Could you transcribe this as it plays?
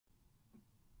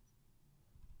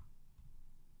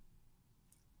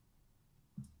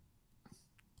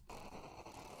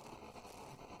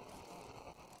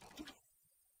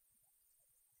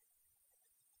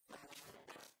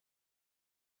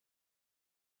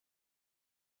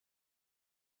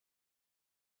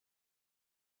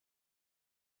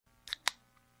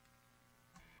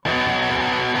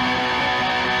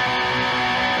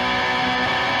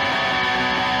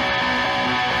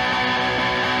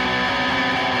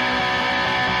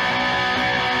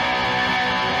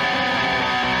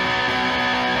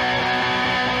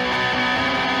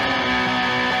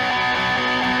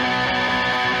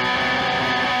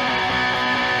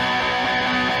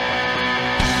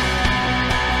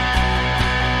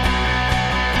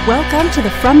Welcome to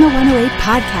the From the 108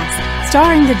 podcast,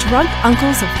 starring the drunk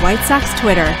uncles of White Sox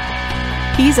Twitter.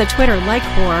 He's a Twitter like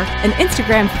whore, an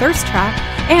Instagram thirst trap,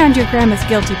 and your grandma's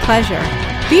guilty pleasure,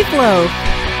 Beef Loaf.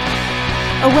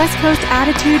 A West Coast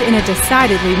attitude in a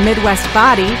decidedly Midwest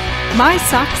body, My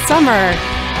Sock Summer.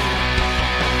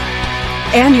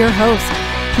 And your host,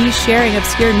 he's sharing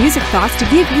obscure music thoughts to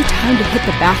give you time to hit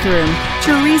the bathroom,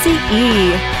 Chorizy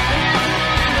E.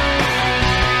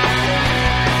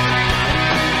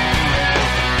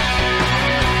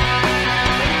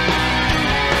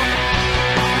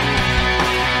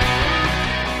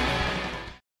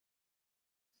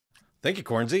 Thank you,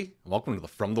 Cornsey. Welcome to the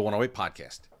From the 108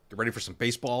 podcast. Get ready for some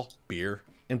baseball, beer,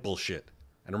 and bullshit.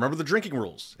 And remember the drinking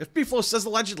rules. If Beeflo says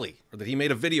allegedly, or that he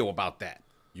made a video about that,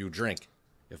 you drink.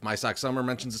 If My Sock Summer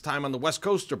mentions his time on the West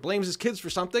Coast, or blames his kids for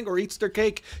something, or eats their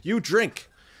cake, you drink.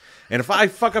 And if I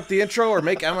fuck up the intro, or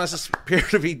make MS appear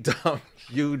to be dumb,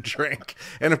 you drink.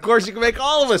 And of course, you can make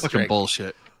all of us drink.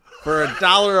 Bullshit. For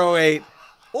 $1.08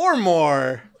 or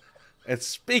more. And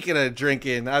speaking of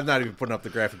drinking, I'm not even putting up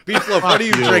the graphic. Beeflo, what are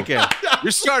you drinking?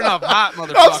 You're starting off hot,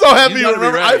 motherfucker. I'm so happy you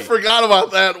remember. I I forgot about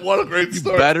that. What a great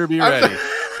story. You better be ready.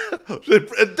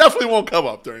 It definitely won't come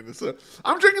up during this.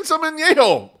 I'm drinking some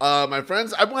añejo, my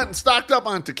friends. I went and stocked up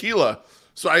on tequila.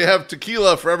 So I have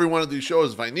tequila for every one of these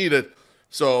shows if I need it.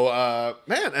 So,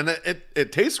 man, and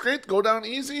it tastes great. Go down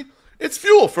easy. It's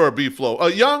fuel for a beef loaf.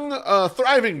 A young,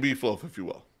 thriving beef loaf, if you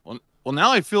will. Well,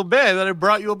 now I feel bad that I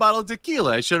brought you a bottle of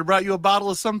tequila. I should have brought you a bottle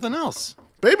of something else.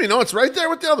 Baby, no, it's right there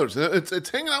with the others.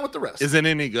 It's hanging out with the rest. Is it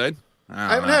any good?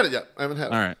 I haven't had it yet. All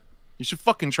right. You should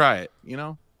fucking try it, you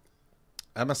know?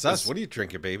 MSS, what are you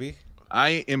drinking, baby?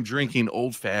 I am drinking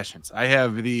old fashions. I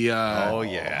have the oh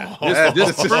yeah.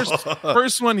 This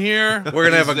first one here. We're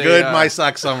gonna have a good My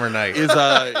Sock Summer night. Is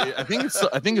I think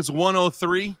it's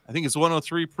 103. I think it's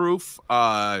 103 proof.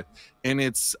 And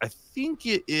I think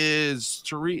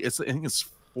it's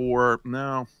 4.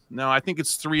 No, I think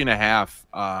it's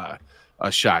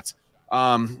 3.5 shots.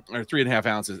 Or 3.5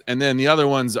 ounces. And then the other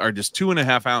ones are just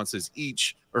 2.5 ounces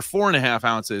each, or 4.5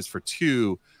 ounces for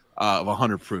 2 of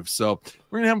 100 proof. So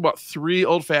we're gonna have about 3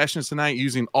 old fashions tonight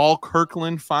using all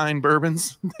Kirkland fine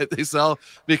bourbons that they sell,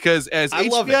 because as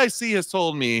HBIC has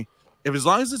told me, if as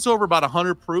long as it's over about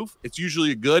 100 proof, it's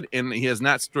usually good, and he has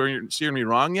not steered me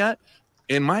wrong yet.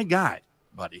 And my God,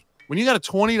 buddy, when you got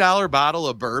a $20 bottle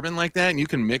of bourbon like that and you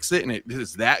can mix it and it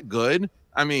is that good,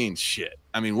 I mean, shit.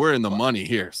 I mean, we're in the money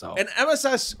here. So, and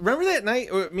MSS, remember that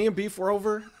night me and Beef were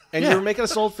over and you were making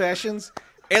us old fashions,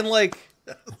 and like,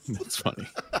 that's funny.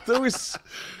 There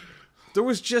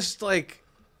was just like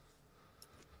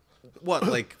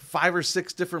like 5 or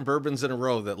 6 different bourbons in a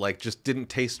row that like just didn't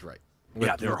taste right.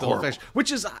 Yeah, they were horrible.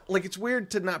 Which is like, it's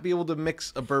weird to not be able to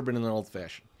mix a bourbon in an old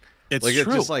fashioned. It's like, true.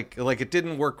 It's just like it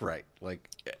didn't work right. Like,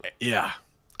 yeah,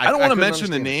 I don't want to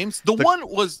mention the names. The one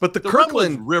was, but the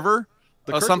Kirkland River.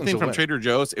 Something from Trader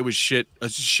Joe's. It was shit.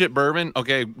 It's shit bourbon.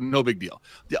 Okay, no big deal.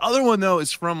 The other one though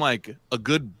is from like a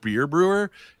good beer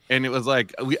brewer, and it was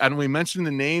like we mentioned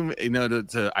the name. You know,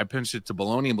 I pinched it to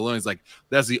Bologna, and Bologna's like,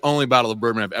 that's the only bottle of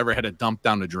bourbon I've ever had to dump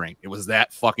down to drink. It was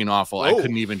that fucking awful. I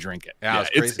couldn't even drink it. Yeah,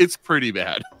 it's pretty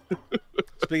bad.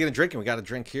 Speaking of drinking, we got a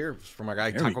drink here from our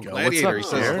guy Taco Gladiator. He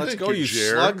says, "Let's go, you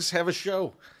slugs. Have a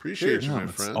show." Appreciate you, my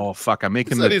friend. Oh fuck, I'm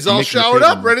making. He's all showered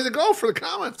up, ready to go for the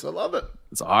comments. I love it.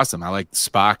 It's awesome. I like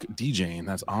Spock DJing.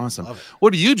 That's awesome.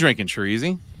 What are you drinking,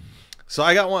 Chorizy? So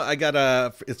I got one.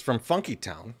 It's from Funky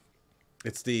Town.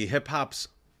 It's the Hip Hop's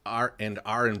R and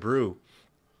Brew.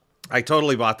 I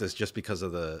totally bought this just because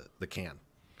of the can.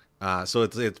 So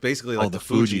it's basically like the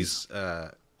Fuji's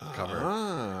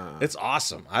cover. It's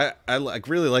awesome. I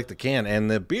really like the can, and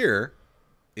the beer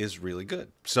is really good.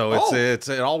 So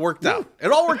it all worked out. It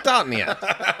all worked out in the end.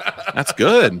 That's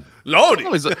good. Lordy.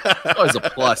 Always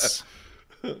a plus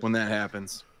when that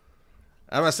happens.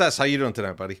 MSS, how you doing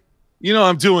tonight, buddy? You know,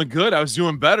 I'm doing good. I was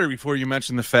doing better before you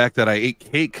mentioned the fact that I ate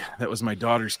cake. That was my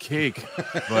daughter's cake.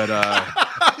 But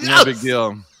no big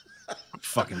deal.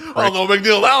 Fucking prick. Oh, no big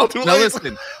deal now. Too now late.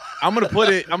 Listen, I'm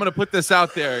gonna put this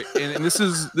out there, and this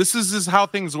is how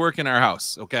things work in our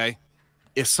house, okay?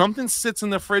 If something sits in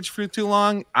the fridge for too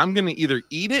long, I'm gonna either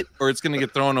eat it or it's gonna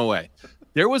get thrown away.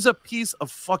 There was a piece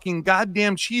of fucking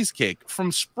goddamn cheesecake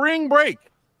from spring break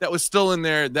that was still in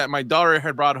there that my daughter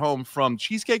had brought home from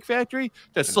Cheesecake Factory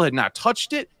that still had not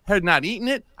touched it, had not eaten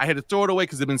it. I had to throw it away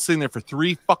because it had been sitting there for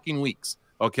 3 fucking weeks.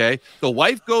 Okay. The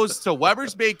wife goes to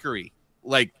Weber's Bakery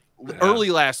like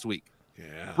early last week,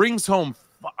 brings home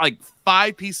like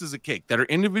 5 pieces of cake that are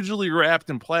individually wrapped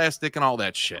in plastic and all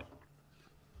that shit.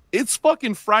 It's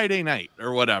fucking Friday night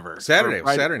or whatever. Saturday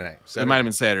night. It might have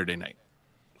been Saturday night.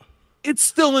 It's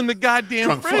still in the goddamn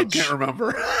Drunk fuck fridge. can't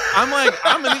remember. I'm like,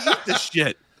 I'm gonna eat this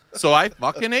shit. So I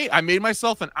fucking ate. I made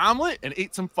myself an omelet and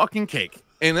ate some fucking cake.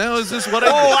 And that was just what I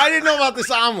did. Oh, I didn't know about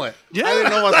this omelet. Yeah. I didn't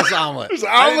know about this omelet. There's an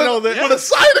I didn't know omelet that. with a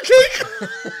side of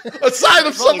cake. A side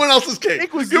of someone else's cake.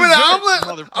 Cake was Give me an dessert, omelet.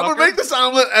 I'm motherfucker. gonna make this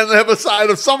omelet and have a side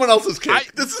of someone else's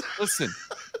cake. Listen,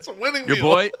 It's a winning your meal.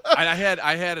 boy. I had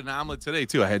an omelet today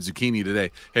too. I had zucchini today.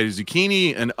 I had a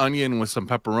zucchini, an onion with some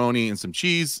pepperoni and some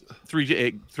cheese. Three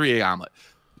egg omelet.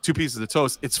 2 pieces of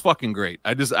toast. It's fucking great.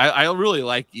 I really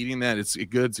like eating that. It's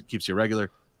good. It keeps you regular.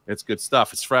 It's good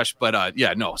stuff. It's fresh. But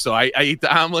yeah, no. So I ate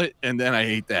the omelet and then I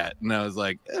ate that. And I was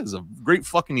like, it was a great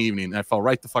fucking evening. I fell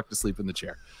right the fuck to sleep in the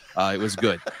chair. It was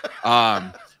good.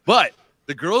 But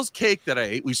the girls' cake that I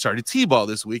ate, we started T-ball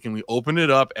this week and we opened it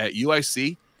up at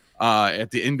UIC at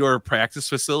the indoor practice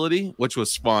facility, which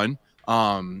was fun.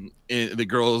 The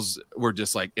girls were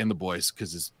just like, and the boys,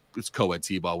 because it's co-ed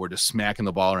T-ball, we're just smacking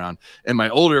the ball around. And my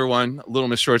older one, Little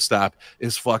Miss Shortstop,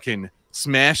 is fucking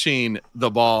smashing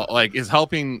the ball, like is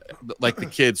helping like the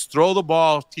kids throw the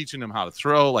ball, teaching them how to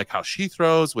throw, like how she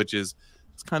throws, which is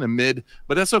it's kind of mid,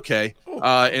 but that's okay.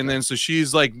 And then so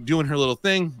she's like doing her little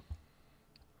thing.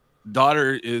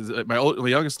 Daughter is my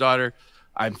youngest daughter.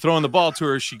 I'm throwing the ball to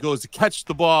her. She goes to catch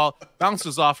the ball,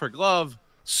 bounces off her glove,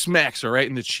 smacks her right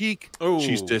in the cheek.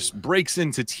 She just breaks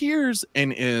into tears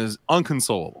and is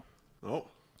inconsolable.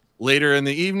 Later in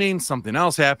the evening, something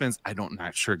else happens.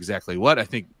 Not sure exactly what. I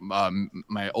think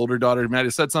my older daughter might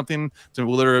have said something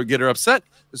to get her upset.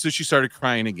 So she started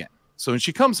crying again. So when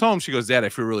she comes home, she goes, Dad, I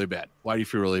feel really bad. Why do you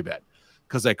feel really bad?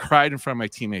 Because I cried in front of my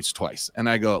teammates twice. And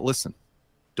I go, listen,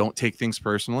 don't take things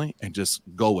personally and just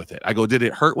go with it. I go, did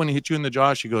it hurt when it hit you in the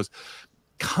jaw? She goes,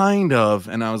 kind of.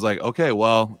 And I was like, okay,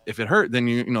 well, if it hurt, then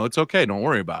you know, it's okay. Don't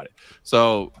worry about it.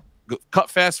 So cut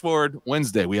fast forward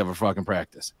Wednesday, we have a fucking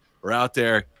practice. We're out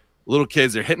there. Little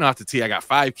kids, they're hitting off the tee. I got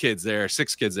 6 kids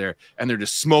there, and they're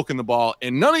just smoking the ball.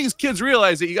 And none of these kids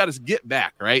realize that you got to get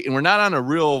back, right? And we're not on a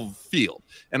real field.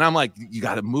 And I'm like, you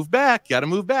got to move back. And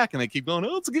they keep going,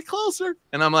 let's get closer.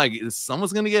 And I'm like,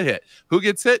 someone's going to get hit. Who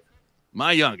gets hit?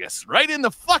 My youngest. Right in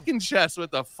the fucking chest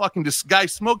with the fucking, this guy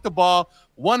smoked the ball.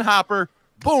 One hopper,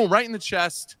 boom, right in the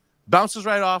chest. Bounces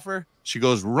right off her. She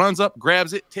goes, runs up,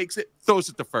 grabs it, takes it, throws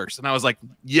it to first. And I was like,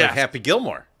 yeah. Like Happy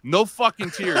Gilmore. No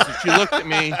fucking tears. And she looked at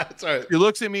me. That's right. She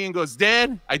looks at me and goes,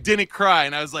 Dad, I didn't cry.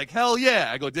 And I was like, hell yeah.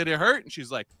 I go, did it hurt? And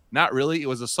she's like, not really. It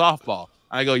was a softball.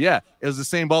 I go, yeah. It was the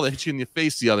same ball that hit you in the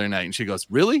face the other night. And she goes,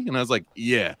 really? And I was like,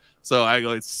 yeah. So I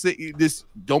go,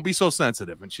 don't be so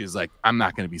sensitive. And she's like, I'm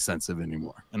not going to be sensitive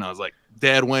anymore. And I was like,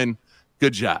 Dad, win.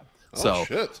 Good job. So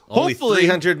shit. Only hopefully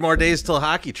 300 more days till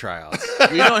hockey tryouts.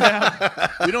 we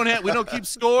don't keep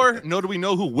score. Nor do we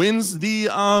know who wins the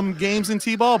games in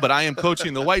T-ball, but I am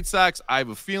coaching the White Sox. I have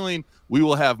a feeling we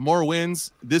will have more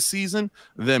wins this season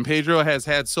than Pedro has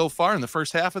had so far in the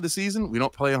first half of the season. We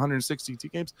don't play 162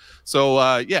 games.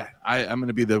 So yeah, I'm going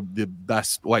to be the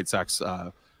best White Sox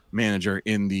manager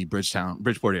in the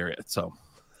Bridgeport area. So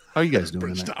how are you guys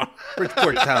doing?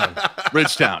 Bridgeport Town.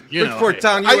 Bridgetown. Bridgeport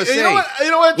Town, USA. You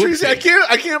know what, Tracy?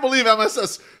 I can't believe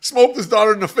MSS smoked his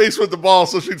daughter in the face with the ball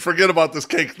so she'd forget about this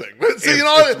cake thing. See, you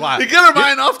get her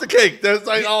mind off the cake. There's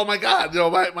like, oh my God,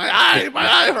 my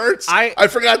eye hurts. I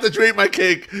forgot that you ate my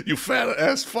cake. You fat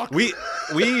ass fuck.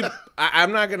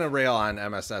 I'm not gonna rail on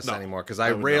MSS anymore because I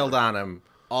railed on him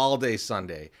all day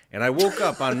Sunday, and I woke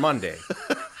up on Monday,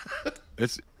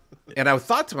 and I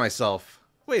thought to myself,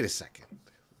 wait a second.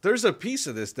 There's a piece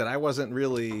of this that I wasn't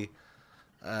really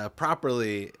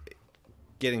properly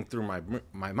getting through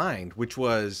my mind, which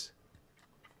was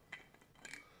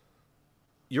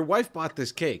your wife bought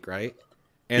this cake, right?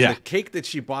 And the cake that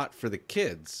she bought for the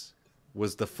kids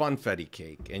was the funfetti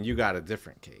cake, and you got a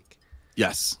different cake.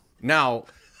 Yes. Now,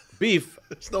 Beef,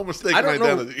 it's no mistaken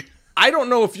identity. I don't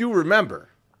know if you remember.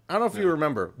 I don't know if you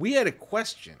remember. We had a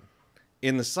question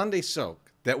in the Sunday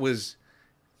Soak that was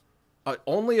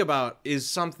only about is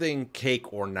something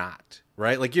cake or not,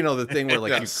 right? Like, you know, the thing where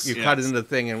like you cut it into the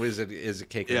thing and is it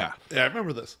cake or not? Yeah, I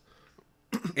remember this.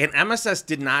 And MSS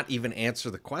did not even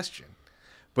answer the question,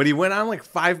 but he went on like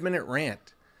 5-minute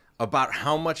rant about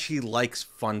how much he likes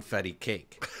funfetti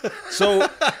cake. So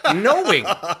knowing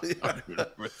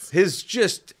his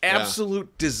just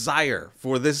absolute desire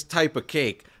for this type of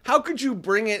cake, how could you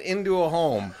bring it into a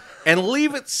home and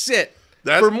leave it sit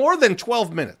for more than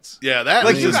 12 minutes? Yeah, that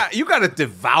like you got to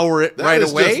devour it right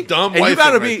away. Just dumb and you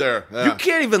got to be there. Yeah. You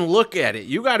can't even look at it.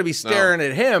 You got to be staring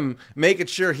at him, making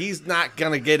sure he's not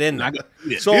gonna get in there.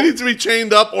 So he needs to be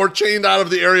chained up or chained out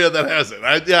of the area that has it.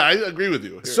 I agree with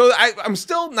you. Here. So I'm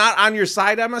still not on your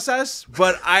side, MSS,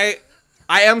 but I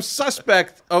am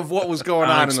suspect of what was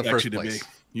going on in the first place.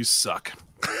 You suck.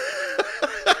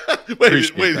 Wait,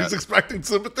 Appreciate that. he's expecting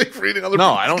sympathy for eating other No,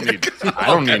 people's I don't need. cake. I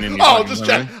don't need any. Oh,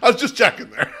 fucking I was just checking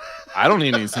there. I don't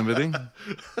need any sympathy.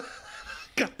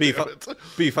 God Beef, damn it.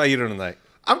 Beef, how you doing tonight?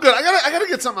 I'm good. I gotta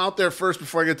get something out there first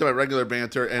before I get to my regular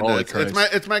banter. And Holy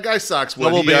it's my guy Sockswood.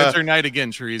 Double He, banter night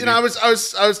again, Treasy. You know, I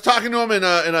was talking to him in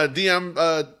a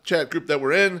DM chat group that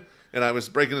we're in, and I was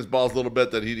breaking his balls a little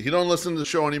bit that he don't listen to the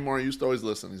show anymore. He used to always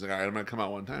listen. He's like, all right, I'm gonna come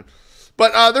out one time.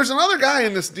 But there's another guy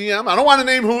in this DM. I don't want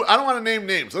to name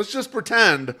names. Let's just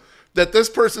pretend that this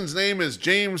person's name is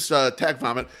James Tack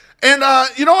Vomit. And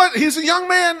you know what? He's a young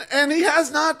man, and he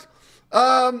has not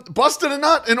busted a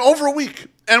nut in over a week.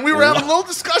 And we were having a little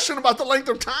discussion about the length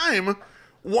of time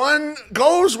one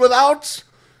goes without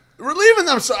relieving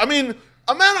them. So, I mean,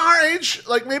 a man our age,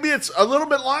 like maybe it's a little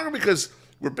bit longer because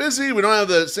we're busy. We don't have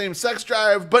the same sex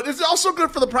drive, but it's also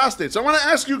good for the prostate. So I want to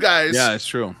ask you guys. Yeah, it's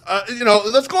true. You know,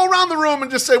 let's go around the room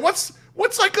and just say what's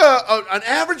like an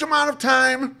average amount of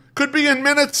time. Could be in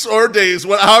minutes or days,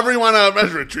 however you want to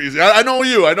measure it, Treasy. I know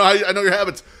you. I know your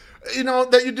habits. You know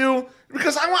that you do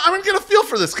because I want to get a feel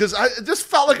for this because it just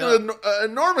felt like an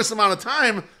enormous amount of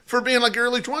time for being like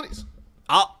early 20s.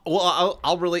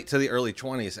 I'll relate to the early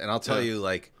 20s, and I'll tell you,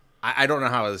 like, I don't know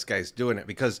how this guy's doing it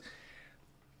because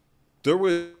there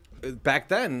was back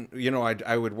then, you know,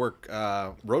 I would work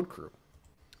road crew,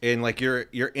 and like you're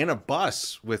in a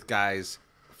bus with guys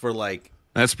for like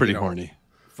That's pretty horny.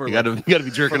 You gotta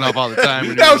be jerking off all the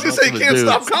time. Yeah, I was gonna say you can't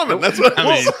stop coming. That's what I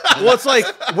mean. well, it's like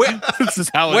This is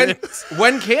how it is.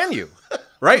 when can you?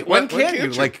 Right? When can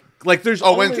you? Like there's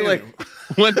only when can like you?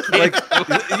 When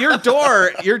like your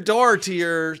door to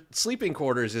your sleeping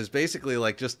quarters is basically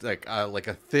like just like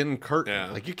a thin curtain. Yeah.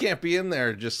 Like you can't be in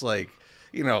there just like,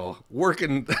 you know,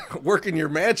 working your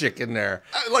magic in there.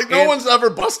 Like no one's ever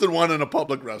busted one in a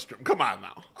public restroom. Come on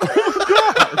now.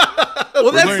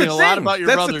 Well, that's learning the a thing. lot about your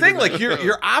That's brother the thing. today. Like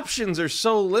your options are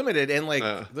so limited, and like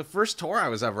the first tour I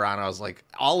was ever on, I was like,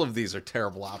 all of these are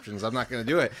terrible options. I'm not going to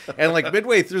do it. And like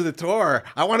midway through the tour,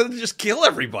 I wanted to just kill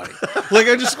everybody. Like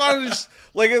I just wanted to just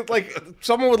like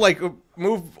someone would like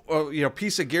move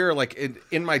piece of gear like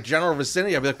in my general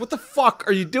vicinity. I'd be like, what the fuck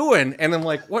are you doing? And I'm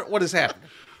like, what is happening?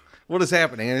 What is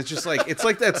happening? And it's just like it's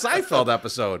like that Seinfeld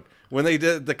episode when they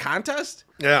did the contest.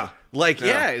 Yeah. Like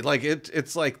like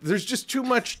it's like there's just too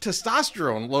much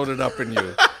testosterone loaded up in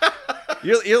you.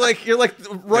 You're like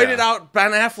write it out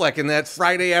Ben Affleck in that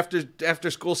Friday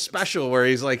after school special where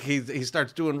he's like he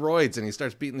starts doing roids and he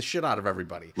starts beating the shit out of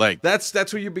everybody. Like that's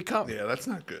who you become. Yeah, that's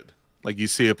not good. Like you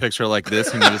see a picture like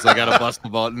this and you just like got to bust the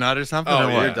ball nut or something. Oh, or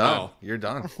yeah. what? You're done. No. You're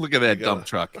done. Look at that dump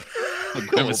truck.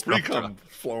 Look at this dump truck. Come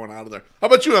flowing out of there. How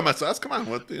about you, MSS? Come on,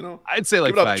 what you know? I'd say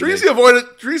like Give it up. 5 days.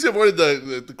 Treasy avoided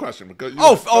the question. Because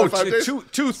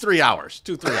 3 hours.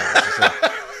 3 hours.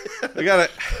 I got it.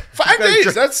 5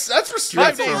 days. That's 5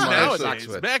 respectful. days from nowadays.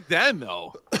 Sockswood. Back then,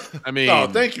 though. I mean, Oh,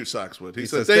 thank you, Sockswood. He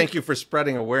says thank you for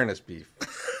spreading awareness, Beef.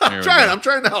 I'm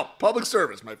trying to help. Public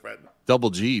service, my friend. double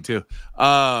G too.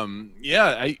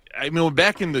 Yeah, I mean,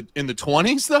 back in the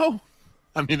 20s though.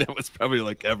 I mean, that was probably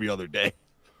like every other day.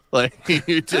 Like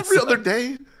you just, Every other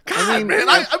day. God, man,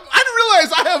 I didn't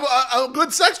realize I have a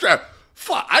good sex drive.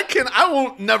 Fuck, I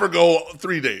won't never go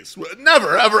 3 days.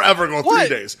 Never, ever go 3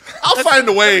 days. I'll find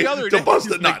a way to bust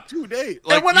a nut. Like 2 days.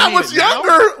 And when I was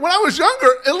younger,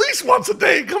 at least once a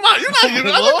day. Come on, I'm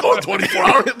not going 24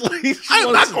 hours. At least I'm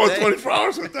once not a going day. 24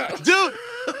 hours with that. dude.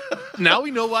 Now we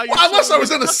know why you're. Well, unless I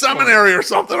was in a seminary or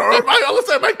something, or unless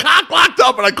I had my cock locked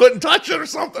up and I couldn't touch it or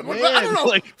something. I don't know.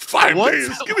 like 5 days.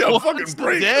 Give me a fucking once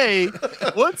break. A day,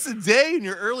 once a day in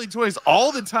your early 20s,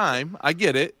 all the time. I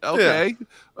get it. Okay.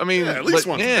 I mean, Yeah, at least but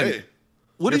once man, a day.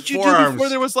 what Your did you do forearms. before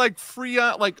there was like free,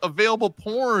 like available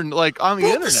porn, like on the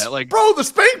internet? Like, bro, the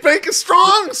spank bank is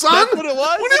strong, son. That's what it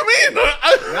was? What do you mean?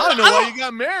 now I know why you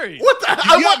got married. What the? You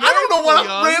I got don't know what married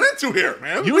I so ran young. into here,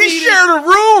 man. You We needed- shared a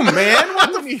room, man. What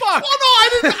the fuck? Well,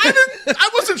 no, I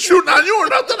wasn't shooting on you or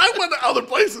nothing. I went to other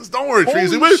places. Don't worry, Holy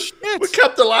Treasy. shit. We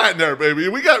kept the line there, baby.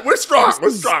 We're strong. We're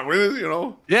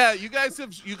strong. Yeah, you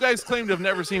guys claim to have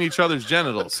never seen each other's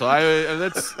genitals, so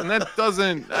that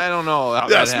doesn't. I don't know. How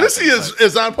Yes, that Missy happened,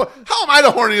 is on point. How am I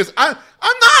the horniest? I'm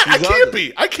not. I He's can't ugly.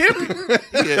 be. I can't be. but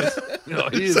he is. No,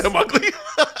 he is. Say I'm ugly.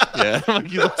 Yeah, like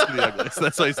he looks pretty ugly. So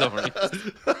that's why he's so funny.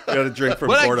 Got a drink from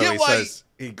But I Gordo. get why-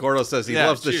 Gordo says he Yeah,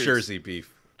 loves the cheers. Jersey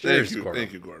Beef. Thank Cheers, you, Gordo.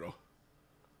 thank you, Gordo.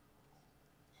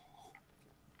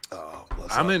 Oh,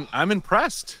 bless up. I'm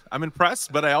impressed. I'm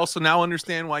impressed, but I also now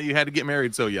understand why you had to get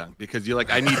married so young because you're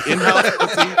like, I need in-house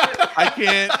pussy.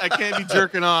 I can't be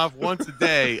jerking off once a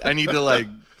day. I need to like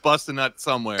bust a nut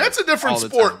somewhere. That's a different all the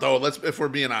sport, time. though. If we're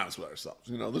being honest with ourselves,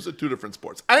 those are two different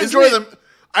sports. I Isn't enjoy it? them.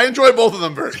 I enjoy both of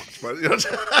them very much, but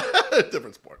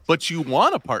different sports. But you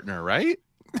want a partner, right?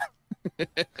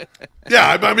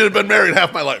 Yeah, I mean, I've been married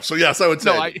half my life, so yes, I would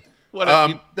say.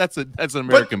 That's an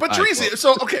American. But Teresi,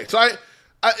 so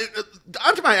I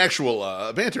onto my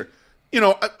actual banter.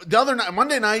 The other night,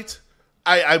 Monday night,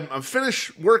 I'm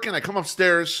finished working. I come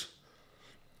upstairs,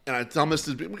 and I tell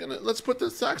Mrs. Let's put the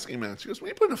Sox game on. She goes, "We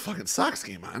ain't putting a fucking Sox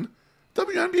game on.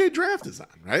 WNBA draft is on,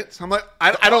 right?" So I'm like,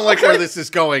 I don't like where this is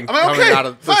going. I'm like,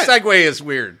 okay, the segue is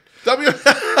weird.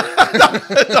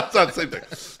 That's not the same thing.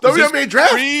 WNBA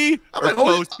draft.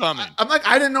 I'm like,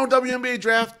 I didn't know WNBA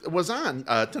draft was on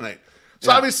tonight.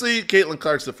 So obviously, Caitlin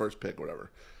Clark's the first pick, whatever.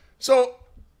 So,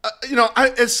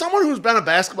 as someone who's been a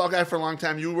basketball guy for a long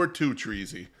time, you were too,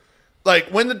 Treasy. Like,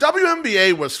 when the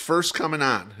WNBA was first coming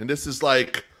on, and this is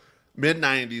like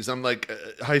mid-'90s, I'm like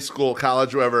high school,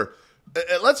 college, whatever.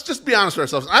 Let's just be honest with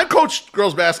ourselves. I coached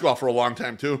girls basketball for a long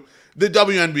time, too. The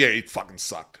WNBA fucking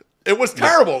sucked. It was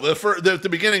terrible, the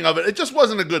beginning of it. It just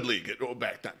wasn't a good league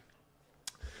back then.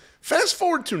 Fast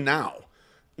forward to now,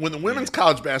 when the women's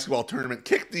college basketball tournament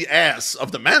kicked the ass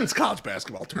of the men's college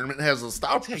basketball tournament, it has a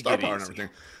star power and everything.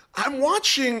 I'm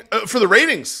watching, for the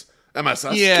ratings,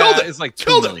 MSS. Yeah, killed it. It's like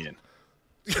 2 million.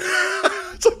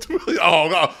 It's like 2 million.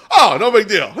 Oh, no big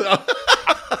deal.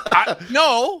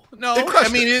 No. I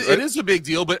mean, it, it is a big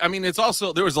deal, but I mean, it's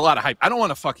also, there was a lot of hype. I don't want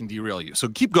to fucking derail you, so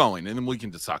keep going, and then we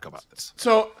can just talk about this.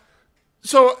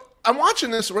 So I'm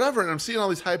watching this or whatever, and I'm seeing all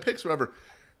these high picks or whatever.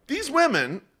 These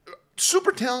women,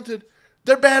 super talented,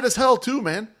 they're bad as hell too,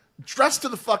 man. Dressed to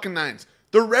the fucking nines.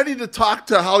 They're ready to talk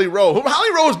to Holly Rowe.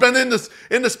 Holly Rowe has been in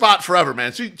the spot forever,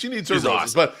 man. She needs her roses.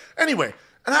 Awesome. But anyway,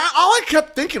 and all I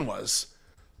kept thinking was,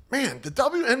 man, the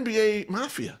WNBA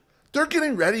Mafia, they're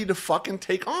getting ready to fucking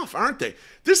take off, aren't they?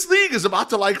 This league is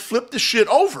about to like flip the shit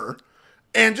over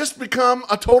and just become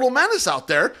a total menace out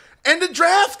there. And the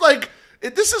draft,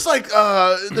 this is like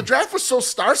the draft was so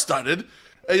star-studded.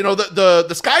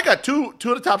 The Sky got two of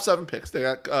the top 7 picks. They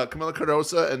got Camila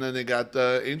Cardosa, and then they got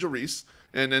Angel Reese,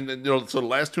 and then so the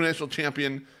last 2 national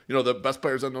champion, the best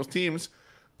players on those teams.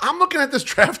 I'm looking at this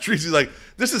draft tree. Like,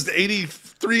 this is the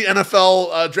 '83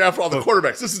 NFL draft for all the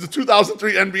quarterbacks. This is the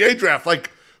 2003 NBA draft.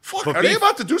 Like, fuck, are they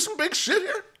about to do some big shit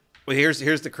here? Well, here's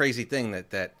the crazy thing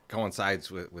that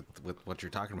coincides with what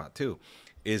you're talking about too,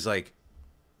 is like,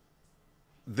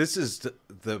 this is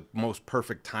the most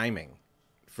perfect timing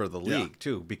for the league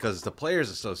too, because the Players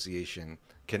Association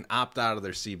can opt out of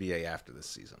their CBA after this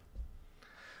season,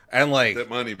 and like that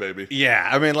money, baby. Yeah,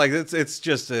 I mean, like it's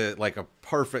just a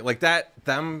perfect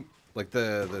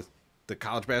the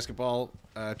college basketball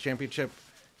championship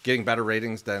getting better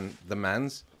ratings than the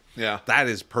men's. Yeah, that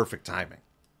is perfect timing.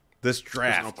 This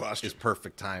draft is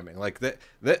perfect timing. Like that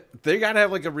they got to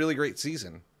have like a really great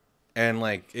season, and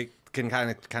like it can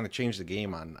kind of change the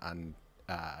game on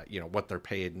what they're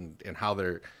paid and how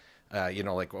they're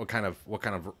like what kind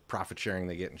of profit sharing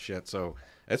they get and shit. So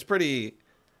it's pretty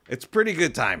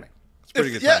good timing. It's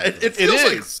pretty good timing. It feels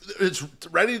like it's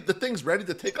ready. The thing's ready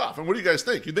to take off. And what do you guys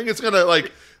think? You think it's gonna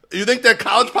you think that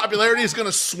college popularity is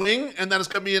gonna swing and then it's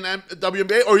gonna be an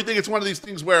WNBA, or you think it's one of these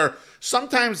things where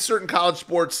sometimes certain college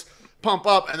sports pump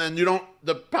up and then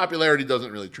the popularity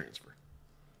doesn't really transfer?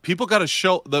 People got to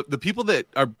show the people that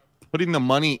are putting the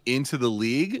money into the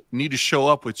league need to show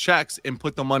up with checks and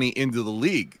put the money into the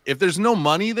league. If there's no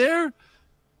money there,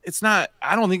 I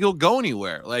don't think it'll go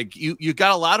anywhere. Like you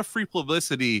got a lot of free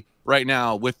publicity right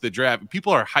now with the draft.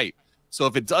 People are hyped. So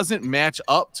if it doesn't match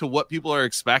up to what people are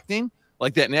expecting,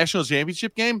 like that national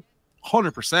championship game,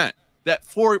 100%. That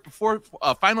Final Four,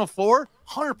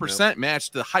 100%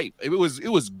 matched the hype. It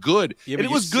was good. Yeah, and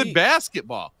it was good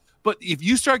basketball. But if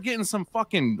you start getting some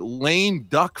fucking lame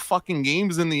duck fucking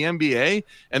games in the NBA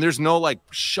and there's no like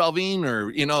shoving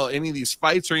or any of these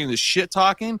fights or any of this shit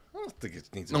talking, I don't think it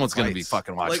needs no one's going to be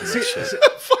fucking watching this shit.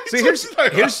 See, here's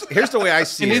the way I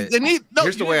see it.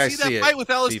 Here's the way I see it. Fight with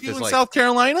LSU in South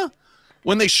Carolina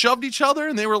when they shoved each other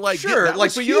and they were like, sure, that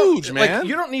was huge, man. Like,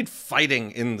 you don't need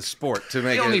fighting in the sport to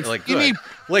make it like you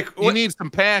good. You need some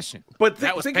passion. But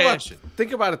that was passion.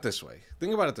 Think about it this way.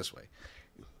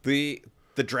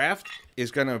 The draft is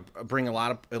going to bring a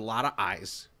lot of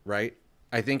eyes, right?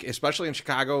 I think, especially in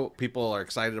Chicago, people are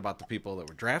excited about the people that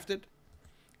were drafted.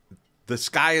 The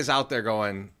Sky is out there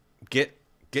going, get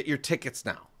your tickets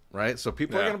now, right? So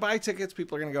people are going to buy tickets.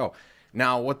 People are going to go.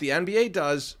 Now, what the NBA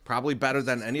does, probably better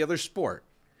than any other sport,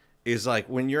 is like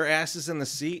when your ass is in the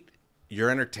seat, you're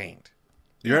entertained.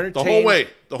 You're entertained the whole way,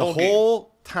 the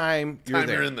whole time you're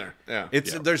there. You're in there. Yeah,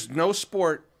 There's no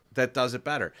sport that does it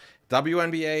better.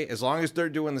 WNBA, as long as they're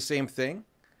doing the same thing,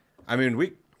 I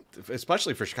mean,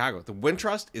 especially for Chicago, the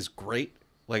Wintrust is great.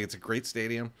 Like, it's a great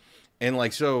stadium. And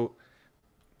like, so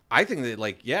I think that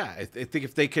like, yeah, I think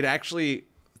if they could actually,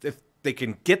 if they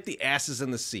can get the asses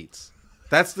in the seats,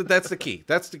 that's the key.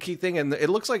 That's the key thing. And it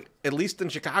looks like, at least in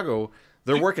Chicago,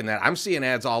 they're working that. I'm seeing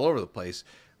ads all over the place.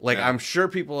 Like, I'm sure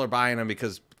people are buying them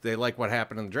because they like what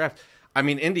happened in the draft. I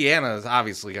mean, Indiana is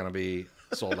obviously going to be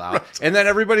sold out. And then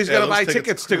everybody's going to buy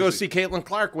tickets to go see Caitlin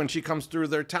Clark when she comes through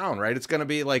their town, right? It's going to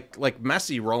be like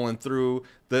Messi rolling through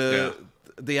the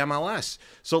MLS.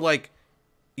 So, like,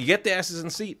 you get the asses in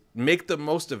the seat. Make the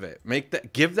most of it.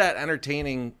 Give that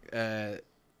entertaining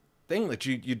thing that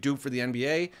you do for the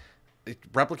NBA.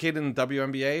 Replicate in the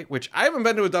WNBA, which I haven't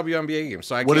been to a WNBA game,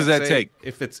 so I what can't does that say take?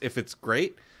 if it's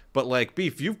great. But like,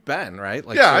 Beef, you've been, right?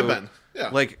 Like, I've been. Yeah.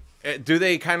 Like, do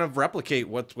they kind of replicate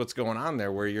what's going on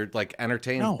there, where you're like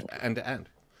entertained end to end?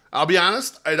 I'll be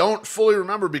honest, I don't fully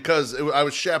remember because I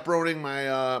was chaperoning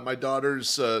my my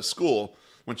daughter's school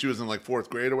when she was in like 4th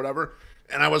grade or whatever,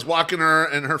 and I was walking her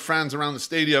and her friends around the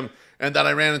stadium, and then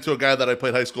I ran into a guy that I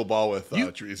played high school ball with.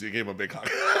 Treasy, gave him a big hug.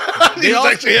 He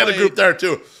actually had a group there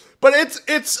too. But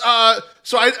it's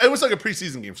so it was like a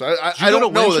preseason game. So I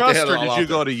don't know that they had it all. Or did you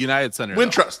go to United Center?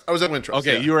 Wintrust. I was at Wintrust.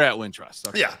 Okay, you were at Wintrust.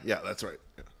 Okay. Yeah, that's right.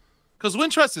 Because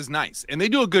Wintrust is nice, and they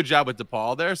do a good job with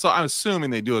DePaul there. So I'm assuming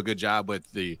they do a good job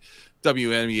with the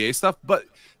WNBA stuff. But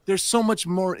there's so much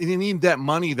more. You need that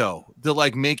money though to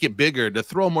like make it bigger, to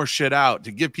throw more shit out,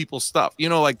 to give people stuff. You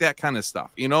know, like that kind of stuff.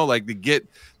 You know, like to get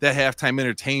that halftime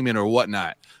entertainment or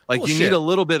whatnot. Like you need a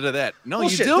little bit of that. No, you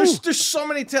do. There's so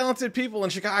many talented people in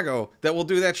Chicago that will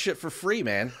do that shit for free,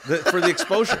 man. For the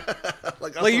exposure.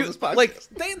 like they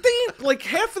like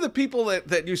half of the people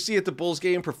that you see at the Bulls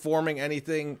game performing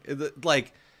anything,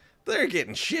 like they're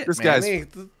getting shit. This man.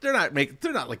 They're not like.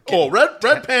 Red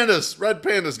Panda's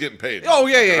getting paid. Oh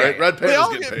yeah. Right? Red Panda's they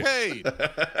all get paid.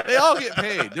 They all get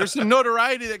paid. There's some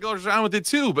notoriety that goes around with it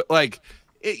too, but like.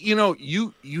 You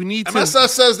need to.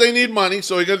 MSS says they need money,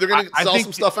 so they're going to sell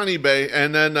some stuff on eBay,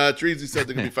 and then Treasy said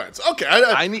they're going to be fine. So, okay,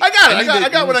 I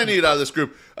got what I need out of this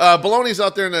group. Baloney's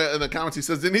out there in the comments. He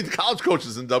says they need the college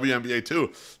coaches in WNBA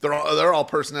too. They're all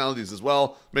personalities as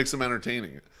well. Makes them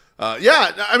entertaining.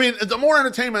 I mean, the more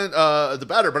entertainment, the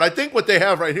better. But I think what they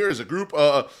have right here is a group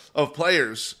of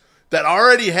players that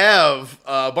already have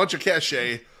a bunch of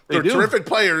cachet. They're terrific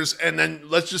players, and then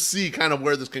let's just see kind of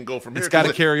where this can go from here. It's got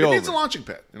to carry over. It needs a launching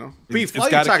pad, you know. Beef, it's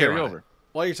got to carry over.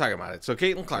 While you're talking about it, so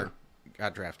Caitlin Clark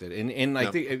got drafted, and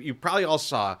I think you probably all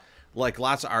saw like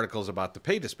lots of articles about the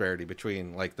pay disparity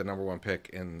between like the #1 pick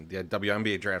in the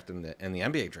WNBA draft and the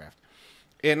NBA draft,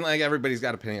 and like everybody's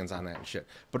got opinions on that and shit.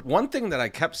 But one thing that I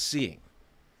kept seeing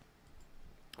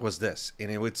was this,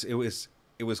 and it was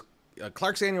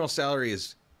Clark's annual salary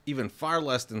is even far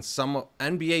less than some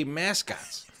NBA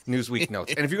mascots. Newsweek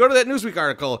notes. And if you go to that Newsweek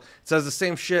article, it says the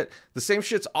same shit. The same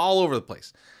shit's all over the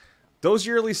place. Those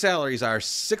yearly salaries are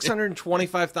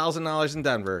 $625,000 in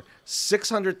Denver,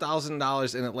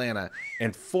 $600,000 in Atlanta,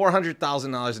 and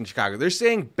 $400,000 in Chicago. They're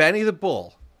saying Benny the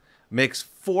Bull makes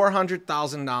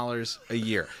 $400,000 a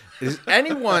year. Is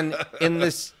anyone in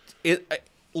this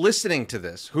listening to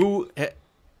this who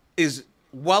is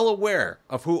well aware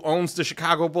of who owns the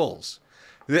Chicago Bulls?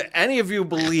 That any of you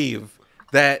believe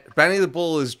that Benny the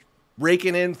Bull is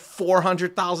raking in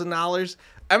 $400,000?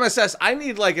 MSS, I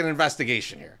need like an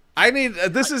investigation here.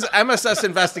 This is MSS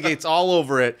investigates all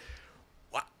over it.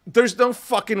 There's no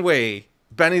fucking way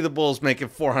Benny the Bull's making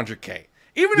 $400K.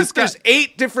 Even if there's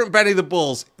 8 different Benny the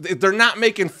Bulls, they're not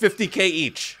making $50K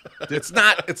each. It's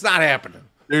not happening.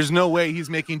 There's no way he's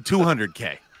making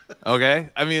 $200K. Okay,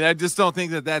 I mean, I just don't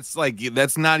think that's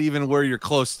not even where you're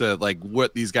close to like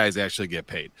what these guys actually get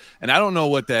paid, and I don't know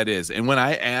what that is. And when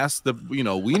I asked we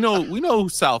know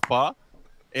Southpaw,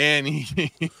 and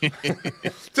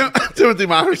Timothy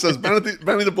Maher says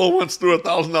Benny the Bull once threw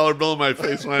 $1,000 bill in my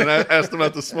face when I asked him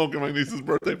at the smoke at my niece's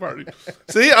birthday party.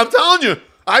 See, I'm telling you.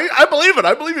 I believe it.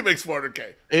 I believe he makes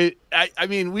 $400K. I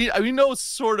mean, we know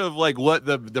sort of like what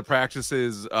the practice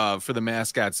is for the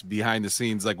mascots behind the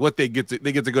scenes, like what they get to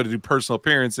go to do personal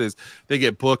appearances. They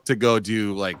get booked to go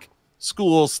do like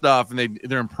school stuff, and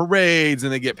they're in parades,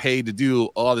 and they get paid to do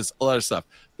all this other stuff.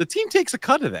 The team takes a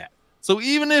cut of that. So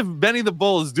even if Benny the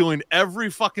Bull is doing every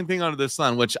fucking thing under the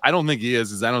sun, which I don't think he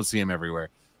is I don't see him everywhere.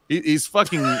 He's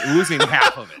fucking losing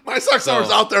half of it. My Sox owner's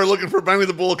out there looking for Benny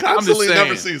the Bull constantly,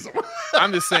 never sees him.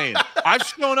 I'm just saying. I've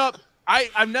shown up.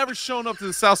 I've never shown up to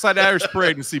the Southside Irish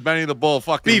Parade and see Benny the Bull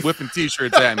fucking whipping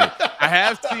T-shirts at me. I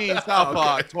have seen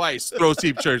Southpaw twice throw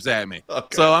T-shirts at me.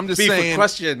 Okay. So I'm just saying.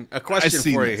 A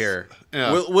question for you here.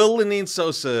 Yeah. Will Lenine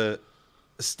Sosa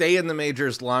stay in the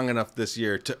majors long enough this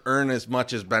year to earn as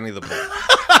much as Benny the Bull?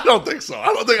 I don't think so. I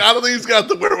don't think he's got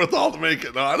the wherewithal to make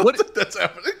it. No, I don't think that's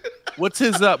happening. What's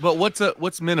his? But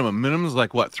what's minimum? Minimum is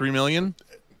like what, 3 million?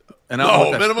 And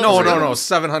No, minimum. No,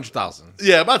 700,000.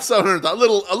 Yeah, about 700,000.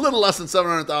 A little less than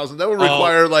 700,000. That would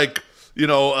require like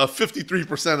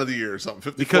 53% of the year or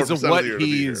something. 54% because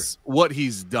of what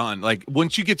he's done. Like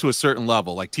once you get to a certain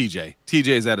level, like TJ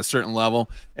is at a certain level,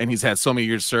 and he's had so many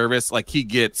years service. Like he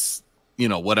gets,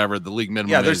 whatever the league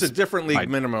minimum. Yeah, there's is a different league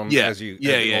minimum as you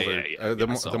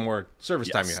the more service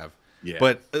time you have. Yeah.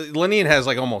 But Lenine has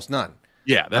like almost none.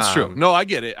 Yeah, that's true. No, I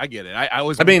get it.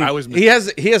 He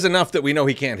has enough that we know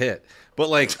he can't hit, but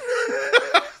like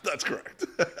that's correct.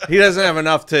 he doesn't have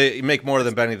enough to make more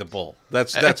than Benny the Bull.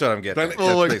 That's what I'm getting.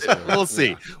 We'll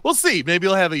see. We'll see. Maybe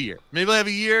he'll have a year.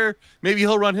 Maybe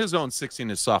he'll run his own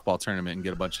 16-inch softball tournament and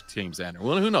get a bunch of teams in there.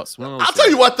 Well, who knows? I'll tell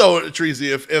you what though,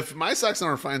 Treasy, if my Sox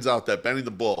owner finds out that Benny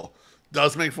the Bull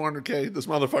does make $400K, this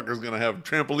motherfucker's gonna have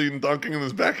trampoline dunking in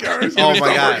his backyard. He's gonna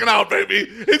start working out, baby.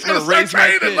 He's gonna start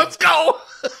training. Let's go.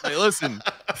 Hey, listen,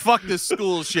 fuck this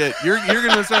school shit. You're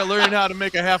gonna start learning how to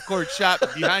make a half-court shot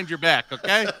behind your back,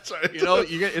 okay? That's right.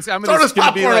 I'm throw this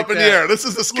popcorn up in the air. This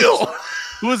is the skill.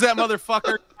 Who is that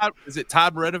motherfucker? Is it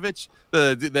Todd Redovich?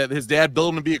 That his dad built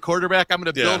him to be a quarterback. I'm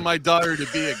gonna build my daughter to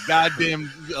be a goddamn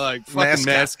fucking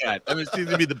mascot. I mean, she's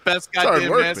gonna be the best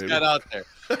goddamn mascot out there.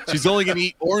 She's only gonna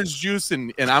eat orange juice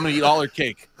and I'm gonna eat all her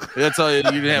cake. That's all you're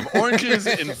gonna have. Oranges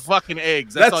and fucking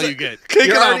eggs. That's all you get. Cake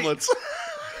and omelets.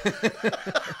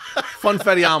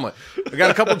 Funfetti omelet. We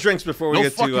got a couple drinks before we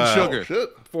get to sugar.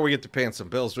 Before we get to paying some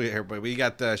bills. We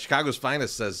got Chicago's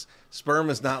Finest says sperm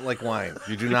is not like wine.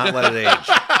 You do not let it age.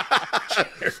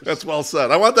 That's well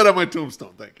said. I want that on my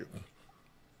tombstone. Thank you.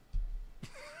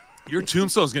 Your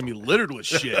tombstone's gonna be littered with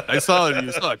shit. I saw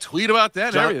a tweet about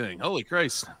that and everything. Holy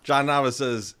Christ. John Nava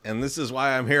says, and this is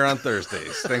why I'm here on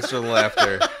Thursdays. Thanks for the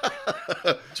laughter.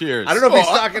 Cheers. I don't know if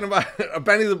he's talking about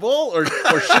Benny the Bull or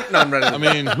shooting on Benny the Bull.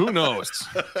 I mean, who knows?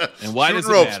 And why does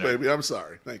it ropes, matter? baby. I'm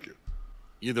sorry. Thank you.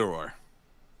 Either or.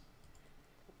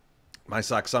 My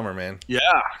Sox summer, man. Yeah.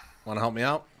 Want to help me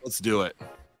out? Let's do it.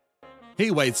 Hey,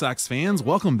 White Sox fans,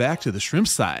 welcome back to the Shrimp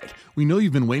Side. We know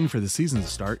you've been waiting for the season to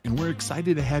start, and we're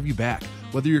excited to have you back.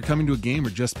 Whether you're coming to a game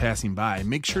or just passing by,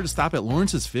 make sure to stop at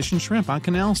Lawrence's Fish and Shrimp on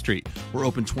Canal Street. We're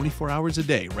open 24 hours a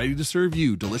day, ready to serve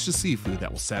you delicious seafood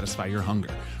that will satisfy your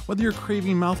hunger. Whether you're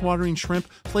craving mouth-watering shrimp,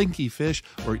 flaky fish,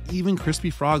 or even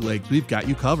crispy frog legs, we've got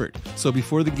you covered. So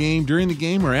before the game, during the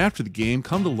game, or after the game,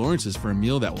 come to Lawrence's for a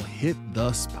meal that will hit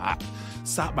the spot.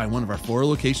 Stop by one of our 4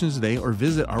 locations today or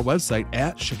visit our website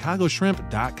at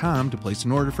chicagoshrimp.com to place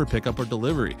an order for pickup or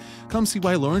delivery. Come see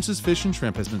why Lawrence's Fish and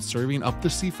Shrimp has been serving up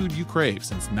the seafood you crave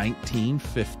since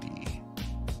 1950.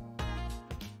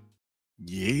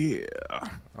 Yeah.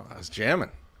 Oh, I was jamming.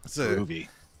 It's a movie.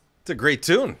 It's a great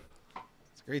tune.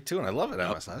 It's a great tune. I love it,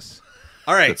 MSS.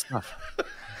 All right.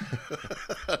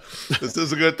 This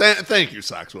is a good thank you,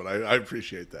 Soxwood. I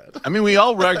appreciate that. I mean, we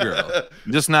all regularly,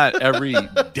 just not every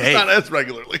day. Not as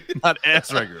regularly. Not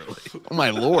as regularly. Oh my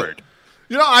Lord.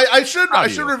 I should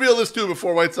reveal this too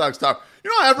before White Sox talk.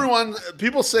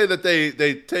 People say that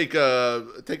they take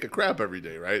a crap every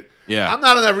day, right? Yeah. I'm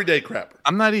not an everyday crapper.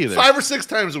 I'm not either. 5 or 6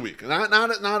 times a week,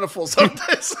 not a full 7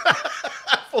 days.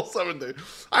 Full 7 days.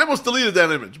 I almost deleted that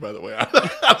image, by the way.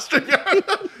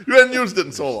 You hadn't used it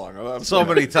in so long. So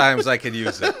many times I could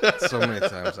use it.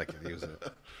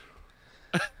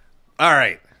 All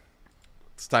right.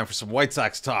 It's time for some White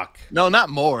Sox talk. No, not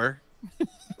more.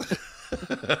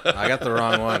 I got the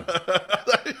wrong one.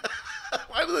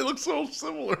 Why do they look so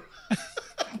similar?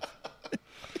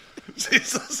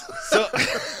 Jesus. So,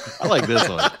 I like this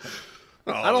one.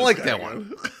 I don't like that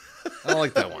one. I don't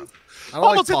like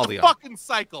Almost Paul hit the DeYoung. fucking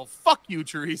cycle. Fuck you,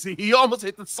 Teresi. He almost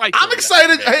hit the cycle. I'm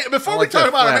excited. Hey, before we talk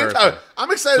about it,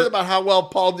 I'm excited But- about how well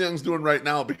Paul DeYoung's doing right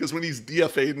now because when he's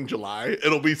DFA'd in July,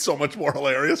 it'll be so much more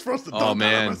hilarious for us to dunk on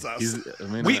MSS.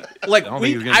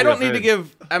 I don't need to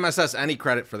give MSS any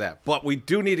credit for that, but we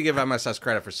do need to give MSS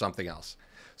credit for something else.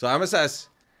 So MSS,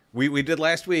 we did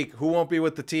last week. Who won't be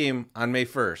with the team on May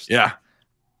 1st? Yeah,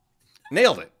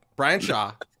 nailed it. Brian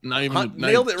Shaw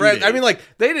nailed it. Right? I mean,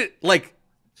 they did like.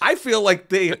 I feel like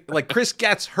Chris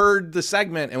Getz heard the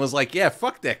segment and was like, yeah,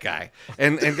 fuck that guy,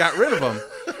 and got rid of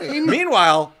him.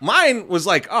 Meanwhile, mine was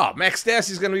like, oh, Max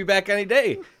Stassi's going to be back any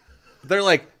day. They're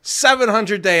like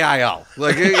 700-day IL.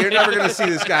 Like, you're never going to see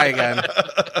this guy again.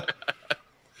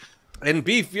 And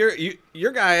Beef,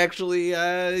 your guy actually,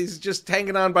 he's just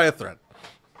hanging on by a thread.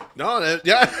 No,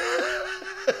 yeah,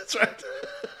 that's right.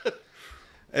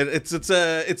 And it's an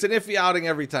iffy outing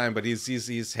every time, but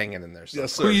he's hanging in there. So.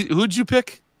 Yes, sir. Who'd you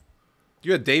pick?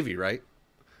 You had Davey, right?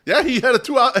 Yeah, he had a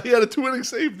 2-inning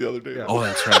save the other day. Oh,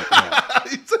 that's right. Yeah.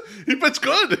 He pitched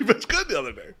good. He pitched good the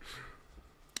other day.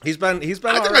 He's been. I think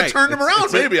all I right. turned him around.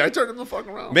 It's Maybe I turned him the fuck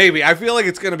around. Maybe I feel like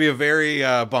it's going to be a very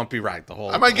bumpy ride.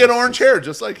 I might get orange hair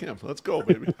just like him. Let's go,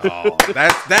 baby. Oh,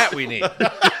 that we need.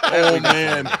 Oh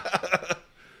man.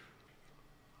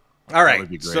 All right. would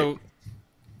be great. So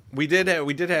we did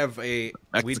have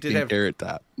Mexican carrot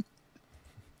top.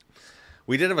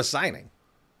 we did have a signing,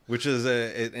 which is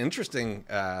an interesting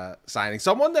signing.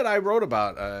 Someone that I wrote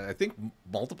about, I think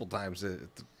multiple times in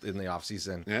the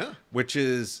offseason. Yeah. Which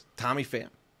is Tommy Pham.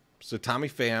 So Tommy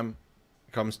Pham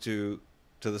comes to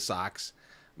the Sox,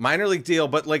 minor league deal,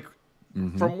 but like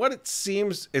from what it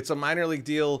seems, it's a minor league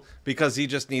deal because he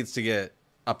just needs to get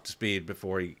up to speed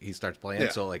before he starts playing. Yeah.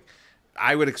 So like,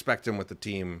 I would expect him with the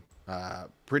team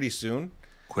pretty soon.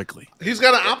 Quickly. He's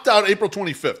got to opt out April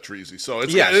 25th, Treasy. So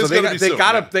it's Yeah, so going to be soon.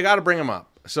 they gotta bring him up.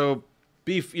 So,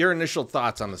 Beef, your initial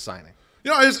thoughts on the signing?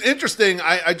 You know, it's interesting.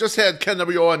 I just had Ken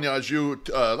W. on Yazoo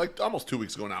like almost 2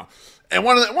 weeks ago now, and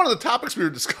one of the topics we were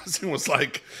discussing was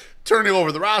like turning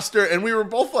over the roster, and we were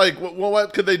both like, well,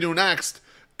 what could they do next?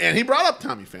 And he brought up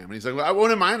Tommy Pham, and he's like, well, I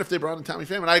wouldn't mind if they brought in Tommy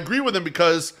Pham, and I agree with him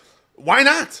because why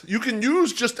not? You can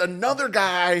use just another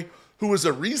guy who is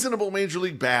a reasonable major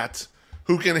league bat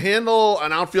who can handle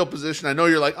an outfield position. I know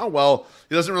you're like, oh, well,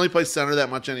 he doesn't really play center that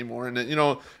much anymore. And, you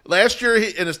know, last year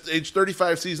in his age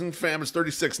 35 season, Pham is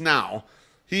 36 now.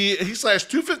 He slashed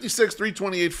 256,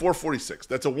 328, 446.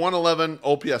 That's a 111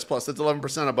 OPS plus. That's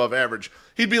 11% above average.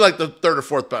 He'd be like the third or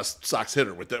fourth best Sox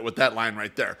hitter with that line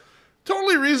right there.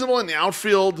 Totally reasonable in the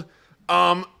outfield.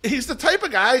 He's the type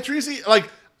of guy, Treasy, like,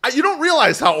 you don't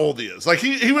realize how old he is. Like,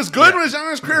 he was good when he was young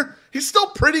in his career. He's still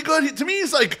pretty good. To me,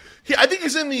 he's like, I think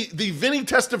he's in the Vinny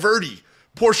Testaverde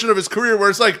portion of his career where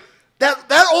it's like,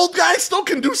 that old guy still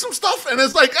can do some stuff. And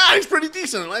it's like, he's pretty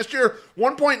decent. And last year,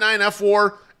 1.9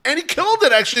 F4, and he killed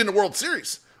it actually in the World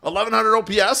Series. 1,100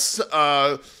 OPS,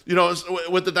 you know,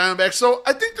 with the Diamondbacks. So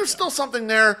I think there's still something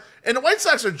there. And the White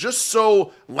Sox are just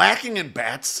so lacking in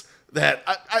bats that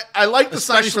I like the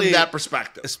signing from that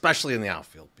perspective. Especially in the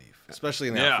outfield, Beef. Especially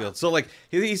in the outfield. So, like,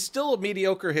 he's still a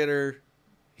mediocre hitter.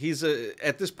 He's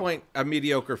at this point a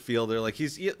mediocre fielder. Like,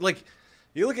 like,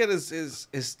 you look at his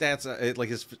stats, like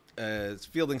his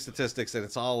fielding statistics, and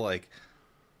it's all like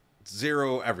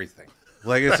zero everything.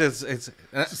 Like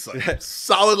it's like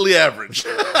solidly average.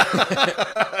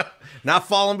 Not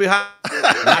falling behind,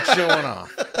 not showing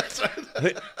off.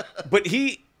 But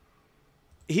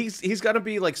he's got to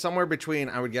be like somewhere between,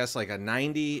 I would guess, like a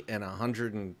 90 and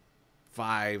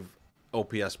 105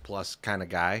 OPS plus kind of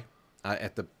guy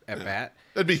at bat.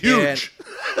 That'd be huge.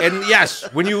 And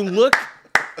yes, when you look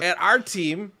at our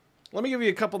team, let me give you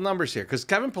a couple numbers here, because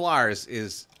Kevin Pillar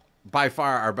is by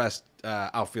far our best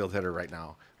outfield hitter right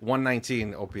now.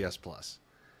 119 OPS plus.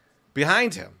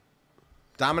 Behind him,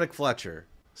 Dominic Fletcher,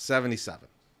 77.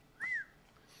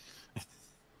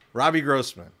 Robbie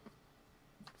Grossman,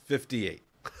 58.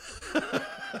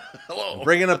 Hello.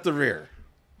 Bringing up the rear,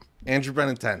 Andrew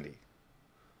Benintendi,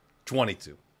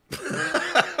 22.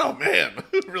 Oh man,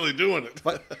 really doing it.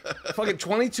 But fucking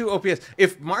 22 OPS.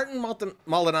 If Martin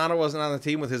Maldonado wasn't on the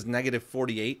team with his negative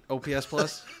 48 OPS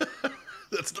plus,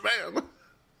 that's the man.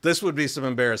 This would be some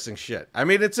embarrassing shit. I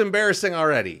mean, it's embarrassing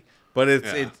already, but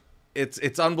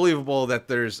it's unbelievable that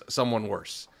there's someone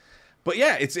worse. But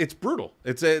yeah, it's brutal.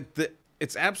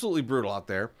 It's absolutely brutal out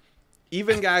there.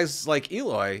 Even guys like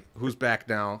Eloy, who's back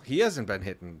now, he hasn't been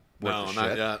hitting worth the not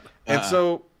shit. yet. And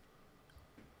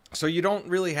so you don't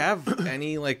really have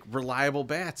any like reliable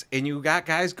bats, and you got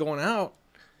guys going out,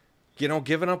 you know,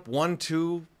 giving up 1,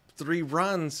 2, 3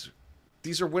 runs.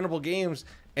 These are winnable games,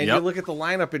 and you look at the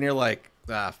lineup and you're like,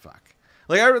 fuck.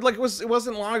 Like it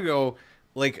wasn't long ago,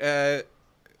 like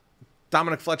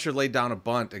Dominic Fletcher laid down a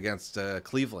bunt against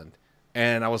Cleveland,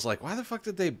 and I was like, why the fuck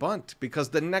did they bunt? Because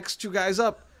the next two guys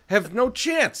up have no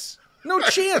chance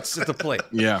at the plate.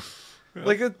 Yeah.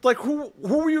 Like who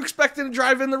were you expecting to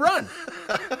drive in the run?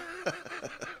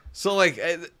 So like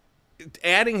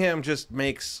adding him just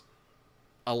makes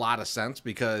a lot of sense,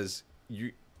 because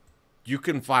you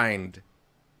can find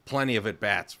plenty of at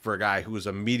bats for a guy who is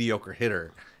a mediocre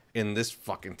hitter in this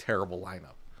fucking terrible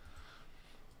lineup.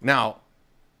 Now,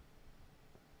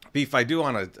 Beef, I do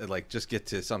want to like just get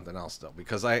to something else though,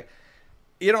 because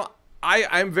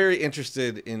I'm very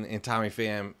interested in Tommy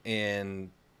Pham and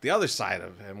the other side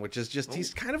of him, which is just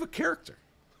he's kind of a character.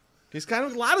 He's kind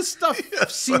of a lot of stuff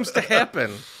seems to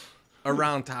happen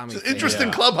around Tommy Pham.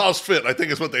 Interesting clubhouse fit, I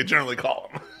think is what they generally call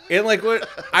him. And like what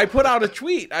I put out a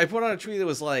tweet that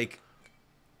was like,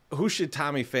 who should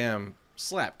Tommy Pham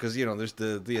slap? Because there's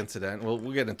the incident. We'll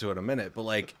get into it in a minute, but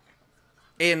like,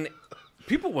 and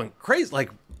people went crazy. Like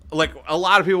a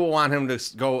lot of people want him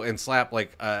to go and slap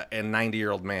like a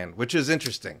 90-year-old man, which is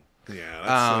interesting.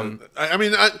 Yeah. I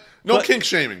mean, no kink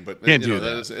shaming, but Can't do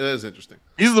that. It is interesting.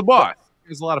 He's the boss. He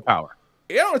has a lot of power.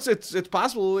 You know, it's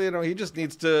possible. You know, he just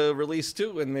needs to release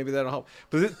 2, and maybe that'll help.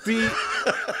 But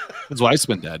His wife's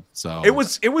been dead, so it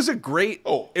was a great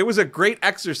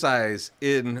exercise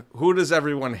in who does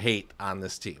everyone hate on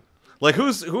this team. Like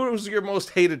who's your most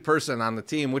hated person on the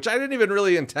team, which I didn't even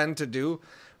really intend to do,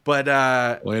 but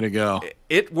way to go.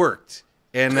 It worked,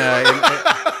 and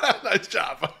nice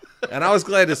job. And I was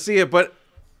glad to see it. But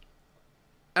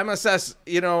MSS,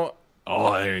 you know,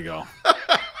 oh, there you go.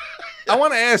 I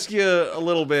want to ask you a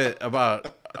little bit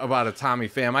about a Tommy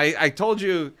Pham. I told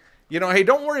you, you know, hey,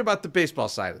 don't worry about the baseball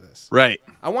side of this. Right.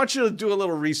 I want you to do a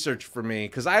little research for me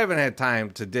because I haven't had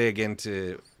time to dig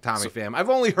into Tommy Pham. I've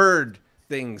only heard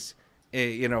things,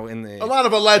 you know, in the... A lot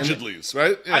of allegedlys,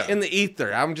 right? Yeah. In the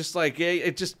ether. I'm just like,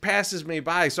 it just passes me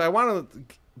by. So I want to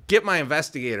get my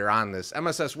investigator on this.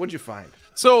 MSS, what'd you find?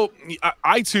 So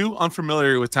I too,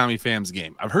 unfamiliar with Tommy Pham's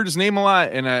game. I've heard his name a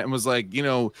lot, and I was like, you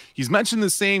know, he's mentioned the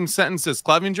same sentence as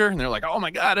Clevenger, and they're like, oh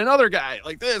my God, another guy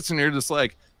like this. And you're just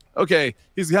like, okay,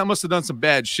 he's must have done some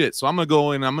bad shit. So I'm going to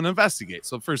go and I'm going to investigate.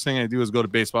 So the first thing I do is go to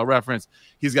Baseball Reference.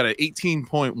 He's got an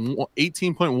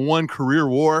 18.1 career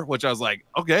WAR, which I was like,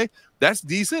 okay, that's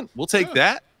decent. We'll take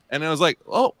that. And I was like,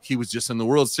 oh, he was just in the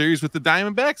World Series with the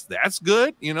Diamondbacks. That's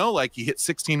good. You know, like he hit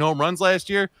 16 home runs last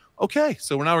year. Okay,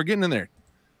 so now we're getting in there.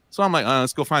 So I'm like,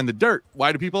 let's go find the dirt.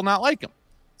 Why do people not like him?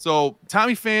 So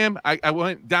Tommy Pham, I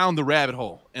went down the rabbit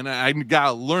hole, and I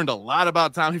learned a lot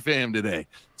about Tommy Pham today.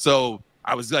 So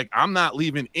I was like, I'm not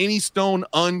leaving any stone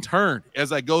unturned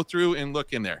as I go through and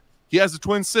look in there. He has a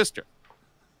twin sister.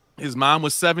 His mom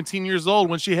was 17 years old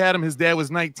when she had him. His dad was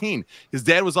 19. His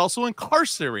dad was also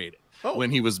incarcerated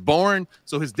when he was born.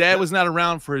 So his dad was not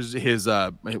around for his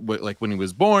like when he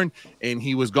was born, and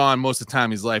he was gone most of the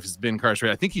time. His life has been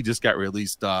incarcerated. I think he just got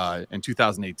released in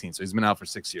 2018. So he's been out for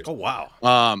 6 years. Oh,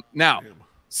 wow. Now,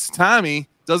 Tommy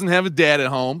doesn't have a dad at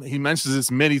home. He mentions this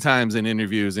many times in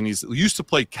interviews, and he's used to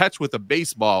play catch with a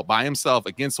baseball by himself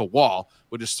against a wall,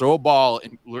 would just throw a ball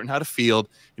and learn how to field,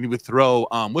 and he would throw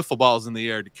wiffle balls in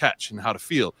the air to catch and how to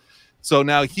field. So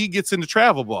now he gets into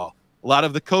travel ball. A lot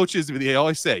of the coaches, they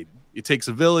always say, it takes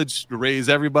a village to raise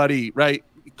everybody, right?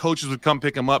 Coaches would come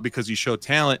pick him up because he showed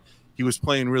talent. He was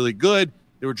playing really good.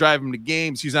 They were driving him to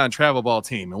games. He's on a travel ball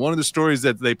team. And one of the stories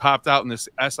that they popped out in this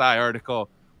SI article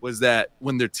was that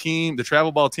when their team, the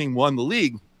travel ball team, won the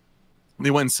league, they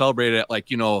went and celebrated at,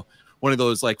 like, you know, one of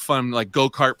those like fun like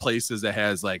go-kart places that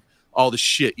has like all the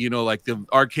shit, you know, like the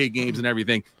arcade games and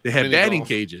everything. They had batting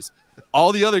cages.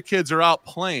 All the other kids are out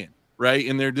playing, right?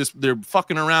 And they're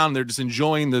fucking around. They're just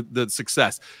enjoying the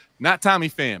success. Not Tommy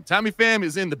Pham. Tommy Pham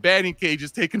is in the batting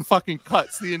cages taking fucking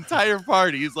cuts the entire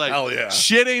party. He's like, hell yeah,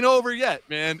 shit ain't over yet,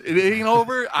 man. It ain't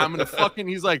over. I'm going to fucking,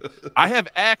 he's like, I have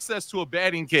access to a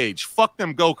batting cage. Fuck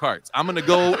them go-karts. I'm going to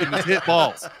go and just hit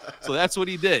balls. So that's what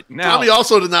he did. Now, Tommy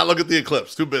also did not look at the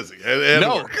eclipse. Too busy.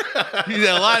 No. He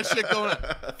had a lot of shit going on.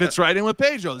 Fits right in with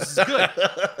Pedro. This is good.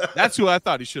 That's who I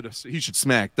thought he should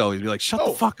smack, though. He'd be like, shut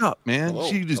the fuck up, man.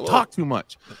 She just talked too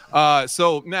much.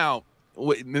 So now,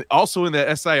 also in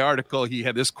the SI article, he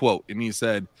had this quote, and he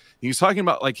said, he was talking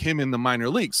about like him in the minor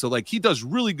leagues. So like he does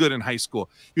really good in high school.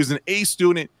 He was an A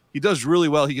student. He does really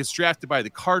well. He gets drafted by the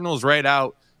Cardinals right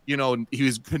out. You know, he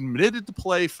was committed to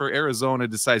play for Arizona,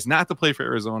 decides not to play for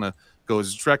Arizona,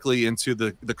 goes directly into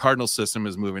the Cardinal system,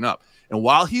 is moving up. And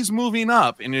while he's moving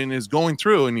up and is going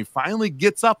through, and he finally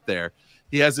gets up there,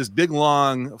 he has this big,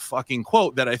 long fucking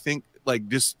quote that I think like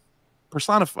just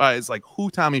personifies like who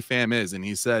Tommy Pham is. And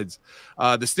he says,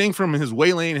 the sting from his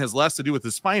waylaying has less to do with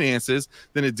his finances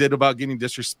than it did about getting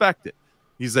disrespected.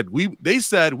 He said, they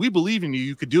said, we believe in you.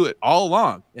 You could do it all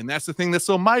along. And that's the thing that's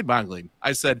so mind-boggling.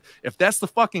 I said, if that's the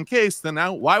fucking case, then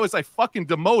why was I fucking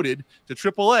demoted to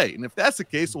AAA? And if that's the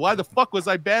case, why the fuck was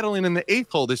I battling in the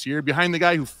 8th hole this year behind the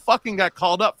guy who fucking got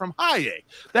called up from high A?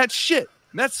 That's shit.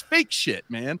 And that's fake shit,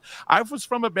 man. I was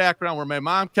from a background where my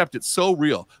mom kept it so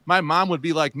real. My mom would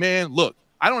be like, man, look,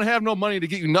 I don't have no money to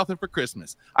get you nothing for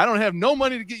Christmas. I don't have no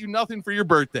money to get you nothing for your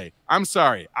birthday. I'm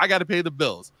sorry. I got to pay the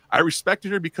bills. I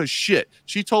respected her because shit,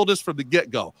 she told us from the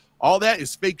get-go. All that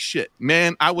is fake shit.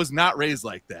 Man, I was not raised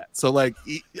like that. So like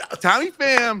Tommy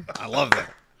Pham, I love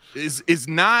that. Is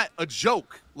not a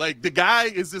joke. Like the guy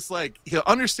is just like, he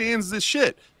understands this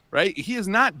shit, right? He is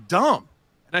not dumb.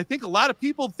 And I think a lot of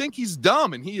people think he's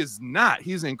dumb, and he is not.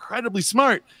 He's incredibly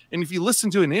smart. And if you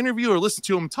listen to an interview or listen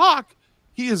to him talk,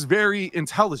 he is very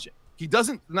intelligent. He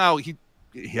doesn't now. He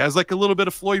has like a little bit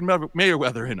of Floyd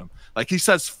Mayweather in him. Like he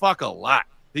says fuck a lot.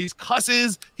 He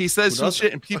cusses. He says some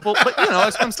shit, and people. But you know,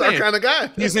 that's what I'm saying. That kind of guy.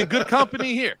 He's in good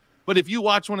company here. But if you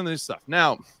watch one of this stuff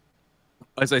now,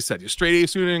 as I said, he's a straight A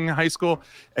student in high school.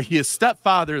 His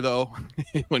stepfather, though,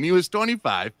 when he was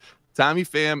 25, Tommy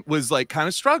Pham was like kind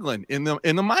of struggling in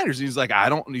the minors. He's like,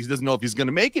 he doesn't know if he's going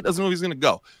to make it, doesn't know if he's going to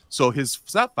go. So his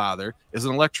stepfather is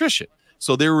an electrician.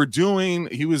 So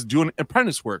he was doing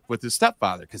apprentice work with his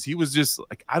stepfather because he was just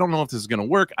like, I don't know if this is going to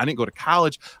work. I didn't go to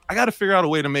college. I got to figure out a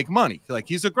way to make money. Like,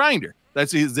 he's a grinder.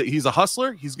 He's a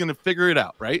hustler. He's going to figure it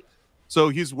out, right? So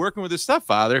he's working with his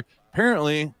stepfather.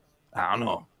 Apparently, I don't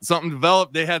know, something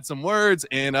developed. They had some words,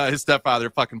 and his stepfather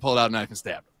fucking pulled out a knife and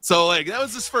stabbed him. So, like, that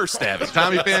was his first stabbing.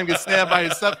 Tommy Pham gets stabbed by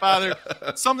his stepfather.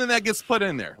 Something that gets put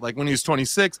in there, like when he was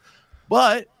 26.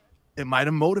 But it might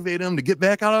have motivated him to get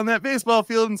back out on that baseball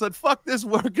field and said, fuck this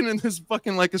working in this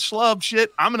fucking like a schlub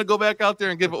shit. I'm going to go back out there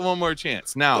and give it one more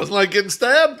chance. Now, doesn't like getting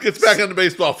stabbed, gets back on the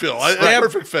baseball field.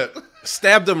 Perfect fit.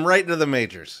 Stabbed him right into the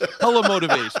majors. Hella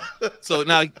motivation. So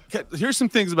now here's some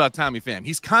things about Tommy Pham.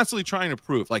 He's constantly trying to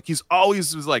prove. Like, he's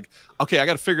always was like, okay, I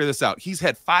got to figure this out. He's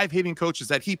had 5 hitting coaches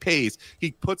that he pays.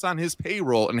 He puts on his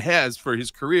payroll and has for his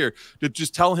career to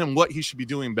just tell him what he should be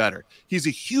doing better. He's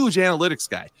a huge analytics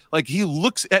guy. Like, he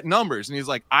looks at numbers and he's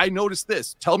like, I noticed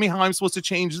this. Tell me how I'm supposed to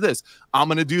change this. I'm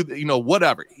going to do,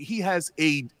 whatever. He has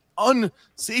a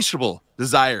unsatiable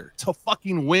desire to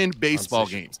fucking win baseball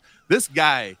games. This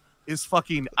guy is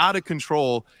fucking out of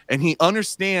control, and he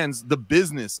understands the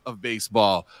business of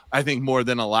baseball, I think, more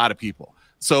than a lot of people.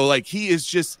 So, like, he's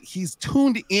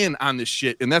tuned in on this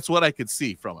shit, and that's what I could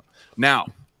see from him. Now,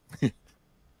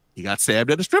 he got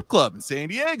stabbed at a strip club in San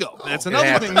Diego. That's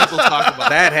another thing people talk about.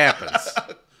 That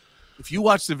happens. If you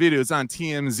watch the video, it's on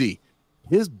TMZ.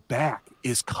 His back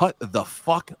is cut the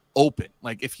fuck open.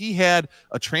 Like, if he had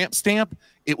a tramp stamp,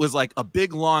 it was like a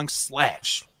big, long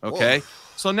slash, okay? Whoa.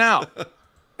 So now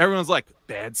everyone's like,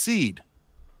 bad seed.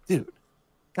 Dude,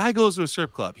 guy goes to a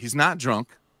strip club. He's not drunk.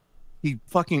 He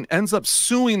fucking ends up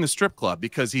suing the strip club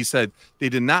because he said they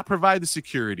did not provide the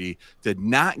security, did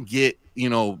not get,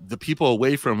 the people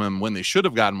away from him when they should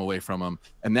have got him away from him,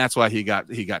 and that's why he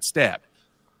got stabbed.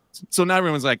 So now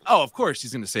everyone's like, oh, of course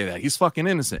he's going to say that. He's fucking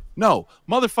innocent. No,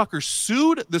 motherfucker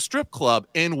sued the strip club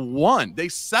and won. They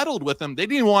settled with him. They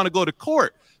didn't even want to go to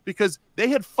court because they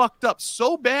had fucked up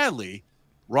so badly.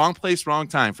 Wrong place, wrong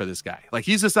time for this guy. Like,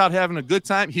 he's just out having a good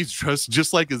time. He's dressed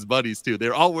just like his buddies, too.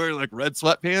 They're all wearing, like, red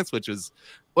sweatpants, which is,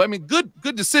 well, I mean, good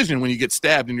decision when you get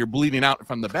stabbed and you're bleeding out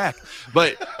from the back.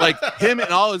 But, like, him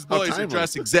and all his boys are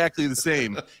dressed exactly the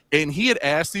same. And he had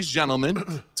asked these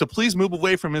gentlemen to please move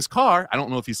away from his car. I don't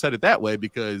know if he said it that way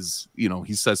because,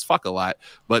 he says fuck a lot.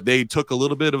 But they took a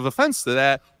little bit of offense to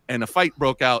that, and a fight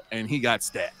broke out, and he got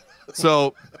stabbed.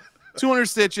 So 200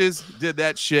 stitches, did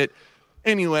that shit.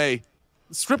 Anyway,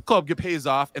 strip club pays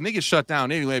off, and they get shut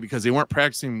down anyway because they weren't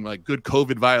practicing like good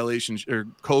COVID violations or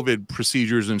COVID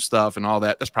procedures and stuff and all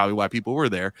that. That's probably why people were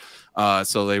there.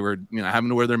 So they were, having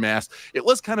to wear their masks. It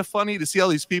was kind of funny to see all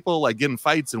these people like getting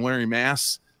fights and wearing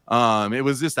masks. It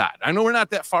was just odd. I know we're not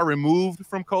that far removed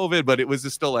from COVID, but it was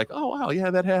just still like, oh wow,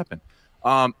 yeah, that happened.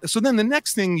 So then the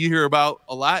next thing you hear about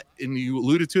a lot, and you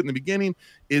alluded to it in the beginning,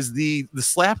 is the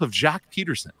slap of Jock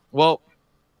Peterson. Well,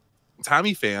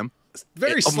 Tommy Pham.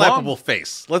 Very slappable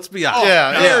face. Let's be honest.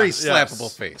 Very slappable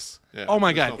face. Yeah, oh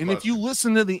my God. And if you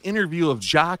listen to the interview of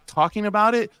Jock talking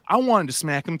about it, I wanted to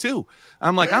smack him too.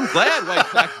 I'm like, I'm glad White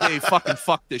Sox Dave fucking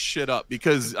fucked this shit up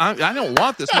because I don't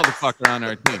want this motherfucker on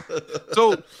our team.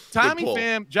 So Tommy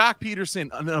Pham, Jock Peterson,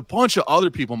 and a bunch of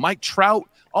other people, Mike Trout,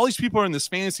 all these people are in this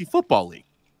fantasy football league.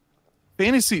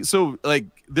 So like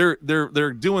they're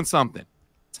doing something.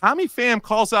 Tommy Pham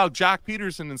calls out Jock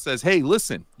Peterson and says, hey,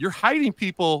 listen, you're hiding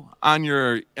people on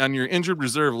your injured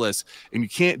reserve list, and you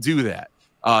can't do that.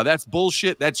 That's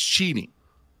bullshit. That's cheating.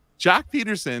 Jock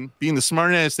Peterson, being the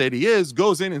smart ass that he is,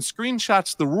 goes in and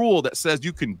screenshots the rule that says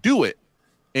you can do it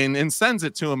and sends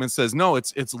it to him and says, no,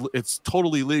 it's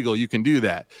totally legal. You can do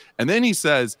that. And then he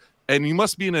says, and you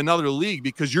must be in another league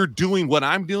because you're doing what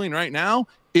I'm doing right now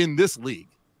in this league.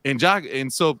 And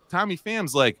so Tommy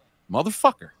Pham's like,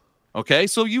 motherfucker. Okay,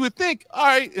 so you would think, all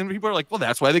right, and people are like, well,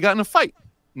 that's why they got in a fight.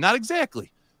 Not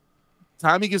exactly.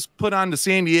 Tommy gets put on to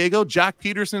San Diego. Jock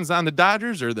Peterson's on the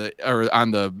Dodgers or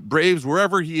on the Braves,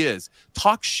 wherever he is.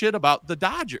 Talks shit about the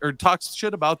Dodgers or talks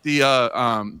shit about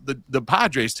the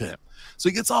Padres to him. So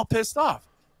he gets all pissed off,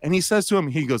 and he says to him,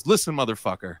 he goes, listen,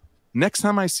 motherfucker, next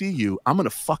time I see you, I'm gonna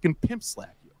fucking pimp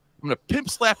slap you. I'm gonna pimp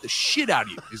slap the shit out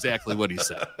of you. Exactly what he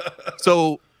said.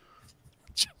 So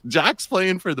Jock's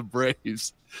playing for the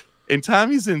Braves. And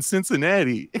Tommy's in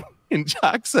Cincinnati, and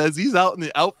Jock says he's out in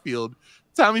the outfield.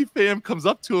 Tommy Pham comes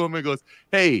up to him and goes,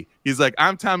 hey, he's like,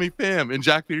 I'm Tommy Pham. And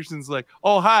Jock Peterson's like,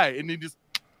 oh, hi. And he just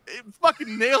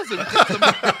fucking nails him.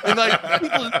 And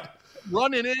like,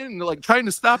 running in and like trying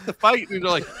to stop the fight. And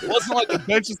like, it wasn't like the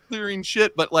bench is clearing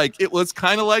shit, but like it was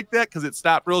kind of like that because it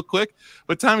stopped real quick.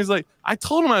 But Tommy's like, I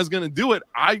told him I was going to do it.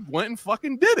 I went and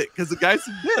fucking did it because the guy's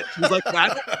a bitch. He's like,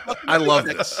 I love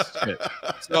this.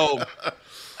 So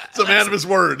it's a man of his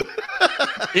word.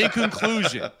 In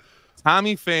conclusion,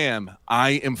 Tommy Pham,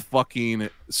 I am fucking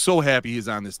so happy he's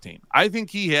on this team. I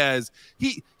think he has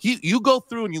you go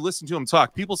through and you listen to him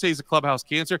talk. People say he's a clubhouse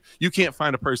cancer. You can't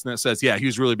find a person that says, yeah, he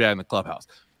was really bad in the clubhouse.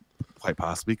 Quite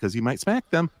possibly because he might smack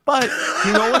them. But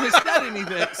no one has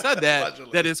said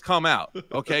that has come out.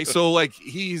 Okay. So like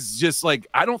he's just like,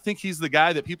 I don't think he's the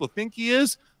guy that people think he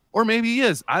is, or maybe he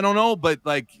is. I don't know, but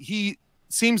like he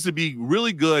seems to be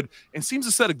really good and seems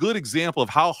to set a good example of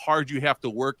how hard you have to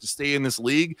work to stay in this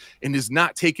league and is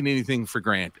not taking anything for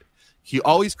granted. He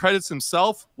always credits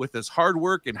himself with his hard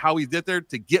work and how he did there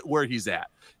to get where he's at.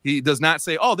 He does not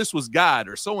say, oh, this was God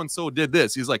or so-and-so did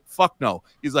this. He's like, fuck no.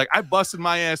 He's like, I busted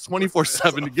my ass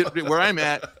 24/7 to get where I'm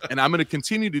at, and I'm going to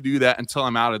continue to do that until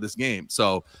I'm out of this game.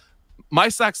 So my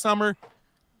Sox summer,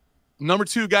 number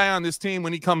 2 guy on this team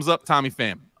when he comes up, Tommy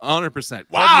Pham. 100%.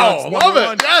 Wow, love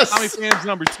it. Yes. Tommy Pham's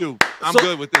number 2. I'm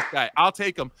good with this guy. I'll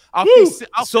take him. I'll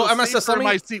so MSS, in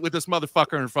my seat with this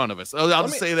motherfucker in front of us. I'll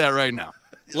just say that right now.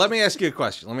 Let me ask you a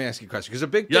question. Because a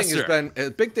big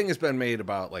thing has been made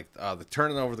about like the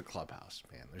turning over the clubhouse.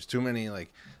 Man, there's too many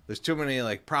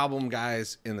problem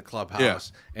guys in the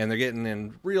clubhouse, and they're getting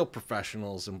in real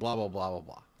professionals and blah blah blah blah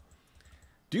blah.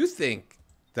 Do you think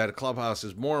that a clubhouse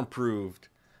is more improved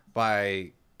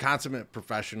by consummate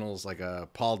professionals like a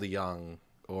Paul DeYoung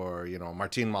or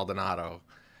Martin Maldonado,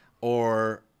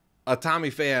 or a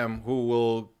Tommy Pham who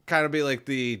will kind of be like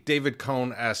the David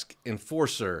Cohn-esque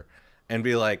enforcer and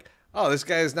be like, oh, this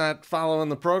guy is not following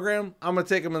the program, I'm gonna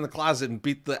take him in the closet and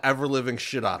beat the ever-living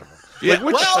shit out of him? Yeah,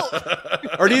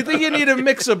 or do you think you need a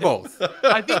mix of both?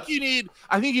 I think you need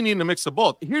a mix of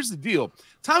both. Here's the deal: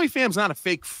 Tommy Pham's not a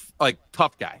fake like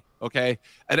tough guy, okay?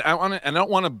 And I don't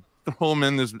want to throw him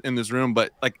in this room,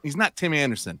 but like he's not Tim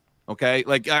Anderson, okay?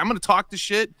 Like I'm gonna talk the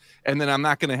shit, and then I'm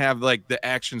not gonna have like the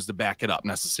actions to back it up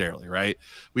necessarily, right?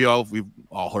 We've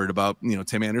all heard about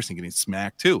Tim Anderson getting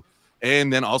smacked too,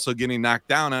 and then also getting knocked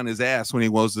down on his ass when he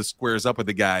was the squares up with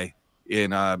the guy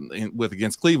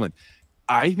against Cleveland.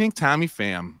 I think Tommy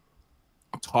Pham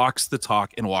talks the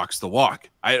talk and walks the walk.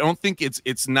 I don't think it's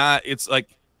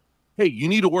like, hey, you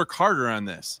need to work harder on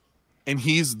this. And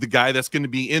he's the guy that's going to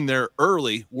be in there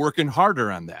early working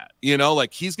harder on that.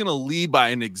 Like he's going to lead by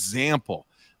an example.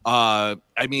 I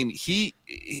mean, he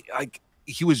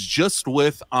was just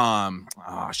with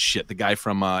the guy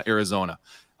from Arizona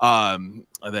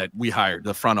that we hired,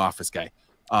 the front office guy.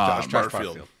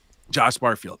 Josh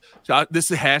Barfield. This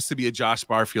has to be a Josh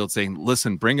Barfield saying,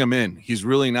 listen, bring him in. He's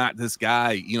really not this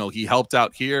guy. He helped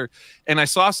out here. And I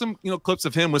saw some, clips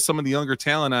of him with some of the younger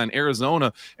talent on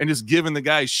Arizona and just giving the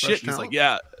guy shit. He's like,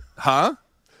 yeah, huh?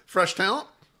 Fresh talent?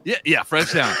 Yeah,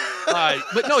 fresh talent.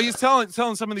 But no, he's telling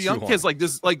some of the young kids like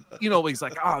this, like, he's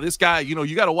like, oh, this guy,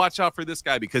 you got to watch out for this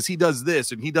guy because he does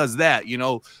this and he does that,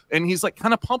 and he's like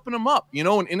kind of pumping him up,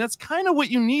 and that's kind of what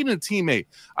you need in a teammate.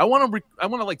 I want to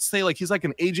like say like he's like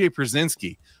an AJ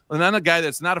Przinsky, and not a guy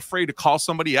that's not afraid to call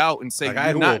somebody out and say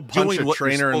you're not doing what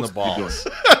you're supposed to be doing.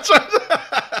 That's right.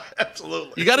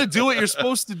 Absolutely. You got to do what you're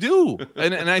supposed to do.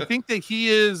 And I think that he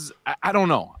is, I don't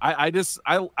know. I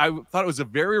thought it was a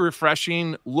very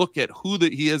refreshing look at who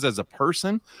he is as a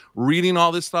person, reading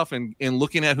all this stuff and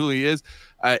looking at who he is.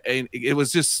 And it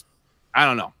was just, I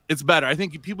don't know. It's better. I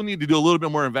think people need to do a little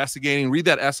bit more investigating. Read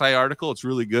that SI article. It's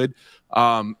really good.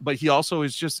 But he also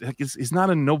is just, he's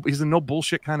a no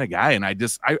bullshit kind of guy. And I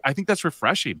think that's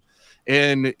refreshing.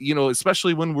 And,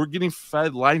 especially when we're getting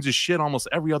fed lines of shit almost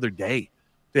every other day.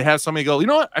 To have somebody go, you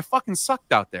know what? I fucking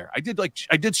sucked out there. I did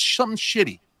something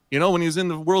shitty. When he was in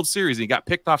the World Series and he got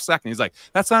picked off second, he's like,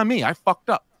 that's on me. I fucked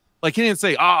up. Like he didn't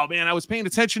say, oh man, I was paying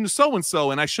attention to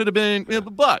so-and-so and I should have been,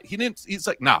 but he didn't. He's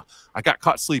like, nah, I got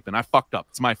caught sleeping. I fucked up.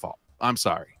 It's my fault. I'm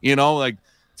sorry. Like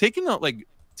taking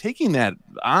that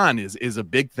on is a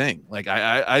big thing. Like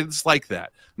I just like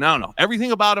that. No.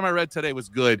 Everything about him I read today was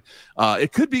good.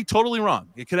 It could be totally wrong.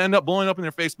 It could end up blowing up in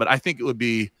their face, but I think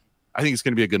it's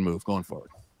going to be a good move going forward.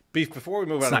 Beef, before we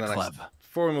move on to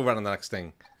the next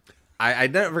thing, I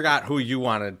never got who you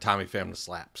wanted Tommy Pham to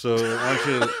slap. So why don't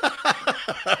you...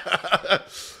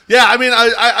 Yeah, I mean,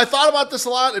 I thought about this a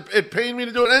lot. It pained me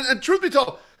to do it. And truth be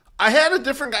told, I had a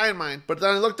different guy in mind, but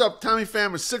then I looked up Tommy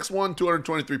Pham is 6'1",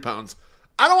 223 pounds.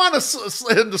 I don't want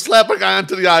him to slap a guy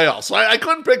onto the IL. So I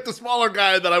couldn't pick the smaller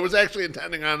guy that I was actually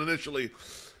intending on initially.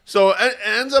 So it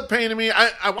ends up paining me.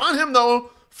 I want him,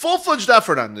 though, full-fledged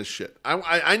effort on this shit.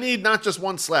 I need not just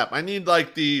one slap. I need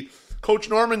like the Coach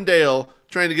Norman Dale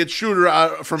trying to get Shooter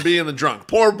out from being a drunk.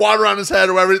 Pour water on his head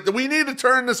or whatever. We need to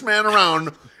turn this man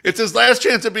around. It's his last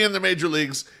chance at being in the major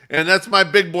leagues, and that's my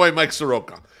big boy, Mike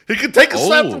Soroka. He could take a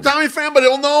slap from Tommy Pham, but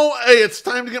he'll know, hey, it's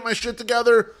time to get my shit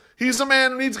together. He's a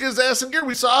man who needs to get his ass in gear.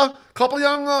 We saw a couple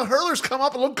young hurlers come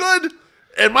up and look good,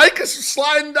 and Mike is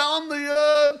sliding down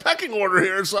the pecking order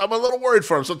here, so I'm a little worried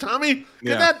for him. So, Tommy,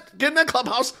 get in that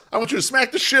clubhouse. I want you to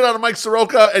smack the shit out of Mike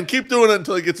Soroka and keep doing it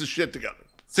until he gets his shit together.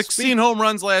 16 home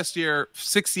runs last year,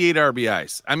 68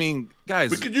 RBIs. I mean,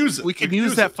 guys, we could use it. We could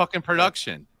use that fucking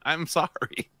production. I'm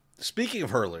sorry. Speaking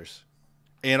of hurlers,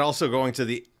 and also going to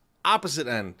the opposite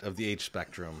end of the age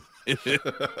spectrum,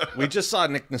 we just saw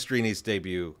Nick Nestrini's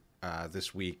debut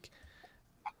this week.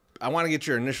 I want to get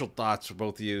your initial thoughts for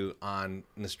both of you on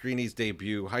Nestrini's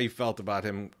debut, how you felt about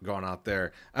him going out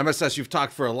there. MSS, you've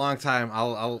talked for a long time.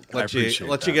 I'll let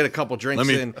you get a couple drinks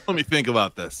in. Let me think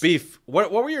about this. Beef,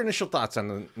 what were your initial thoughts on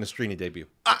the Nestrini debut?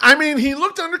 I mean, he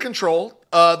looked under control.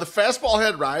 The fastball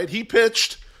had ride. He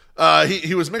pitched.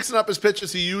 He was mixing up his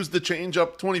pitches. He used the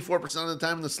changeup 24% of the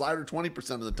time and the slider 20%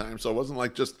 of the time. So it wasn't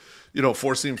like just,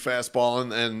 four-seam fastball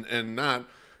and not.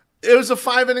 It was a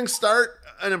 5-inning start,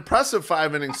 an impressive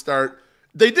 5-inning start.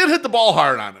 They did hit the ball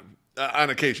hard on him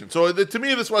on occasion. So to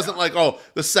me, this wasn't like,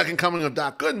 the second coming of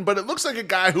Doc Gooden, but it looks like a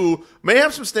guy who may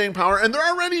have some staying power, and they're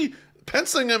already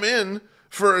penciling him in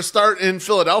for a start in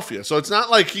Philadelphia. So it's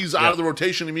not like he's out of the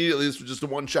rotation immediately. This was just a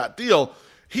one-shot deal.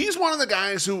 He's one of the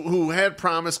guys who had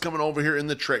promise coming over here in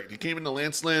the trade. He came into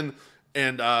Lance Lynn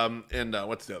and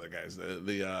what's the other guys?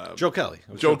 Joe Kelly.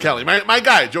 Joe Kelly. My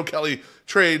guy, Joe Kelly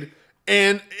trade.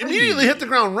 And immediately hit the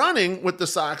ground running with the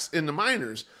Sox in the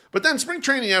minors. But then spring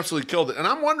training absolutely killed it. And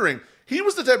I'm wondering, he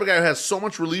was the type of guy who has so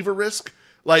much reliever risk.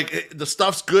 Like, the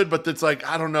stuff's good, but it's like,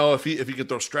 I don't know if he could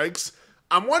throw strikes.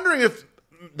 I'm wondering if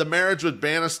the marriage with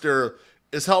Bannister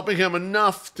is helping him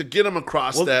enough to get him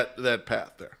across that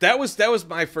path there. That was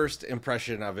my first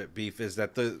impression of it, Beef, is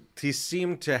that he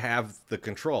seemed to have the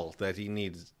control that he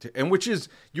needs to, and which is,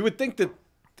 you would think that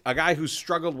a guy who's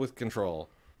struggled with control,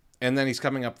 and then he's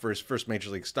coming up for his first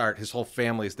major league start, his whole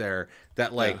family's there,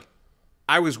 that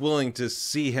I was willing to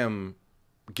see him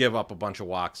give up a bunch of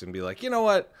walks and be like, you know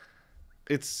what?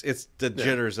 It's the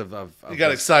jitters of you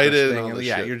got excited. And all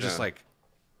you're just like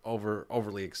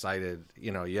overly excited.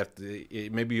 You have to,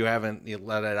 maybe you haven't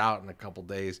let it out in a couple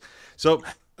days. So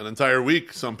an entire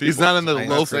week, some people. He's not in the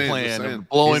loaf plan,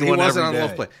 blowing one every day. He wasn't on the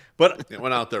loaf plan. But he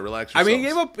went out there, relax yourself. I mean, he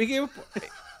gave up.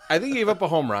 I think he gave up a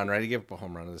home run, right? He gave up a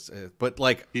home run. But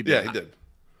he did.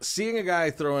 Seeing a guy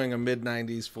throwing a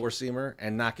mid-90s four-seamer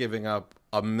and not giving up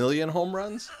a million home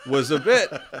runs was a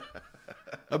bit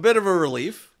of a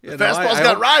relief. The fastball's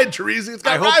got ride, Teresi. It's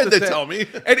got ride, they tell me.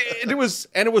 And it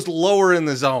was lower in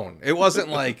the zone. It wasn't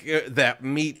like that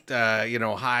meat,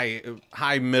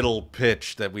 high middle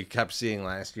pitch that we kept seeing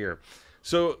last year.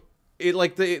 So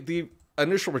the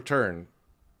initial return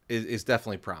is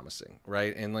definitely promising,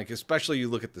 right? And especially you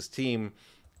look at this team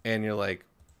and you're like,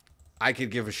 I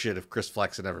could give a shit if Chris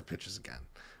Flexen ever pitches again,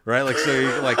 right? So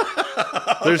you're like,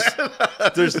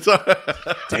 there's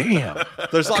damn,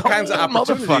 there's all kinds of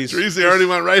opportunities. Teresi already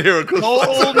went right here with Chris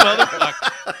Flexen.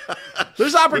 Motherfucker.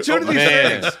 There's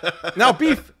opportunities. Now,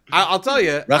 Beef, I'll tell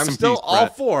you, I'm still all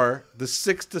for the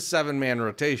 6 to 7 man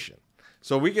rotation.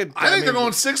 So we could. I think they're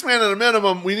going 6-man at a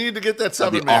minimum. We need to get that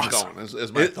 7-man going.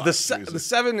 Is my thought. The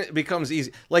 7 becomes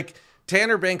easy. Like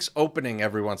Tanner Banks opening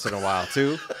every once in a while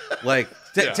too.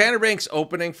 Tanner Banks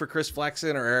opening for Chris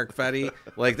Flexen or Eric Fetty.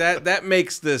 That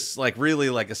makes this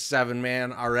really like a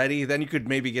 7-man already. Then you could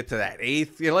maybe get to that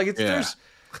 8th.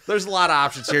 There's a lot of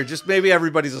options here. Just maybe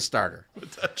everybody's a starter.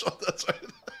 Potential. That's right.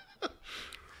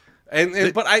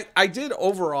 But I did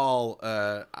overall.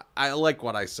 I like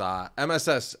what I saw.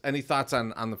 MSS. Any thoughts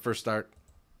on the first start?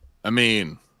 I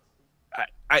mean,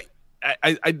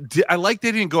 I like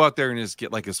they didn't go out there and just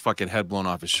get his fucking head blown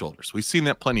off his shoulders. We've seen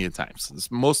that plenty of times.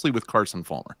 It's mostly with Carson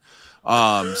Fulmer.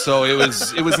 So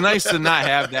it was nice to not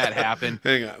have that happen.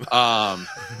 Hang on.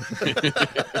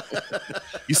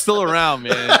 He's still around,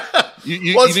 man.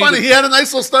 It's funny. He had a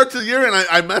nice little start to the year, and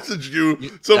I messaged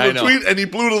you some tweet, and he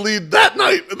blew the lead that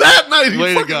night. He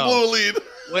fucking blew a lead.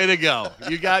 Way to go!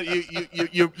 You got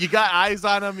eyes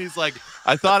on him. He's like,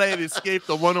 I thought I had escaped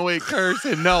the 108 curse,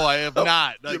 and no, I have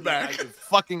not. You're back. I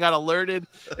fucking got alerted,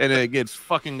 and it gets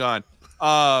fucking gone.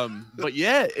 But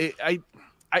yeah,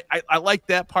 I like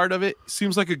that part of it.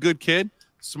 Seems like a good kid,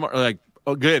 smart,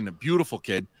 good and a beautiful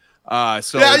kid. Okay,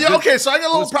 so I got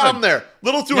a little problem there.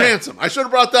 Little too handsome. I should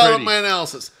have brought that up in my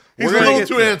analysis. He's a little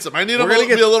too handsome. I need him to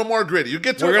be a little more gritty. We're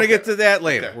gonna get to that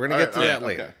later. Okay. We're gonna get to that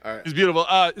later. Okay. All right. It's beautiful.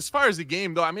 As far as the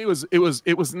game though, I mean, it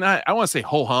was not. I want to say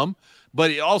ho hum,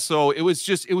 But it was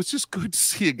just good to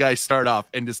see a guy start off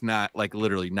and just not like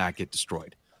literally not get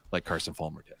destroyed like Carson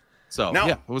Fulmer did. So Now,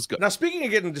 yeah, it was good. Now, speaking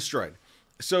of getting destroyed,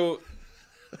 so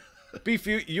Beef,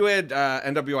 you had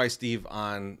NWI Steve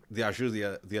on the Ajou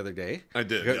the other day. I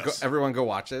did. Yes. Everyone go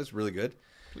watch it. It's really good.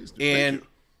 Please do.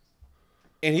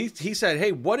 And he said,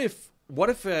 hey, what if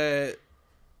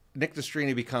Nick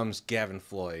Destrini becomes Gavin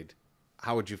Floyd?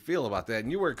 How would you feel about that?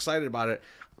 And you were excited about it.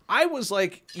 I was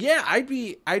like, yeah, I'd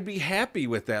be happy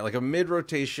with that, like a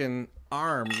mid-rotation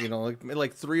arm,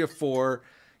 like 3 or 4,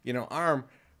 arm.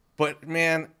 But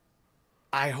man,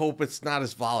 I hope it's not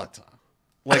as volatile.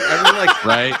 Like, I mean, like,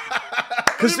 right?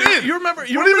 Because you remember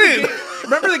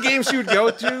the games you would go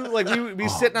to? Like, we'd be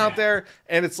sitting out there,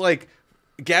 and it's like,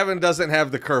 Gavin doesn't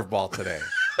have the curveball today.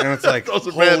 And it's like,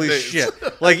 holy shit.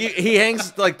 Like, he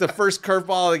hangs, like, the first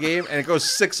curveball of the game, and it goes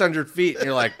 600 feet. And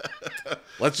you're like,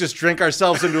 let's just drink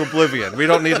ourselves into oblivion. We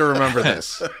don't need to remember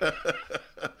this.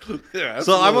 Yeah,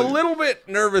 so I'm a little bit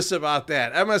nervous about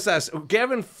that. MSS,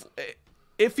 Gavin,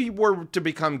 if he were to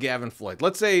become Gavin Floyd,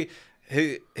 let's say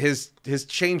his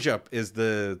changeup is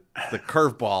the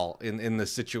curveball in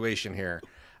this situation here.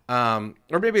 Or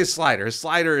maybe his slider. His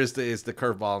slider is the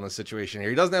curveball in the situation here.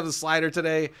 He doesn't have the slider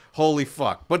today. Holy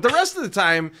fuck! But the rest of the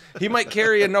time, he might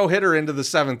carry a no hitter into the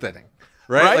 7th inning,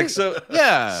 right? Like, so,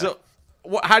 yeah. So,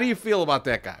 how do you feel about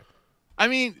that guy? I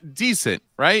mean, decent,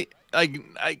 right? Like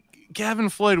Gavin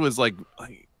Floyd was like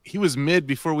he was mid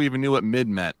before we even knew what mid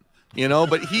meant,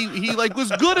 But he like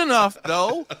was good enough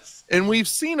though, and we've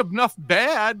seen enough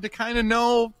bad to kind of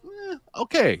know.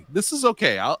 Okay, this is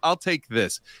okay. I'll take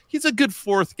this. He's a good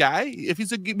 4th guy. If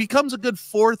becomes a good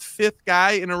 4th, 5th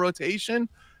guy in a rotation,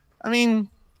 I mean,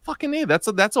 fucking A, that's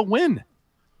a win.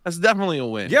 That's definitely a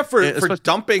win. Yeah, for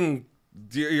dumping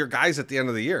your guys at the end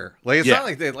of the year. Like it's not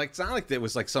like it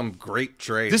was like some great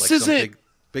trade. This like isn't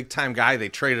big time guy they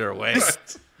traded away.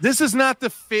 This is not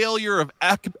the failure of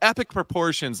epic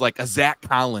proportions like a Zach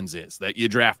Collins is that you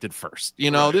drafted first.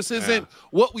 This isn't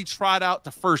what we trot out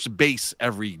to first base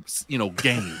every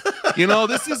game.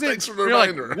 This isn't. Thanks for the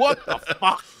reminder. Like, what the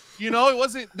fuck? It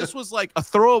wasn't. This was like a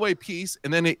throwaway piece,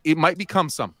 and then it might become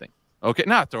something. Okay,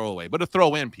 not a throwaway, but a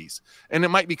throw-in piece, and it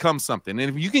might become something.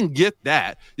 And if you can get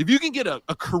that, if you can get a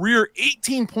career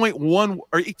 18.1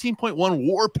 or 18.1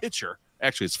 WAR pitcher.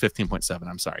 Actually, it's 15.7.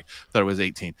 I'm sorry. Thought it was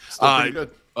 18. Still pretty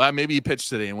good. Maybe he pitched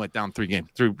today and went down 3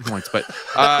 points, but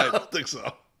I don't think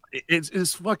so.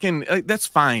 It's fucking. That's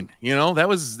fine.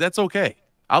 That's okay.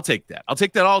 I'll take that. I'll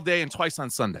take that all day and twice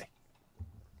on Sunday.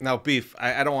 Now, Beef,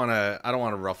 I don't want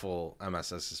to ruffle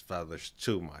MSS's feathers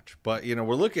too much, but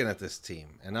we're looking at this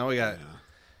team, and now we got,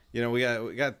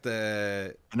 we got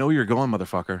the. I know where you're going,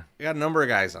 motherfucker. We got a number of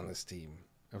guys on this team.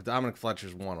 Dominic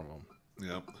Fletcher's one of them.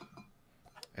 Yep.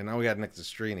 And now we got Nick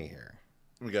Destrini here.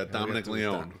 We got Dominic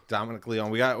Leone. Dominic Leone.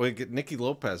 We got Nicky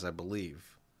Lopez, I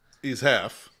believe. He's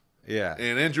half. Yeah.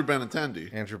 And Andrew Benintendi.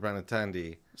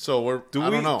 So I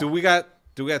don't know. Do we got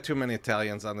too many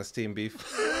Italians on this team, Beef?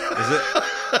 Is it?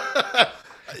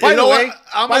 By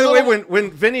the way,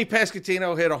 when Vinny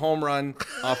Pasquantino hit a home run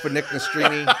off of Nick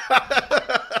Destrini,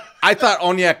 I thought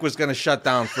Onyak was going to shut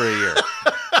down for a year.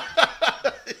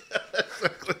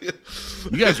 Exactly.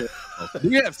 You guys are.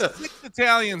 We have 6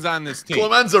 Italians on this team.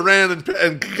 Clemenza ran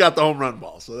and got the home run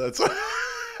ball, so that's what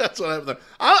happened there.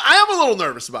 I am a little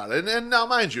nervous about it, and now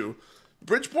mind you,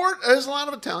 Bridgeport has a lot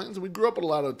of Italians, and we grew up with a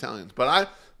lot of Italians. But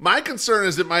my concern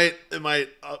is it might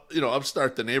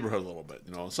upstart the neighborhood a little bit.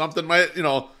 Something might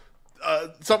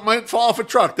fall off a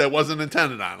truck that wasn't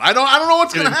intended on. I don't know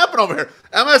what's going to happen over here.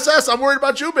 MSS, I'm worried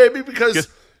about you, baby, because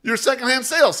you're secondhand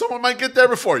sales. Someone might get there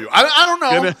before you. I don't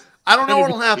know. I don't know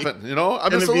what'll happen.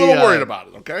 I'm just a little worried about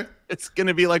it. Okay, it's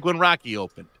gonna be like when Rocky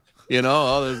opened.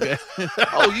 All those guys.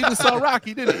 Oh, you just saw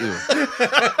Rocky, didn't you?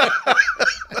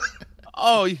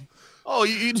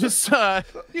 You just saw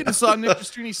Nick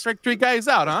Destrini strike 3 guys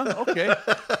out, huh? Okay.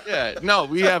 Yeah. No,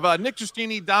 we have Nick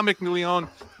Destrini, Dominic Leone,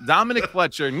 Dominic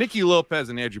Fletcher, Nicky Lopez,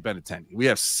 and Andrew Benintendi. We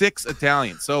have 6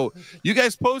 Italians. So you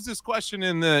guys posed this question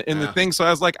in the thing. So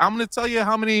I was like, I'm going to tell you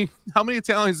how many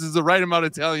Italians is the right amount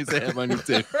of Italians they have on your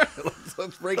team.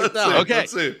 Let's break it down. Okay.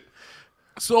 Let's see.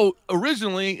 So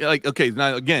originally,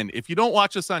 now again, if you don't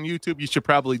watch us on YouTube, you should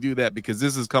probably do that because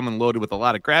this is coming loaded with a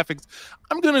lot of graphics.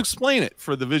 I'm going to explain it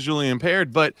for the visually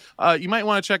impaired, but you might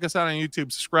want to check us out on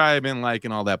YouTube, subscribe, and like,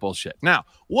 and all that bullshit. Now,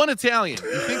 one Italian,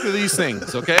 you think of these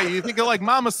things, okay? You think of like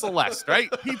Mama Celeste, right?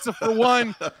 Pizza for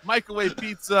one, microwave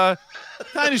pizza,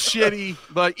 kind of shitty,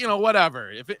 but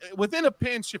whatever. Within a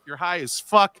pinch, if you're high as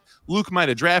fuck, Luke might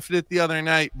have drafted it the other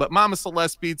night, but Mama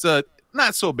Celeste pizza,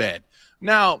 not so bad.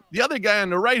 Now, the other guy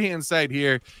on the right-hand side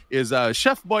here is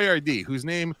Chef Boyardee, whose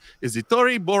name is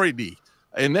Ettore Boridi.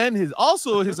 And then his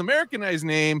Americanized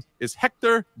name is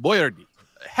Hector Boyardee.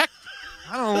 Hector.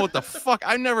 I don't know what the fuck.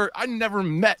 I never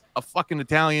met a fucking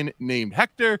Italian named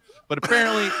Hector, but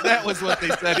apparently that was what they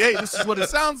said. Hey, this is what it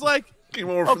sounds like. Came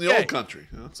over from the old country.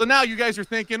 Huh? So now you guys are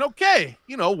thinking, okay,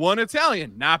 one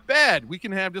Italian, not bad. We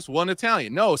can have just one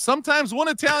Italian. No, sometimes one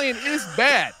Italian is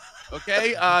bad.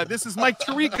 Okay, this is Mike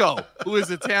Tirico, who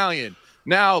is Italian.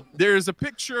 Now, there's a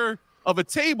picture of a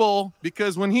table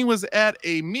because when he was at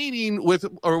a meeting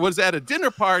was at a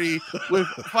dinner party with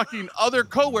fucking other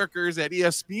coworkers at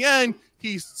ESPN,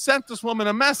 he sent this woman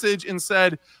a message and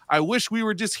said, I wish we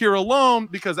were just here alone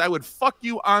because I would fuck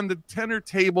you on the dinner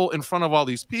table in front of all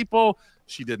these people.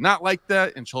 She did not like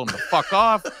that and told him to fuck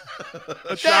off.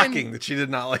 But shocking that she did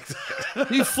not like that.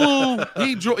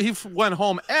 He went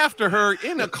home after her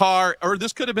in a car, or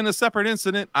this could have been a separate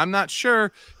incident. I'm not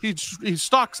sure. He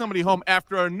stalked somebody home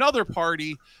after another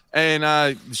party,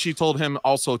 and she told him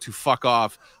also to fuck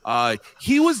off.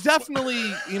 He was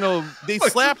definitely, they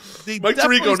slapped. Mike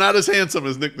Tirico, not as handsome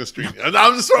as Nick Nastrini.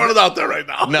 I'm just throwing it out there right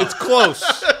now. No. It's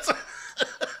close.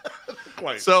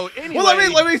 So anyway,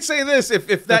 well, let me say this: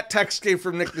 if that text came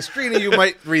from Nick Nastrini, you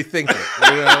might rethink it.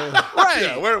 Right?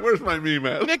 Yeah, where's my meme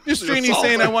at? Nick Nastrini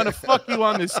saying "I want to fuck you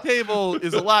on this table"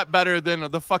 is a lot better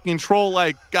than the fucking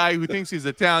troll-like guy who thinks he's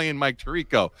Italian, Mike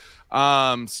Tirico.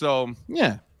 So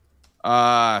yeah.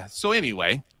 So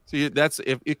anyway, so that's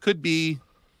if it could be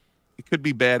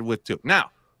bad with two. Now,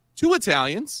 two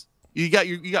Italians. You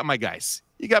got my guys.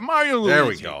 You got Mario and Luigi. There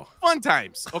we go. Fun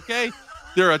times. Okay,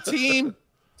 they're a team.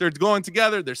 They're going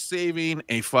together. They're saving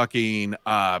a fucking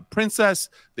princess.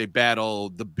 They battle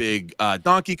the big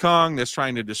Donkey Kong that's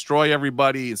trying to destroy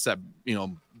everybody. He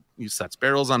sets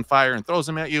barrels on fire and throws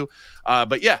them at you.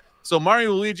 But yeah, so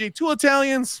Mario and Luigi, two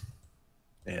Italians.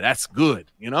 Yeah, that's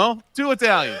good. Two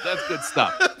Italians. That's good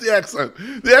stuff.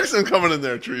 The accent coming in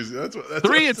there, Treasy. That's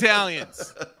three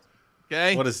Italians.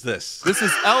 Okay. What is this? This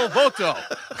is El Voto.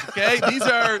 Okay. This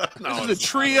is a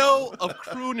trio of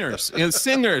crooners and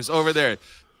singers over there.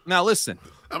 Now listen.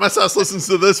 My house listens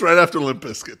to this right after Limp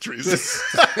Bizkit, Trees. This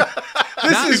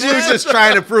is you just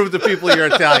trying to prove to people you're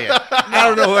Italian. I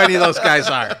don't know who any of those guys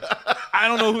are. I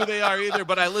don't know who they are either,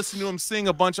 but I listened to him sing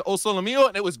a bunch of O Sole Mio,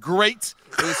 and it was great.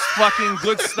 It was fucking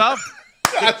good stuff.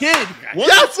 The kid.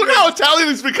 Yes, look how Italian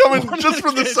he's becoming just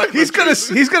from the second. He's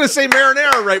gonna say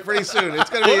marinara right pretty soon. It's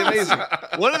gonna be amazing.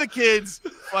 One of the kids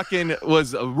fucking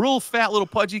was a real fat little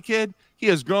pudgy kid. He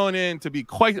has grown in to be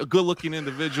quite a good-looking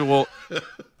individual.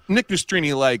 Nick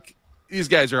Nastrini, these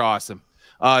guys are awesome.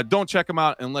 Don't check them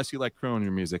out unless you like crooner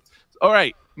music. All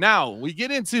right, now we get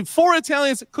into four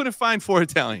Italians. Couldn't find four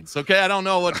Italians. Okay, I don't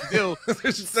know what to do.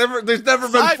 There's never been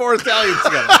four Italians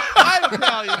together. Five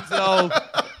Italians, though.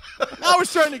 Now we're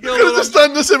starting to get a little. little. Just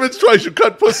done this image twice. You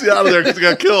cut pussy out of there because he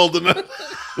got killed. And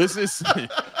this is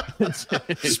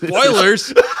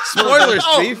spoilers. Spoilers,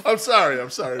 Steve. I'm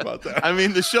sorry about that. I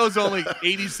mean, the show's only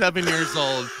 87 years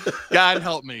old. God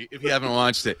help me if you haven't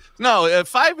watched it. No,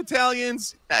 five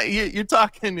Italians. You're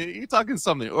talking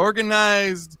something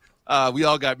organized. We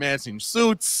all got matching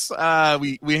suits.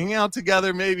 We hang out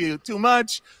together, maybe too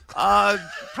much.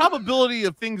 Probability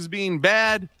of things being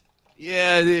bad.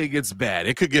 Yeah, it gets bad.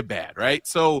 It could get bad, right?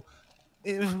 So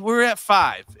we're at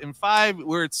five, and five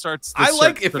where it starts. I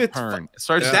like if it's turn. It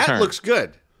starts to turn. Looks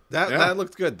good. That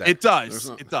looked good. Then. It does.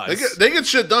 It does. They get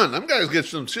shit done. Them guys get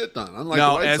some shit done. Unlike now,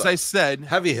 the White as Sox. I said,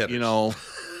 heavy hitters.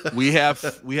 We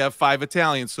have five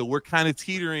Italians, so we're kind of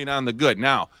teetering on the good.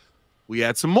 Now we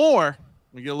add some more.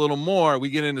 We get a little more.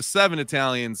 We get into seven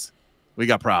Italians. We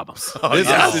got problems. This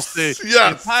is just the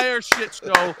entire shit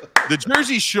show. The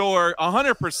Jersey Shore,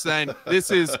 100%. This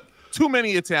is too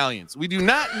many Italians. We do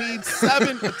not need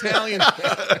seven Italians.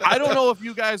 I don't know if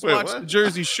you guys watched the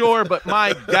Jersey Shore, but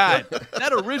my God,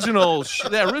 that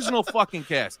original fucking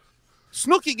cast.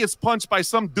 Snooki gets punched by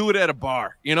some dude at a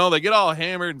bar. They get all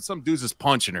hammered, and some dude's just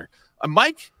punching her.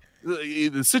 Mike,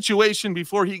 the situation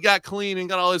before he got clean and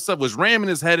got all this stuff was ramming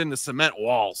his head into cement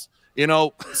walls.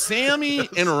 Sammy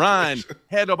and Ron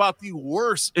had about the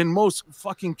worst and most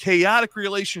fucking chaotic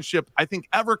relationship I think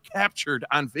ever captured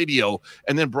on video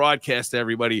and then broadcast to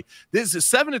everybody. This is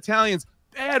seven Italians.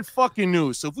 Bad fucking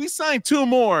news. So if we sign two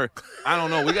more, I don't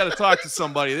know. We got to talk to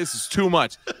somebody. This is too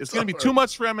much. It's going to be too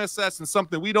much for MSS and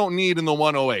something we don't need in the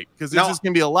 108 because there's just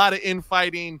going to be a lot of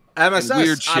infighting and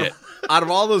weird shit. Out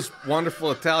of all those wonderful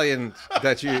Italians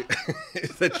that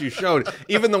you showed,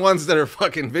 even the ones that are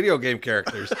fucking video game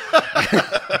characters.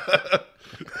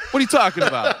 What are you talking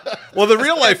about? Well, the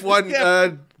real life one,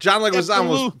 John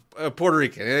Leguizamo was Puerto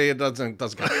Rican. It doesn't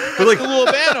count. like the little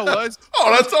banner was.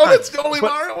 That's the only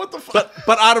Mario. What the fuck?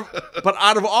 But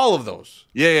out of all of those,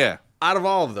 Yeah. out of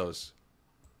all of those,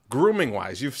 grooming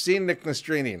wise, you've seen Nick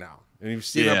Nastrini now, and you've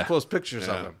seen up close pictures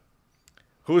of him.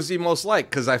 Who is he most like?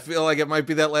 Because I feel like it might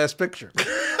be that last picture.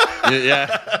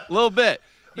 Yeah, a little bit.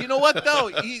 You know what though?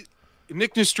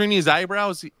 Nick Nastrini's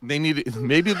eyebrows. They need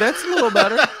maybe that's a little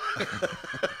better.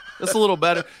 That's a little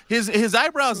better. His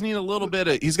eyebrows need a little bit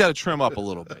of. He's got to trim up a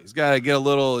little bit. He's got to get a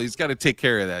little. He's got to take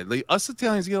care of that. Like, us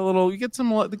Italians get a little. You get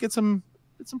some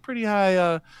pretty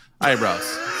high eyebrows.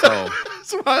 So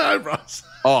some high eyebrows.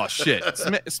 Oh shit!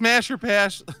 Smash or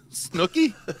pass,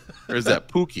 Snooky, or is that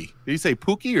Pookie? Did he say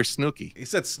Pookie or Snooky? He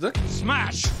said Snooky.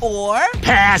 Smash or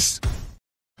pass.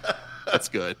 That's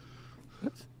good.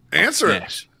 Answer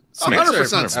Smash. it.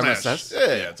 100% smash. MSS?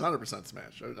 Yeah, it's 100%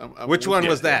 smash. Which one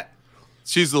was that?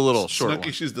 She's the little short Snooki,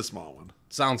 one. she's the small one.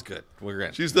 Sounds good. We're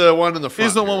in. She's the one in the front.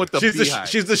 She's the one with the She's beehive.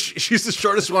 she's the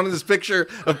shortest one in this picture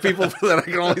of people that I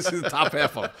can only see the top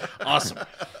half of. Awesome.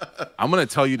 I'm gonna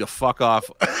tell you to fuck off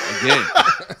again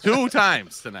 2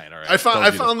 times tonight. All right. I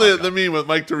found the meme with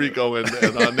Mike Tirico and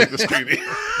Nick Nastrini.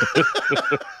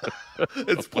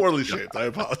 It's poorly shaped. I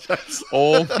apologize.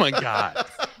 Oh my god!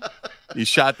 You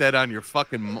shot that on your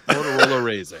fucking Motorola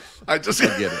Razr. I just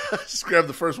get it. Just grabbed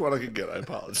the first one I could get. I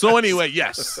apologize. So anyway,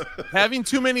 yes, having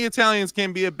too many Italians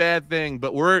can be a bad thing,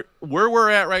 but where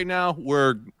we're at right now,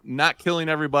 we're not killing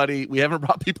everybody. We haven't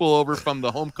brought people over from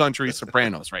the home country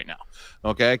Sopranos right now,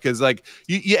 okay? Because like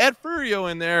you add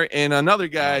Furio in there and another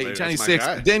guy, Johnny Six,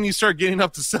 then you start getting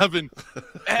up to 7.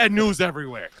 Bad news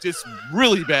everywhere, just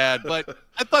really bad. But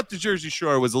I thought the Jersey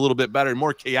Shore was a little bit better,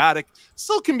 more chaotic.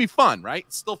 Still can be fun, right?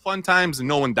 Still fun times, and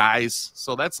no one dies,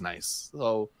 so that's nice.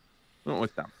 So I went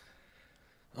with them.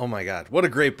 Oh my god, what a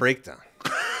great breakdown!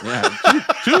 Yeah,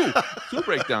 two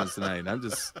breakdowns tonight. I'm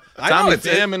just Tommy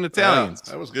Pham and Italians.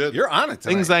 That was good. You're on it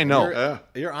tonight. Things I know.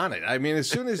 You're on it. I mean, as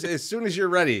soon as you're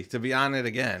ready to be on it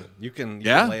again, you can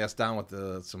lay us down with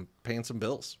paying some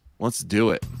bills. Let's do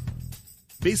it.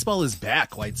 Baseball is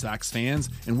back, White Sox fans,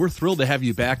 and we're thrilled to have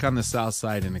you back on the South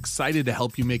Side and excited to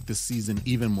help you make this season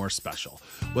even more special.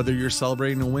 Whether you're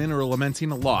celebrating a win or lamenting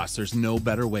a loss, there's no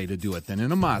better way to do it than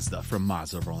in a Mazda from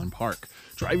Mazda of Orland Park.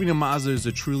 Driving a Mazda is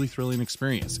a truly thrilling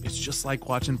experience. It's just like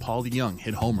watching Paul DeYoung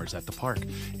hit homers at the park.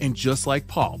 And just like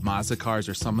Paul, Mazda cars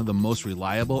are some of the most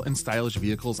reliable and stylish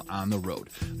vehicles on the road.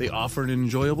 They offer an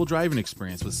enjoyable driving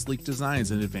experience with sleek designs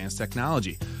and advanced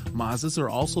technology. Mazdas are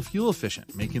also fuel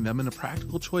efficient, making them a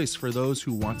practical choice for those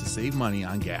who want to save money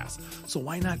on gas. So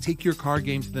why not take your car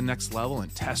game to the next level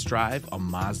and test drive a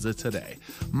Mazda today?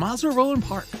 Mazda of Orland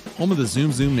Park, home of the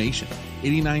Zoom Zoom Nation.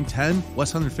 8910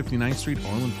 West 159th Street,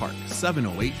 Orland Park.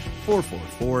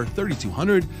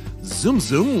 708-444-3200. Zoom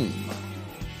Zoom.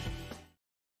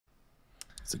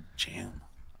 It's a jam.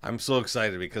 I'm so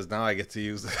excited because now I get to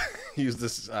use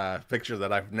this picture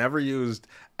that I've never used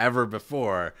ever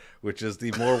before, which is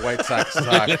the more White Sox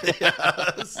talk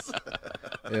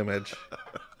image.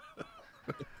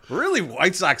 Really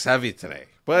White Sox heavy today,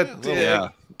 but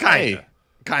kind of.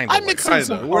 I'm mixing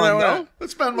some fun, though.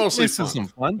 It's been mostly some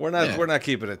fun. We're not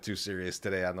keeping it too serious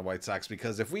today on the White Sox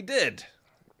because if we did,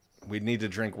 we'd need to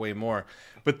drink way more.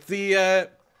 But the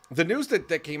news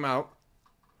that came out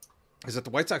is that the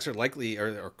White Sox are likely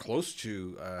or close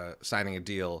to signing a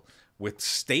deal with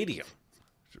Stadium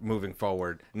moving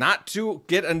forward, not to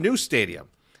get a new stadium,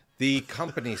 the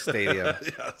company stadium.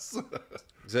 Yes.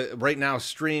 Right now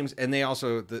streams, and they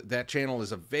also that channel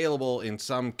is available in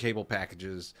some cable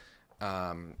packages,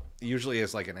 usually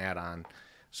as like an add-on.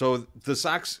 So the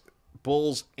Sox,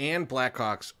 Bulls, and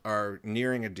Blackhawks are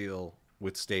nearing a deal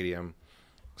with Stadium.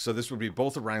 So this would be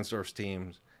both of Reinsdorf's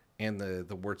teams and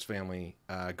the Wirtz family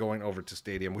going over to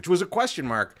Stadium, which was a question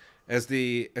mark as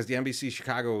the NBC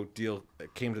Chicago deal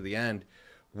came to the end.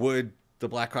 Would the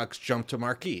Blackhawks jump to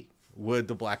Marquee? Would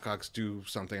the Blackhawks do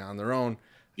something on their own?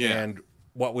 Yeah. And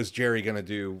what was Jerry going to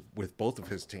do with both of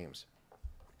his teams?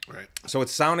 Right. So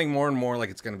it's sounding more and more like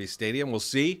it's going to be Stadium. We'll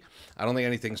see. I don't think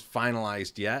anything's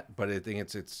finalized yet, but I think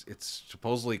it's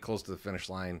supposedly close to the finish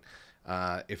line.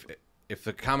 If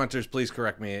the commenters please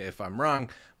correct me if I'm wrong,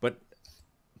 but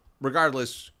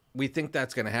regardless, we think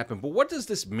that's going to happen. But what does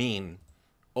this mean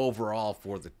overall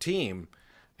for the team?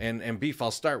 And Beef,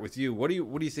 I'll start with you. What do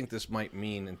you think this might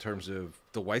mean in terms of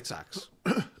the White Sox?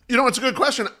 You know, it's a good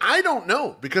question. I don't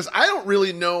know because I don't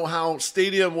really know how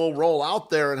Stadium will roll out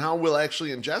there and how we'll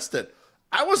actually ingest it.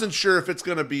 I wasn't sure if it's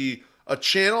going to be a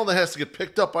channel that has to get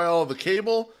picked up by all of the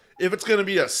cable, if it's going to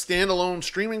be a standalone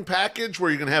streaming package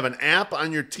where you're going to have an app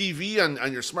on your TV,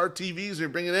 on your smart TVs, you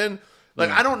bring it in.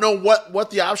 Like, I don't know what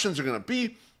the options are going to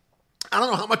be. I don't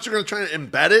know how much you're going to try to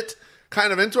embed it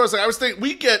kind of into us. Like I was thinking,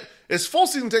 we get as full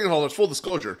season ticket holders. Full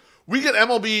disclosure, we get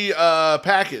MLB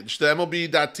package, the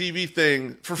MLB.TV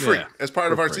thing for free as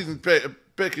part of our season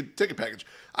ticket package.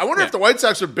 I wonder if the White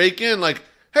Sox would bake in like,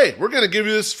 hey, we're going to give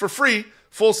you this for free,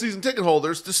 full season ticket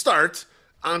holders to start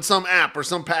on some app or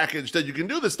some package that you can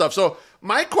do this stuff. So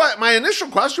my initial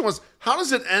question was, how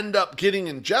does it end up getting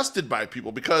ingested by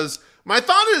people? Because my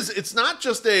thought is it's not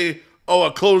just a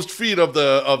closed feed of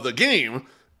the game,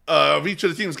 of each of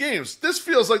the team's games. This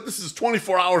feels like this is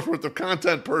 24 hours worth of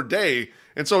content per day.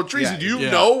 And so, Tracy, do you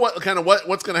know what's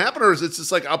going to happen, or is it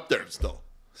just like up there still?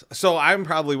 So I'm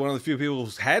probably one of the few people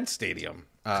who's had Stadium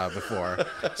before.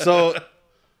 So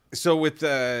with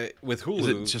Hulu, is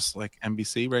it just like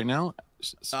NBC right now?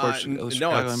 Sports, no,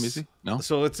 NBC. No.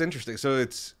 So it's interesting. So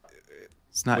it's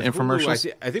not infomercials.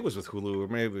 Hulu, I think it was with Hulu, or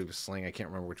maybe it was Sling. I can't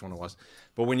remember which one it was.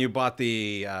 But when you bought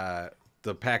the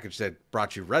package that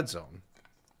brought you Red Zone,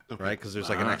 right? Because there's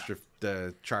like an extra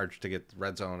charge to get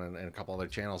Red Zone and a couple other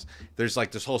channels. There's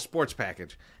like this whole sports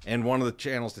package, and one of the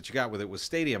channels that you got with it was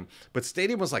Stadium. But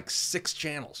Stadium was like 6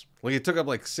 channels. Like it took up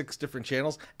like 6 different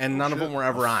channels, and none of them were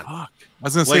ever on. Fuck. I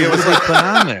was gonna say, what did they put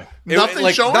on there?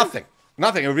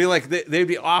 Nothing. It would be like they'd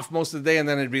be off most of the day, and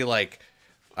then it'd be like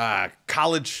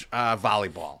college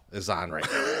volleyball is on right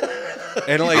now.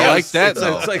 And like, I like that.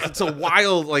 It's a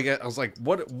wild. Like I was like,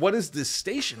 what is this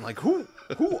station? Like who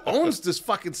owns this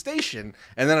fucking station?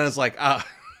 And then I was like,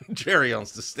 Jerry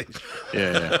owns the station.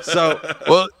 Yeah. So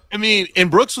well, I mean,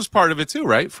 and Brooks was part of it too,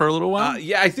 right? For a little while.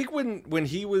 Yeah, I think when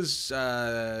he was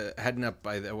heading up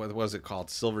by what was it called,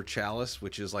 Silver Chalice,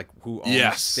 which is like who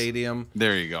owns Stadium.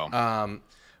 There you go.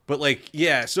 But like,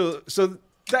 yeah, so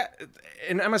that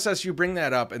in MSS you bring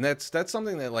that up, and that's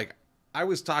something that like I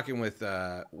was talking with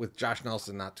Josh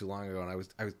Nelson not too long ago, and I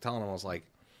was telling him, I was like,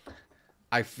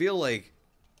 I feel like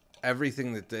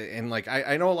everything that and like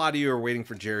I know a lot of you are waiting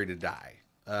for Jerry to die,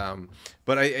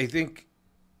 but I think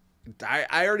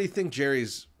I already think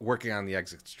Jerry's working on the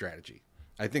exit strategy.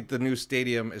 I think the new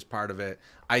stadium is part of it.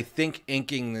 I think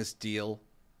inking this deal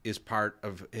is part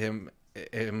of him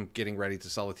getting ready to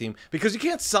sell the team, because you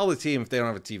can't sell the team if they don't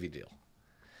have a TV deal.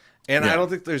 And I don't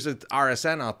think there's an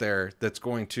RSN out there that's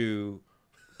going to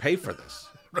pay for this.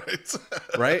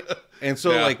 Right? And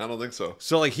so I don't think so.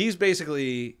 So like he's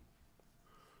basically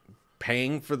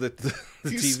paying for the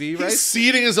TV, right? He's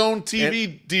seeding his own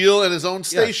TV deal and his own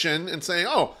station and saying,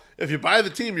 "Oh, if you buy the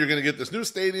team, you're going to get this new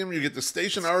stadium. You get the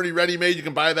station already ready-made. You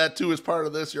can buy that too as part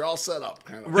of this. You're all set up."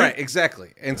 Kind of. Right,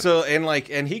 exactly. And so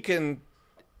and he can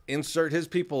insert his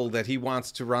people that he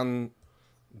wants to run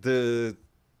the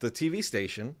TV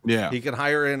station. Yeah. He can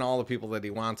hire in all the people that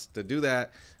he wants to do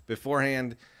that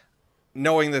beforehand,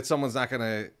 knowing that someone's not going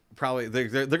to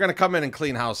they're going to come in and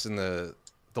clean house in the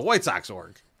White Sox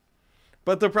org.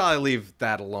 But they'll probably leave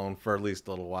that alone for at least a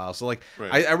little while. So like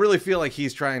I really feel like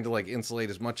he's trying to like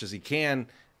insulate as much as he can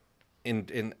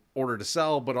in order to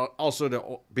sell, but also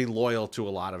to be loyal to a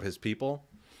lot of his people.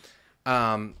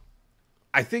 I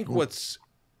think what's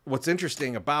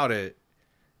interesting about it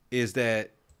is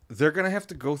that they're going to have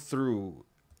to go through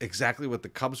exactly what the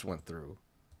Cubs went through,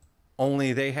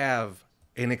 only they have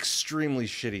an extremely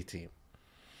shitty team.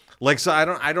 Like, so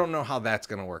I don't know how that's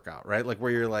going to work out, right? Like where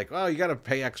you're like, oh, you got to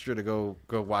pay extra to go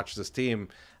watch this team,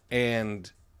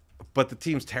 but the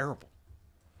team's terrible.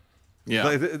 Yeah.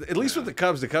 Like, at least with the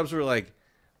Cubs were like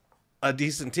a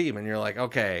decent team, and you're like,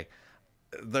 okay,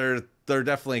 they're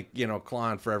definitely,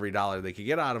 clawing for every dollar they could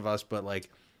get out of us, but like,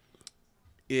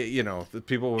 the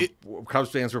people, Cubs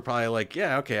fans were probably like,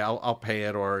 yeah, okay, I'll pay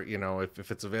it, or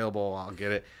if it's available, I'll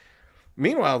get it.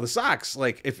 Meanwhile, the Sox,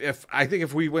 like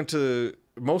if we went to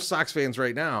most Sox fans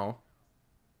right now,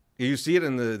 you see it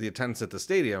in the attendance at the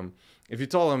stadium. If you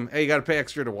told them, hey, you got to pay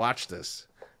extra to watch this,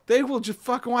 they will just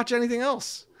fucking watch anything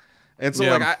else. And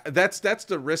so that's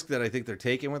the risk that I think they're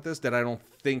taking with this, that I don't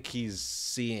think he's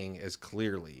seeing as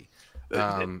clearly.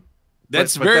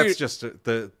 That's just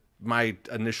my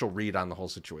initial read on the whole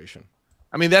situation.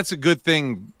 I mean, that's a good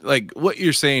thing. Like what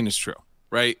you're saying is true,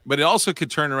 right? But it also could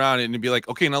turn around and be like,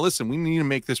 okay, now listen, we need to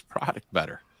make this product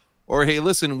better. Or, hey,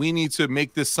 listen, we need to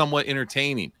make this somewhat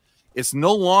entertaining. It's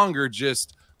no longer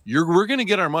just we're going to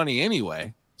get our money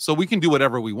anyway, so we can do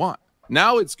whatever we want.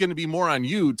 Now it's going to be more on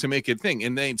you to make it thing.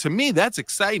 And then to me, that's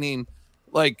exciting.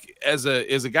 Like as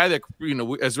a guy that,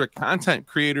 as we're content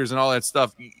creators and all that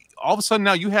stuff, all of a sudden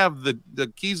now you have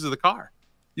the keys to the car.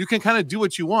 You can kind of do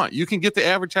what you want. You can get the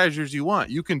advertisers you want.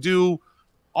 You can do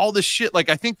all this shit. Like,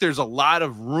 I think there's a lot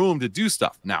of room to do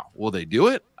stuff. Now, will they do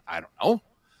it? I don't know.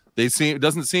 It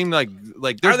doesn't seem like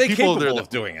are they capable of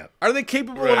doing it? Are they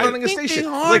capable of running a station? They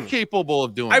are capable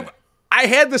of doing it. I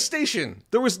had the station.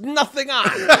 There was nothing on.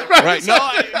 Right? No,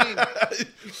 I mean,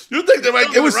 You think they might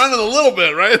get it running a little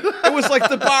bit, right? It was like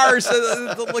the bars,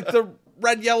 like the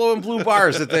red, yellow, and blue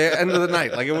bars at the end of the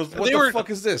night. Like it was, what the fuck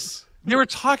is this? they were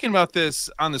talking about this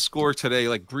on the score today,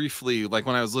 like briefly, like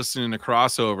when I was listening to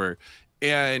Crossover,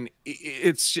 and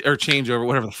it's or Changeover,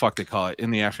 whatever the fuck they call it,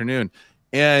 in the afternoon,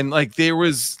 and like there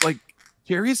was like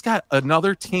Jerry's got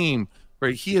another team.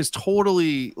 Right, he is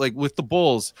totally like with the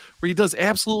Bulls, where he does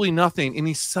absolutely nothing, and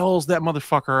he sells that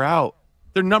motherfucker out.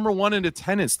 They're number one in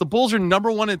attendance. The Bulls are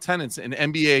number one in attendance in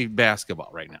NBA basketball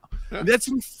right now. Yeah. That's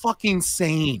fucking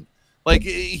insane. Like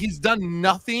he's done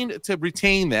nothing to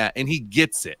retain that, and he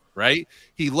gets it right.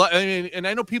 And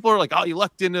I know people are like, "Oh, you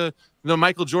lucked into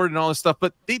Michael Jordan and all this stuff,"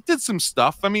 but they did some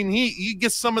stuff. I mean, he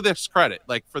gets some of this credit,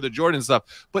 like for the Jordan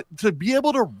stuff, but to be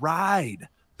able to ride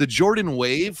the Jordan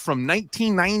wave from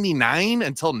 1999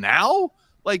 until now,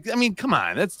 like, I mean, come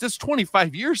on, that's just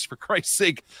 25 years for Christ's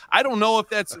sake. I don't know if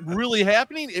that's really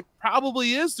happening. It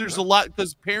probably is. There's a lot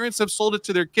because parents have sold it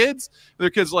to their kids.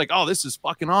 Their kids are like, oh, this is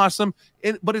fucking awesome.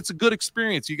 But it's a good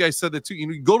experience. You guys said that too.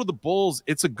 You go to the Bulls,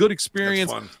 it's a good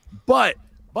experience. But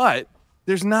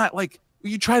there's not like,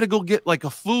 you try to go get like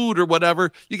a food or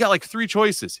whatever, you got like three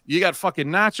choices. You got fucking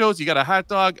nachos, you got a hot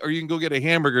dog, or you can go get a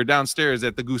hamburger downstairs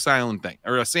at the Goose Island thing,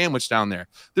 or a sandwich down there.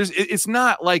 It's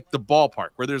not like the ballpark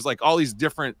where there's like all these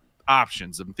different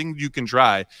options and things you can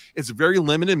try. It's very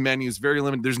limited menus, very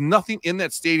limited. There's nothing in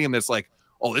that stadium that's like,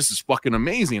 oh, this is fucking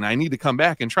amazing, I need to come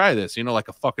back and try this, like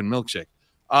a fucking milkshake.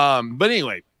 But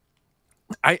anyway,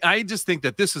 I just think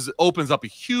that this opens up a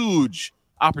huge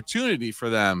opportunity for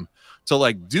them to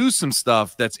like do some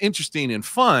stuff that's interesting and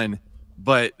fun,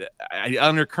 but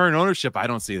under current ownership, I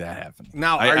don't see that happening.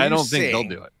 Now, I don't think they'll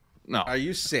do it. No. Are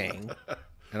you saying,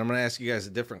 and I'm going to ask you guys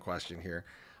a different question here,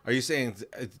 are you saying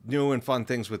new and fun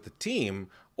things with the team,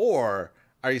 or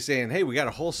are you saying, hey, we got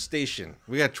a whole station,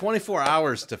 we got 24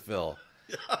 hours to fill?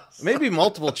 Yes. Maybe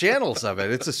multiple channels of it.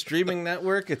 It's a streaming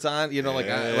network. It's on, like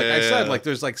I said, like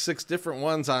there's like 6 different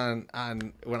ones on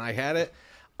when I had it.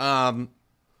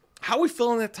 How are we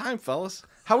filling that time, fellas?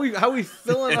 How are we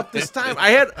filling up this time?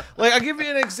 I'll give you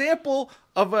an example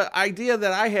of an idea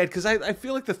that I had, because I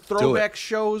feel like the throwback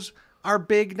shows are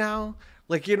big now.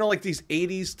 Like, like these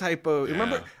 80s type of,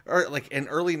 remember, or like in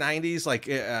early 90s, like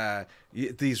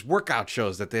these workout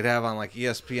shows that they'd have on like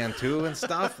ESPN2 and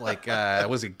stuff. Like,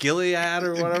 was it Gilead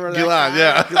or whatever? Gilead,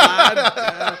 yeah.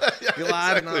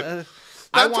 Gilad.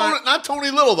 Exactly. Not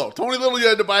Tony Little, though. Tony Little, you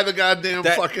had to buy the goddamn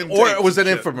fucking or it was an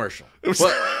infomercial.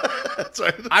 That's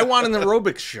right. I want an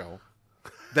aerobics show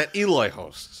that Eloy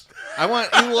hosts. I want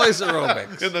Eloy's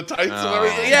aerobics. In the tights and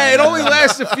everything? Yeah, it only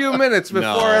lasts a few minutes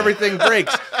before everything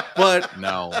breaks. But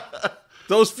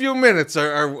those few minutes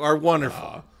are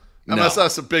wonderful. Unless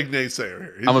that's a big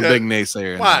naysayer here. I'm a big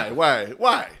naysayer.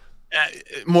 Why?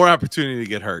 More opportunity to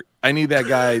get hurt. I need that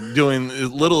guy doing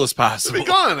as little as possible. He'll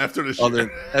be gone after this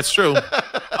year. That's true.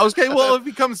 Okay, well, if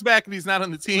he comes back and he's not on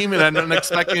the team and I'm not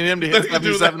expecting him to hit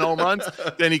 77 home runs,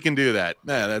 then he can do that.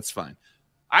 Yeah, that's fine.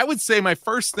 I would say my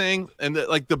first thing, and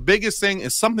the biggest thing,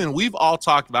 is something we've all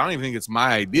talked about. I don't even think it's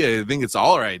my idea. I think it's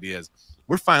all our ideas.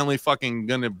 We're finally fucking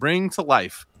going to bring to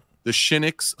life the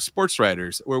Shinix sports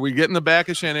writers, where we get in the back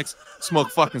of Shinix, smoke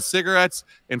fucking cigarettes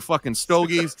and fucking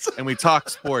stogies, and we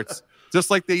talk sports. Just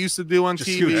like they used to do on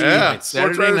TV. Yeah,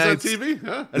 sports writers on TV.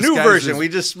 Yeah. A new version. We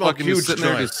just smoke huge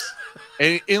joints.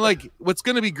 And like, what's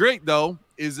going to be great though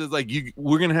is like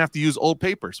we're going to have to use old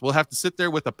papers. We'll have to sit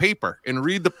there with a paper and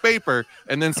read the paper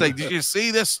and then say, "Did you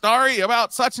see this story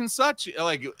about such and such?"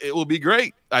 Like, it will be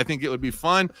great. I think it would be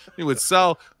fun. It would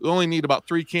sell. We only need about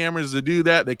 3 cameras to do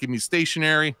that. They can be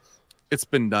stationary. It's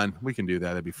been done. We can do that.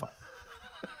 That'd be fun.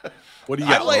 What do you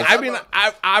got?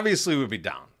 I obviously would be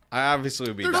down. I obviously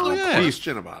would be down. There's no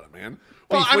question about it, man.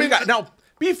 Well, now,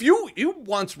 Beef, you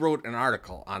once wrote an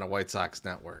article on a White Sox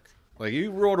network. Like,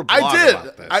 you wrote a blog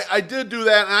about this. I did do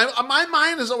that. And my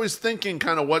mind is always thinking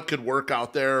kind of what could work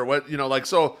out there. Or what,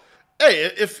 so, hey,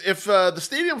 if the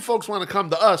stadium folks want to come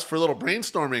to us for a little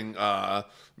brainstorming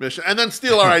mission and then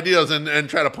steal our ideas and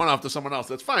try to punt off to someone else,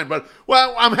 that's fine. But,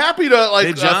 well, I'm happy to,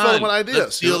 hey, John, fill in with ideas.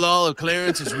 Let's steal all of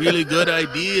Clarence's really good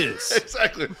ideas.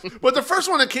 Exactly. But the first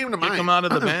one that came to mind. Come out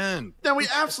of the band. That we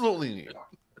absolutely need.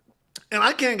 And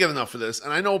I can't get enough of this.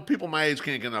 And I know people my age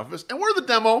can't get enough of this. And we're the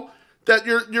demo that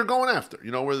you're going after,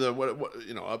 we're the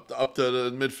up to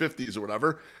the mid-50s or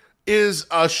whatever, is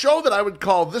a show that I would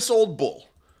call This Old Bull,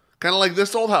 kind of like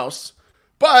This Old House,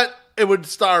 but it would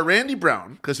star Randy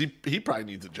Brown, because he probably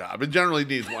needs a job. It generally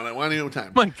needs one at any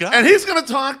time. My God. And he's going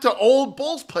to talk to old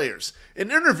Bulls players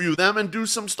and interview them and do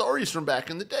some stories from back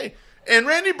in the day. And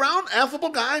Randy Brown, affable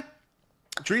guy,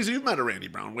 Teresa, you've met a Randy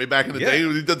Brown way back in the day.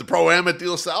 He did the Pro-Am at De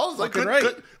La Salle. Like,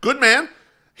 good man.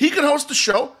 He can host a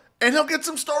show, and he'll get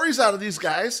some stories out of these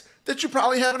guys that you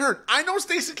probably haven't heard. I know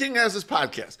Stacey King has this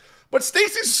podcast, but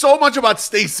Stacey's so much about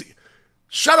Stacey.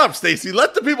 Shut up, Stacey.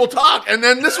 Let the people talk. And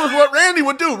then this was what Randy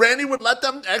would do. Randy would let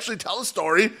them actually tell a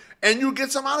story, and you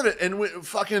get some out of it. And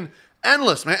fucking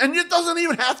endless, man. And it doesn't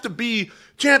even have to be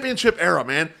championship era,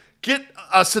 man. Get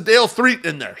a Sedale Threet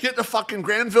in there. Get the fucking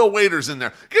Granville Waiters in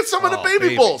there. Get some of the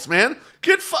baby bulls, man.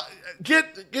 Get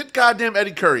goddamn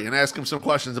Eddie Curry and ask him some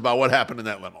questions about what happened in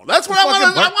that limo. That's what I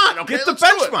want. Okay, get the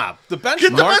bench mob. The bench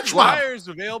mob. Mark Flyers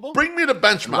available. Bring me the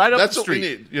bench mob. Right up that's the what we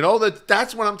street. need. You know,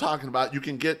 that's what I'm talking about. You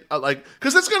can get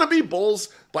because it's going to be Bulls,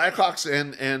 Blackhawks,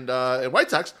 and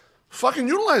White Sox. Fucking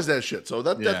utilize that shit. So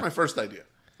that's my first idea.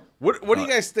 What do you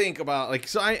guys think about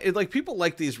people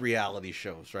like these reality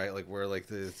shows, right? Like where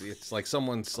it's like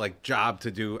someone's like job to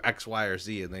do X, Y, or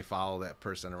Z, and they follow that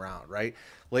person around, right?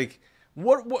 Like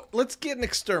what? Let's get an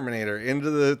exterminator into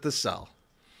the cell,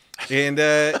 and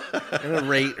a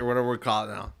rate or whatever we call it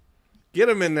now. Get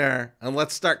him in there and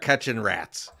let's start catching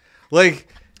rats. Like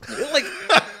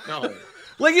no.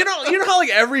 Like you know how like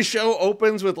every show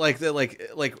opens with like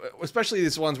especially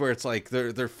these ones where it's like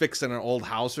they're fixing an old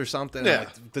house or something. Yeah. And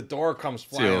like the door comes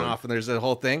flying off and there's a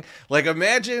whole thing. Like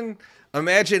imagine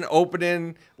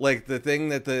opening like the thing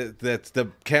that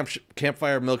the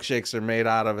campfire milkshakes are made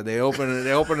out of, and they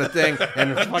open the thing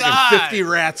and fucking 50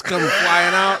 rats come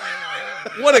flying out.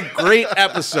 What a great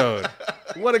episode!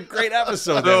 What a great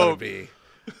episode that would be.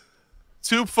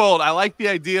 Twofold. I like the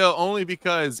idea only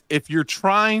because if you're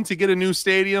trying to get a new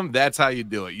stadium, that's how you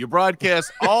do it. You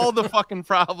broadcast all the fucking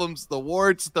problems, the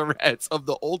warts, the rats of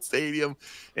the old stadium,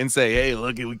 and say, "Hey,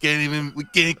 look, we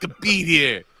can't compete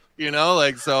here." You know,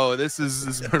 like so. This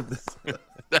is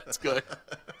that's good.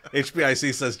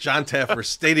 HBIC says John Taffer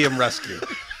Stadium Rescue.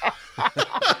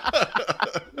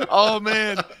 Oh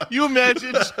man, you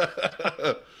imagine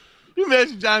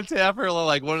John Taffer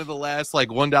like one of the last like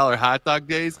 $1 hot dog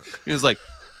days. He was like,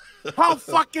 "How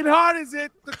fucking hard is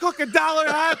it to cook $1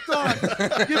 hot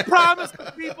dog? You promised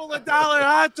the people $1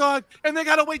 hot dog, and they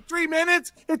gotta wait 3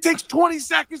 minutes. It takes 20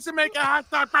 seconds to make a hot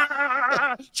dog.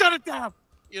 Shut it down."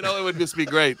 You know, it would just be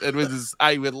great.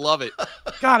 I would love it.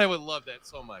 God, I would love that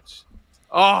so much.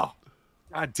 Oh,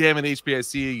 God damn it,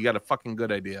 HBIC, you got a fucking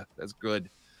good idea. That's good.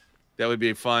 That would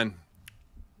be fun.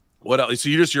 What else? So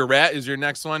your rat is your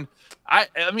next one? I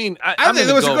think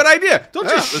it was a good idea. Don't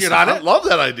just shit on it. I love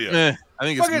that idea. I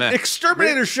think fucking it's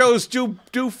exterminator shows do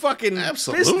fucking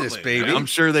business, baby. I'm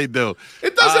sure they do.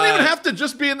 It doesn't even have to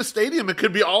just be in the stadium. It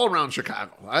could be all around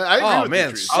Chicago. I agree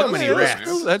with you, so many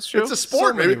rats. That's true. It's a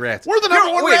sport, So many baby. rats. We're the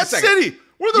number one rat city.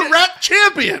 We're the rat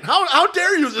champion. How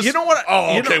dare you? You know what?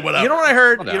 Whatever. You know what I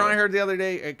heard? Whatever. You know what I heard the other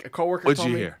day? A coworker What'd told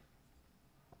you me hear?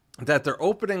 that they're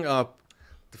opening up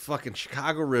the fucking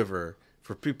Chicago River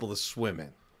for people to swim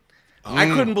in. I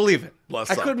couldn't believe it.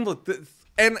 I couldn't believe it.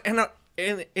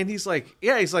 And he's like,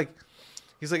 he's like,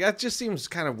 that just seems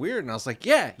kind of weird. And I was like,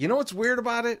 yeah, you know what's weird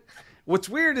about it? What's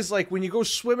weird is like when you go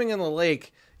swimming in the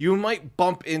lake, you might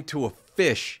bump into a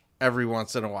fish every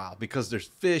once in a while because there's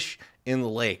fish in the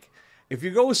lake. If you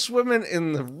go swimming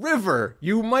in the river,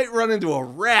 you might run into a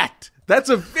rat. That's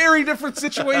a very different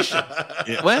situation.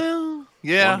 Well,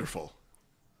 yeah. Wonderful.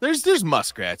 There's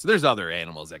muskrats. There's other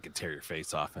animals that could tear your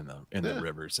face off in the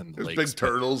rivers and There's lakes. big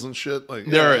turtles and shit. Like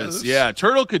There is. Yeah,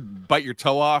 turtle could bite your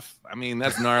toe off. I mean,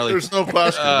 that's gnarly. There's no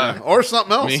question. Or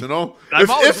something else, you know. I'm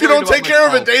always If you don't worried take about care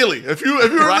of myself. it daily, if you were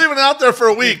leaving it out there for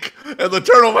a week and the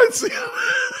turtle might see you.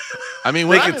 I mean,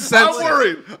 They can sense I'm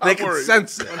worried. They can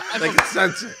sense it. They can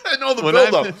sense it. I know the When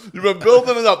build-up. I'm- You've been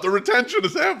building it up. The retention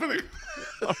is happening.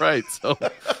 All right, so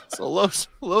Los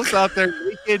out there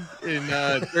naked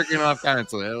and jerking off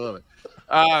constantly. I love it.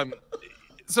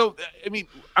 So I mean,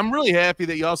 I'm really happy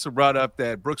that you also brought up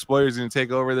that Brooks Boyer is going to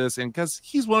take over this, and because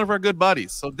he's one of our good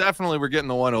buddies. So definitely, we're getting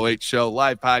the 108 show,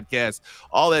 live podcast,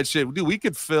 all that shit. Dude, we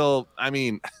could fill. I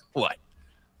mean, what?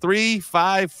 3,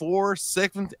 5, 4,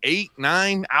 6, 8,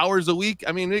 9 hours a week.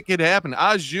 I mean, it could happen.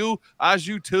 Aju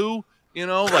 2. You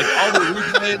know, like all the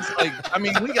replays. Like, I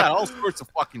mean, we got all sorts of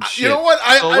fucking shit. You know what?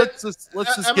 Let's just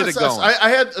get it going. I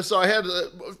had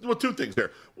 2 things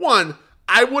here. One,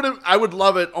 I would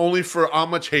love it only for how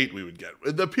much hate we would get.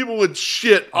 The people would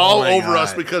shit all over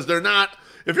us because they're not.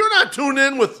 If you're not tuned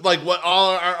in with like what all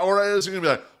our aura is, you're gonna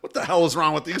be like, "What the hell is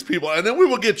wrong with these people?" And then we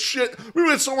will get shit. We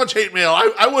would get so much hate mail.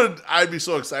 I'd be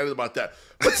so excited about that.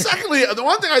 But secondly, the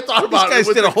one thing I thought about These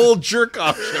guys did a whole jerk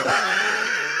off show.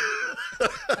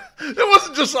 It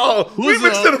wasn't just all. We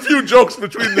mixed in a few jokes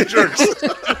between the jerks.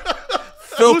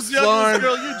 Who's the youngest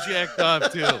girl you jacked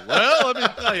off to? Well, let me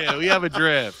tell you, we have a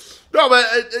draft. No, but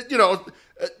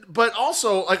but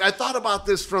also, like, I thought about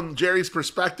this from Jerry's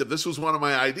perspective. This was one of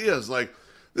my ideas. Like,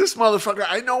 this motherfucker,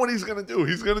 I know what he's gonna do.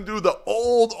 He's gonna do the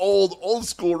old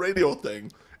school radio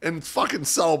thing and fucking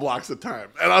sell blocks of time.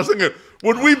 And I was thinking,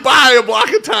 would we buy a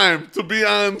block of time to be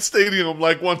on Stadium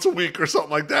like once a week or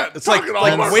something like that? It's like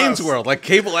Wayne's World, like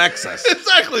cable access.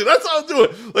 Exactly. That's how I'll do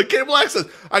it. Like cable access.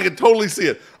 I can totally see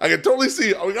it. I can totally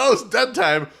see, we got this dead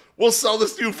time. We'll sell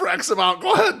this to you for X amount.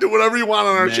 Go ahead, do whatever you want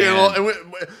on our channel.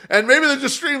 And maybe they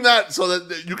just stream that so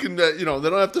that you can, they don't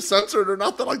have to censor it or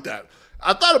nothing like that.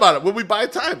 I thought about it. Would we buy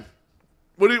time?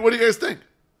 What do you guys think?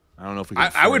 I don't know if we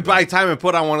can I would buy time and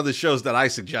put on one of the shows that I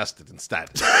suggested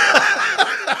instead.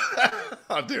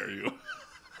 How dare you?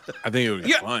 I think it would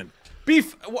be fun.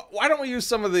 Beef, why don't we use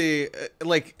some of the,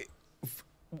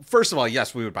 first of all,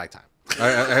 yes, we would buy time.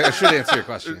 I should answer your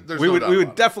question. We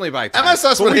would definitely buy time.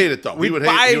 MSS would hate it, though. Why would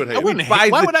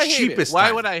I hate it?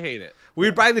 Why would I hate it? We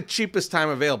would buy the cheapest time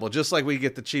available, just like we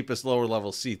get the cheapest lower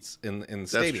level seats in the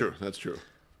stadium. That's true.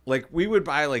 Like, we would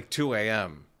buy like 2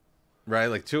 a.m., right?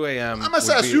 Like 2 a.m.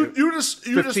 MSS, you just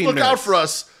look out for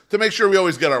us to make sure we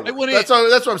always get our work. That's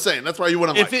what I'm saying. That's why you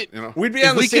wouldn't We'd be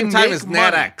on the same time as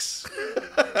NatX.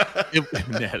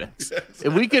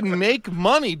 If we could make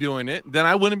money doing it, then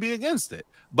I wouldn't be against it.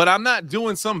 But I'm not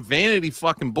doing some vanity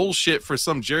fucking bullshit for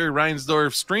some Jerry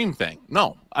Reinsdorf stream thing.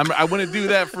 No, I wouldn't do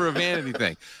that for a vanity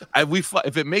thing.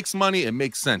 If it makes money, it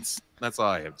makes sense. That's all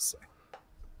I have to say.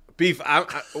 Beef,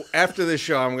 after this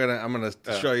show, I'm gonna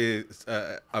show you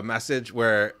a message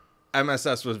where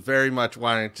MSS was very much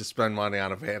wanting to spend money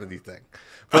on a vanity thing.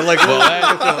 But like,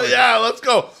 yeah, let's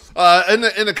go. In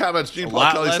the comments, Gene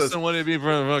Paul Kelly says, than what it'd be for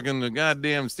fucking the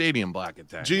goddamn stadium block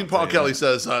attack. Gene Paul Kelly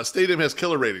says, Stadium has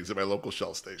killer ratings at my local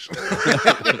Shell station. You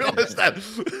realize that?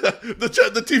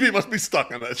 The TV must be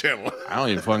stuck on that channel. I don't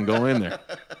even fucking go in there.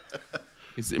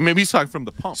 Maybe he's talking from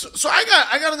the pump. So I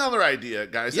got another idea,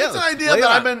 guys. Yeah, it's an idea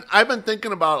that I've been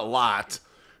thinking about a lot,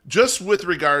 just with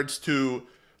regards to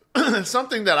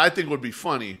something that I think would be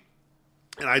funny.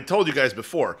 And I told you guys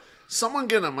before, someone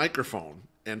getting a microphone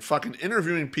and fucking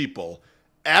interviewing people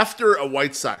after a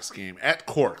White Sox game at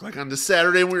Cork, like on the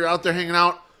Saturday when we were out there hanging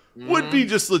out, would be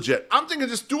just legit. I'm thinking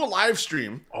just do a live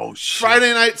stream. Oh shit!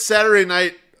 Friday night, Saturday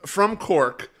night from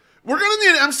Cork. We're gonna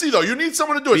need an MC though. You need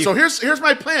someone to do it. So here's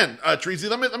my plan, Treasy.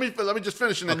 Let me just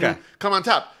finish and then you come on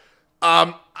top.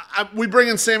 We bring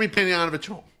in Sammy Panayonovich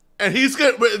home, and he's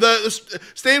the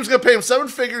stadium's gonna pay him 7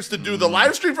 figures to do the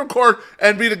live stream from Cork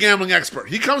and be the gambling expert.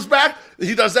 He comes back,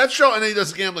 he does that show, and then he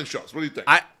does the gambling shows. What do you think?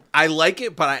 I like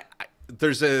it, but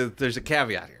there's a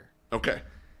caveat here. Okay,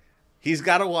 he's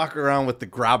got to walk around with the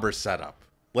grobber setup.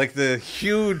 Like the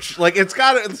huge, like it's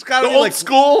got to be old like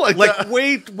school, like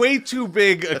way too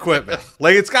big equipment.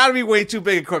 Like it's got to be way too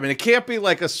big equipment. It can't be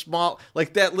like a small,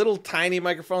 like that little tiny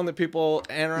microphone that people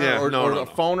enter or a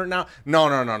phone or now.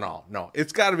 No.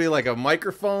 It's got to be like a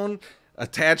microphone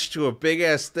attached to a big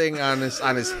ass thing on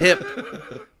his hip,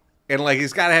 and like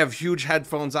he's got to have huge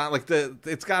headphones on. Like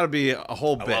it's got to be a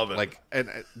whole bit. Love it. Like and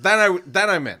then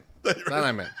I'm in. Then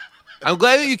I'm in. I'm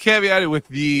glad that you caveated with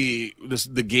the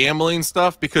gambling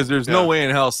stuff, because there's no way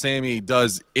in hell Sammy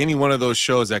does any one of those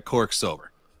shows at Cork sober.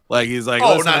 Like he's like,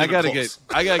 listen, I gotta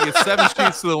get 7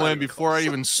 streets to the wind before I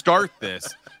even start this,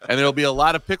 and there'll be a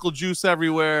lot of pickle juice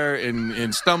everywhere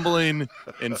and stumbling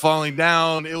and falling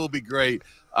down. It will be great.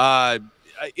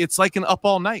 It's like an Up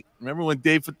All Night. Remember when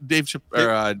David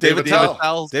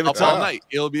Attell's Up All Night?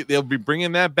 They'll be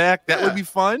bringing that back. That would be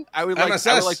fun. I would like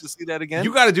to see that again.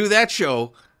 You got to do that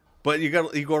show. But you go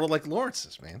to like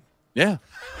Lawrence's, man. Yeah.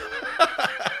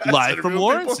 Live from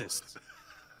Lawrence's.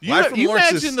 Live from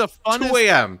Lawrence's, imagine the funnest, 2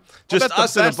 a.m. Just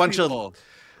us and a bunch of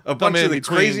the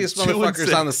craziest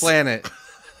motherfuckers on the planet.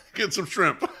 Get some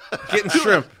shrimp. Getting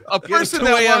shrimp. A person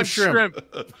that wants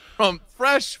shrimp from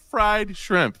fresh fried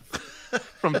shrimp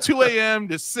from 2 a.m.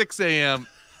 to 6 a.m.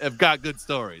 have got good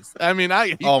stories. I mean,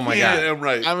 oh my God. I'm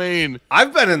right. I mean,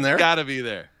 I've been in there. Gotta be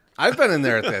there. I've been in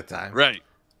there at that time. Right.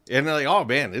 And they're like, oh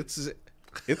man, it's a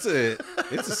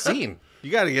scene.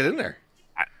 You got to get in there.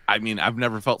 I mean, I've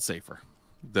never felt safer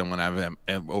than when I'm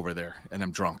over there and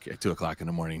I'm drunk at 2 o'clock in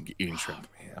the morning eating shrimp.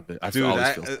 I've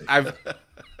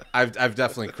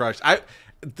definitely crushed.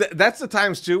 That's the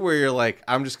times too where you're like,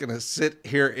 I'm just gonna sit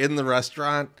here in the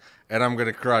restaurant and I'm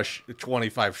gonna crush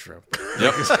 25 shrimp.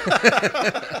 Yep.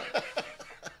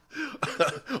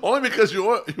 Only because you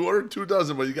ordered 2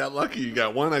 dozen, but you got lucky. You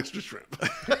got 1 extra shrimp.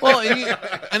 Well,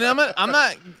 and I'm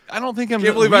not. I don't think I'm.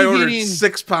 Can't believe I ordered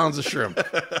 6 pounds of shrimp.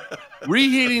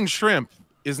 Reheating shrimp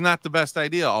is not the best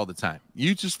idea all the time.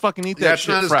 You just fucking eat that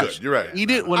shit not fresh. as good. You're right.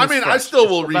 Eat it when I it's fresh. I still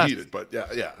will reheat it, but yeah.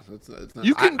 It's not,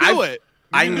 you can do it.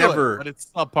 I You do never, it, but it's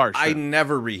subpar I shit.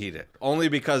 never reheat it, only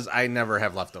because I never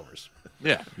have leftovers.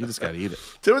 Yeah, you just gotta eat it.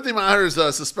 Timothy Myers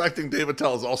suspecting David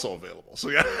Tell is also available. So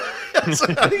yeah,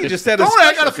 I think he just had. don't worry,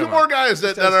 I got a special few come more out. guys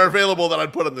that are available that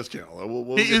I'd put on this channel.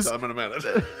 We'll He get is- to them in a minute.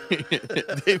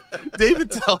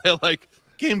 David Tell like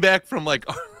came back from like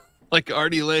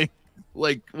Artie Lang.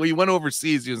 Like when he went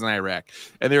overseas, he was in Iraq,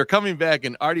 and they were coming back,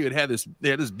 and Artie had this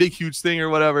big huge thing or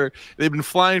whatever. They've been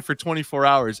flying for 24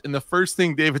 hours, and the first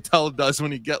thing David Tell does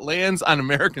when he lands on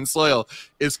American soil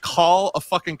is call a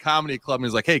fucking comedy club, and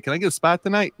he's like, "Hey, can I get a spot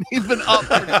tonight?" He's been up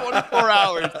for 24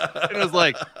 hours, and it was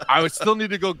like, "I would still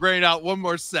need to go grind out one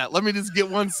more set. Let me just get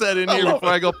one set in here before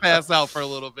I go pass out for a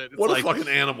little bit." It's What like a fucking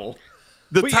animal.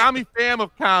 the Tommy Pham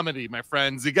of comedy, my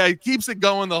friends. The guy keeps it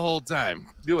going the whole time.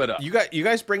 Do it up. You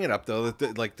guys bring it up though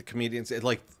that the comedians,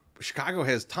 like Chicago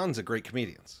has tons of great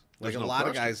comedians. Like There's a no lot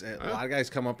question. of guys, a lot of guys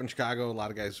come up in Chicago. A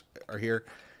lot of guys are here.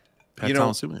 Pat you know,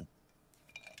 Thompson.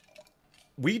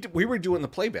 we were doing the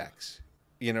playbacks,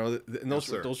 you know, and Yes,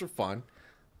 sir. those were fun.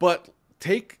 But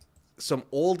take some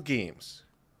old games,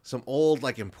 some old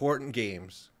like important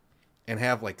games, and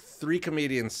have like 3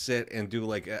 comedians sit and do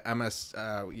like a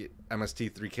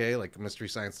MST 3K, like Mystery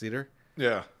Science Theater,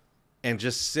 Yeah. and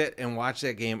just sit and watch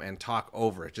that game and talk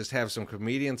over it. Just have some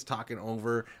comedians talking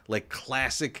over like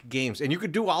classic games, and you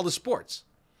could do all the sports.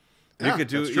 Yeah, you could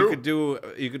do that's true.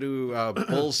 you could do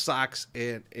Bulls, Sox,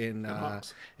 and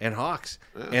Hawks.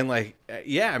 and like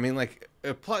I mean like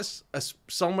plus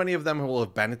so many of them will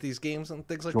have been at these games and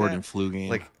things like Jordan that. flu game.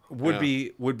 Like would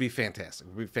be fantastic.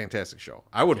 Would be a fantastic show.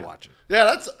 I would watch it.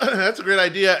 Yeah, that's a great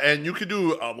idea, and you could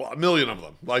do a million of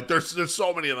them. Like there's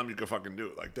so many of them you could fucking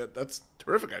do. Like that's a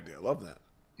terrific idea. I love that.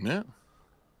 Yeah.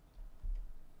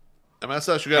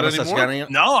 MSS, you got MSS, any more? got any-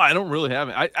 No, I don't really have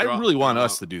it. I You're really want you're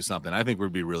us to do something. I think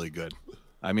we'd be really good.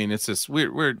 I mean, it's just we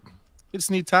just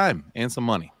need time and some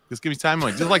money. Just give me time and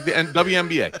money, just like the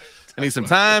WNBA. I need some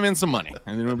time and some money,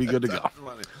 and then we'll be good to go.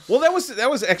 Well, that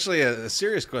was actually a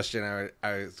serious question I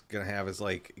was gonna have. Is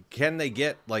like, can they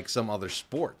get like some other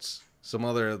sports, some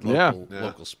other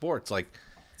local sports, like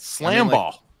Slam like-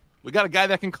 ball. We got a guy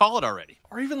that can call it already.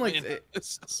 or even like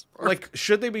It's like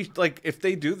should they be like if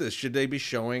they do this, should they be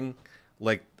showing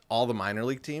like all the minor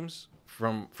league teams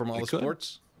from all the could.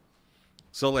 sports?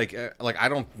 So like I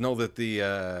don't know that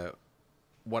the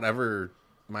whatever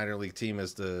minor league team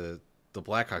is the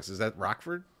Blackhawks, is that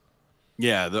Rockford?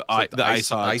 yeah, the Like Ice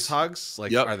Hogs. Ice Hogs,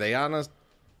 like Yep. are they on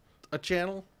a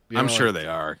channel? You I'm know, sure like- they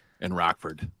are in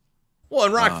Rockford. Well,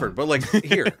 in Rockford, but like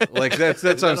here, like that's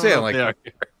what I'm saying. Like, They are.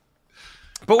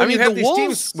 but when I you mean, have the these Wolves-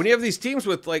 teams, when you have these teams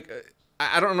with like,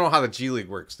 I don't know how the G League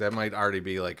works. That might already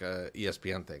be like a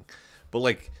ESPN thing, but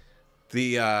like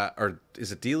the or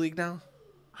is it D League now?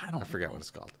 I forget what it's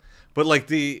called. But like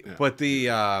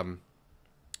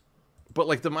but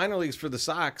like the minor leagues for the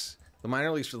Sox, the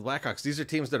minor leagues for the Blackhawks, these are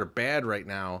teams that are bad right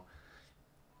now.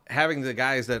 Having the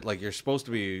guys that like you're supposed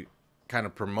to be kind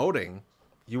of promoting,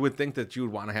 you would think that you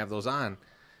would want to have those on.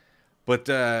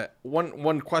 But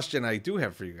one question I do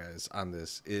have for you guys on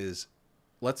this is,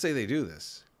 let's say they do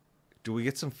this. Do we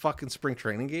get some fucking spring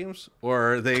training games,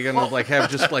 or are they gonna like have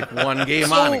just like one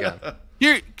game on again?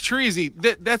 Here, Treasy,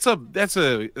 that's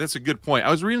a good point.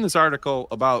 I was reading this article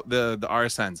about the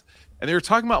RSNs, and they were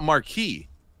talking about Marquee.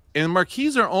 And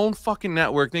Marquee's their own fucking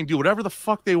network. They can do whatever the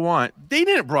fuck they want. They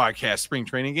didn't broadcast spring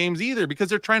training games either because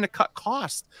they're trying to cut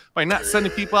costs by not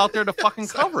sending people out there to fucking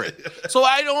cover it. So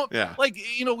I don't like,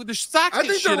 you know, the Sox. I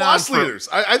get think they're shit loss on for- leaders.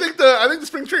 I think the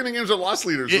spring training games are loss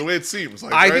leaders. The way it seems.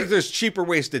 Like, I right? think there's cheaper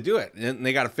ways to do it, and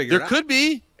they got to figure There it out. could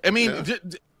be. I mean,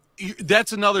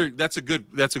 that's a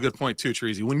good point too,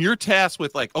 Treasy. When you're tasked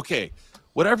with like, okay,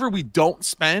 whatever we don't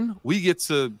spend, we get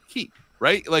to keep,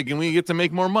 right? Like, and we get to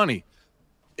make more money.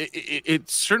 It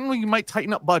certainly might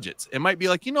tighten up budgets. It might be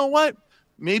like, you know what?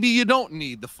 Maybe you don't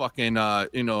need the fucking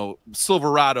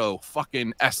Silverado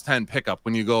fucking S10 pickup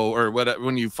when you go or whatever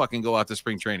when you fucking go out to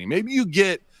spring training. Maybe you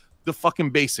get the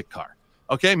fucking basic car.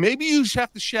 Okay, maybe you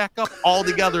have to shack up all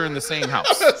together in the same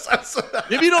house.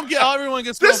 Maybe you don't get everyone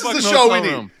gets. This no is the fucking show we hotel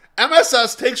need. room.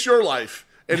 MSS takes your life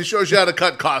and he shows you how to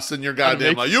cut costs in your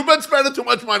goddamn life. You've been spending too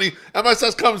much money.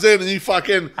 MSS comes in and he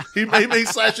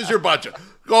slashes your budget,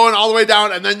 going all the way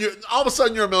down, and then you all of a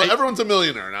sudden you're a millionaire. Everyone's a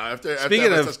millionaire now. Speaking MSS got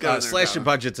in there of and slashing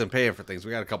got budgets and paying for things,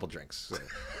 we got a couple drinks.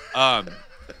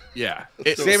 Yeah,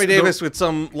 Sammy Davis with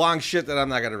some long shit that I'm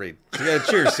not gonna read. Yeah,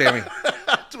 cheers, Sammy. it.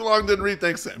 Too long, didn't read.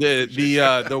 Thanks, Sam.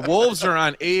 The Wolves are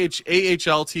on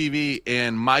AHL TV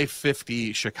and My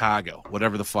 50 Chicago,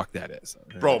 whatever the fuck that is.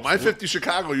 Bro, My 50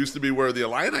 Chicago used to be where the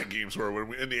Illini games were when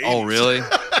we, in the 80s. Oh, really?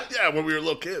 Yeah, when we were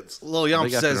little kids. Lil Yump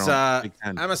They got their says own Big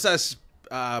Ten. MSS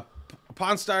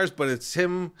Pawn Stars, but it's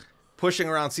him pushing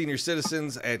around senior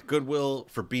citizens at Goodwill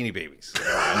for Beanie Babies.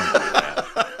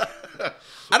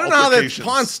 I don't know how that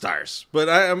Pawn Stars, but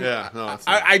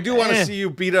I do want to see you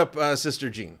beat up Sister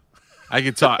Jean. I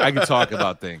could talk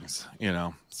about things, you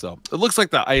know. So it looks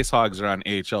like the Ice Hogs are on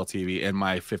AHL TV and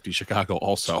My 50 Chicago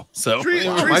also. So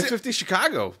My 50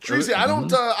 Chicago. Tracy, I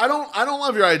don't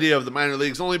love your idea of the minor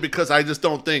leagues only because I just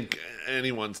don't think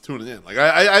anyone's tuning in. Like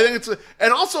I think it's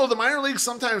and also the minor leagues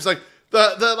sometimes like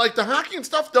the hockey and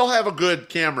stuff, they'll have a good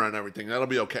camera and everything. That'll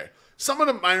be okay. Some of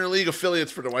the minor league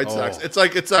affiliates for the White Sox, it's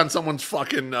like it's on someone's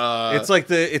fucking. It's like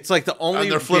the only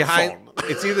their flip behind. phone.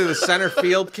 It's either the center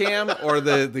field cam or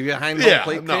the behind home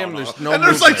plate cam. There's no. And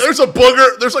there's movement. there's a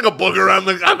booger on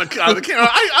the camera.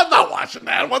 I'm not watching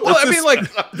that. What Well, I mean, like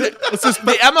the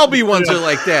MLB ones are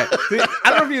like that.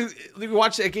 I don't know if you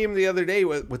watched that game the other day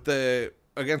with the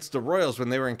against the Royals when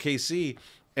they were in KC.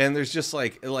 And there's just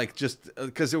just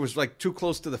because it was like too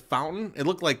close to the fountain, it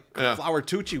looked like Flower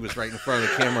Tucci was right in front of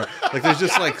the camera. Like there's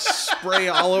just like spray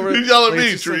all over. You yell at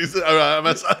me, like, Teresa.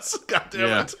 God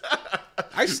damn it!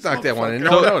 I snuck that one and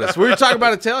no one noticed. We were talking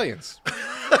about Italians.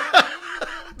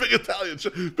 Big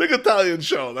Italian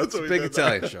show. That's what we Big did.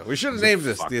 Italian show. We should have named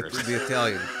this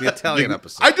the Italian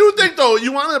episode. I do think though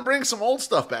you want to bring some old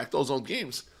stuff back. Those old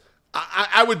games,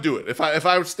 I would do it if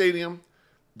I was Stadium.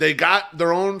 They got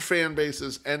their own fan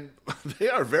bases, and they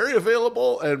are very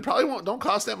available and probably don't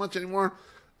cost that much anymore.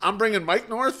 I'm bringing Mike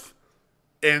North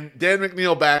and Dan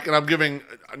McNeil back, and I'm giving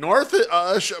North it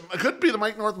could be the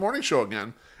Mike North morning show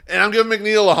again, and I'm giving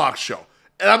McNeil a Hawks show.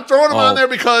 And I'm throwing them on there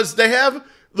because they don't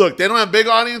have big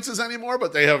audiences anymore,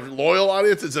 but they have loyal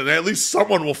audiences, and at least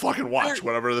someone will fucking watch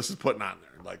whatever this is putting on there.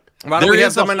 Like, why don't we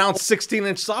have them announce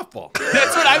 16-inch softball?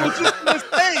 That's what I was just going to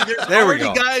say. There's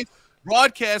already guys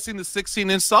broadcasting the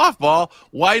 16-inch softball.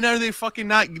 Why are they fucking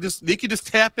not they could just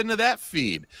tap into that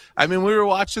feed? I mean, we were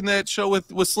watching that show with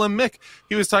Slim Mick.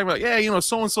 He was talking about,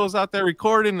 so-and-so's out there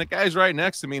recording, and the guy's right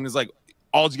next to me, and he's like,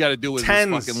 all you got to do is just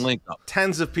fucking link up.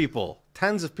 Tens of people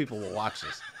will watch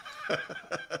this.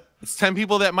 It's 10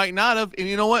 people that might not have, and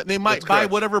you know what? They might buy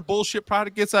whatever bullshit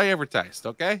product gets I advertised,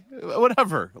 okay?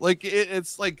 Whatever. Like,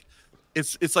 it's like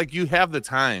you have the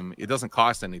time. It doesn't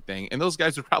cost anything, and those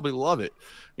guys would probably love it.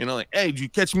 You know, like, hey, did you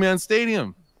catch me on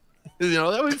Stadium? You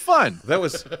know, that would be fun. That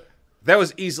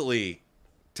was easily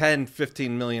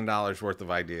 $10-15 million worth of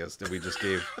ideas that we just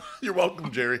gave. You're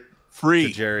welcome, Jerry. Free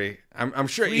to Jerry. I'm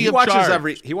sure Free he watches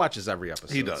charge. he watches every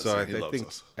episode. He does. So He loves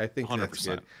us. I think 100%. that's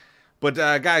good. But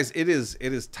guys, it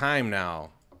is time now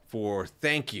for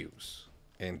thank yous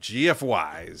and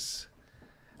GFYs.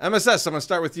 MSS, I'm gonna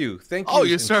start with you. Thank you. Oh,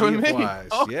 you start with me.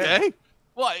 GFYs. Okay. Yeah.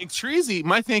 Well, Treasy,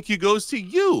 my thank you goes to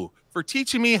you for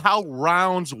teaching me how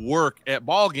rounds work at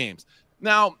ball games.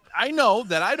 Now, I know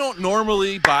that I don't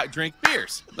normally drink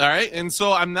beers, all right? And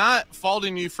so I'm not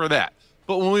faulting you for that.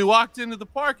 But when we walked into the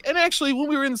park, and actually when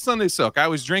we were in the Sunday Soak, I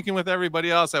was drinking with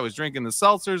everybody else. I was drinking the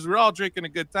seltzers. We were all drinking a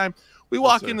good time. We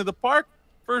walk into the park,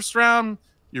 first round,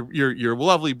 your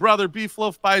lovely brother, Beef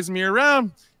Loaf, buys me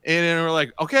around, and then we're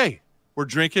like, okay, we're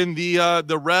drinking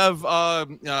the Rev,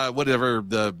 whatever,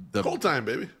 the Cold Time,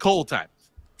 baby. Cold Time.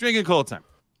 Drinking Cold Time.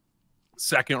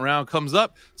 Second round comes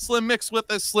up. Slim Mick's with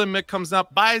us. Slim Mick comes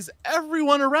up, buys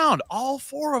everyone around, all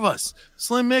four of us.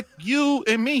 Slim Mick, you,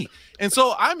 and me. And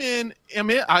so I'm in,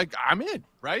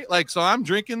 right? Like, so I'm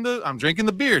drinking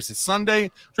the beers. It's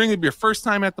Sunday, drinking the beer. First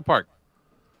time at the park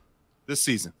this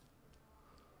season.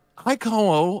 I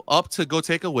go up to go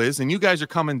take a whiz, and you guys are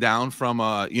coming down from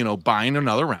buying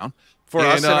another round. For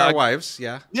us and our wives,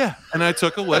 yeah. Yeah. And I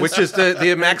took a whiz. Which is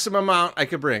the maximum amount I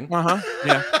could bring.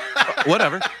 Yeah.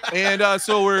 Whatever. And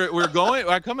so we're going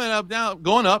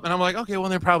going up, and I'm like, okay, well,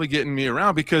 they're probably getting me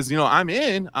around because I'm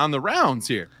in on the rounds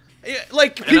here. Yeah,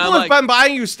 like, people have been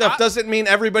buying you stuff doesn't mean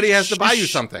everybody has to buy you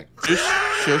something.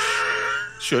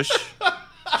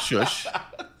 Shush.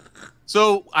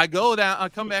 So I go down, I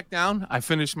come back down, I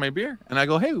finish my beer, and I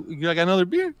go, hey, you got another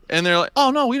beer? And they're like,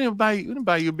 oh no, we didn't buy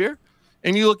you a beer.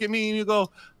 And you look at me and you go,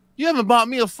 you haven't bought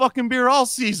me a fucking beer all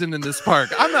season in this park.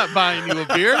 I'm not buying you a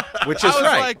beer. Which is right. I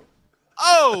was like,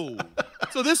 oh,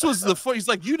 so this was he's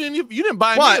like, you didn't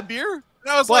buy me a beer?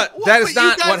 And I was like, well, that is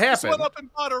not what happened. Went up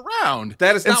and bought a round.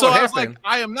 That is not what happened. I was like,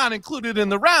 I am not included in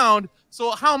the round.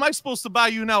 So how am I supposed to buy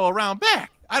you now a round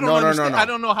back? I don't understand. No. I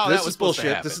don't know how that was bullshit. supposed to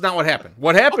happen. This is not what happened.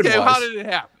 What happened was, how did it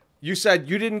happen? You said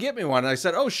you didn't get me one. And I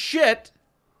said, oh shit,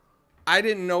 I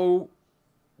didn't know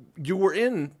you were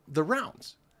in the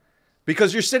rounds.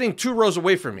 Because you're sitting 2 rows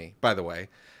away from me, by the way.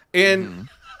 And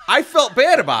I felt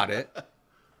bad about it.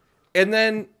 And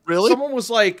then someone was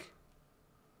like,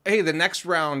 hey, the next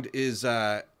round is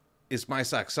My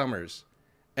Sock Summers.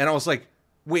 And I was like,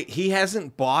 wait, he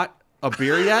hasn't bought a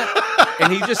beer yet?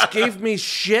 and he just gave me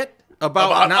shit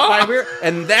about not buying beer,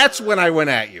 and that's when I went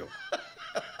at you.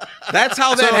 That's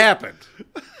how that happened.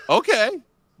 Okay.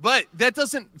 But that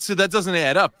doesn't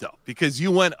add up though, because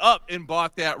you went up and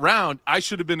bought that round. I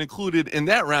should have been included in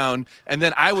that round, and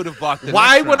then I would have bought the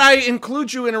Why next would round. I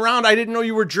include you in a round I didn't know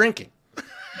you were drinking?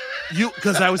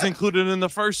 Because I was included in the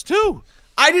first two.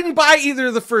 I didn't buy either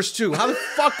of the first two. How the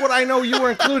fuck would I know you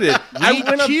were included? I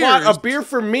went and bought a beer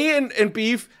for me and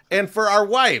Beef and for our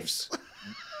wives.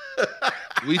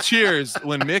 We cheers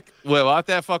when Mick bought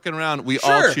that fucking round. We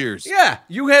all cheers. Yeah,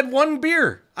 you had one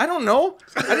beer. I don't know.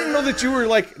 I didn't know that you were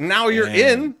like, now you're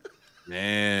in.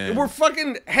 Man. We're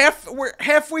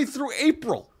halfway through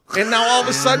April. And now all of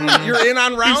a sudden you're in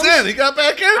on rounds. He's in. He got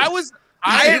back in.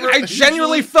 I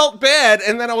genuinely felt bad,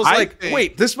 and then I was like, think-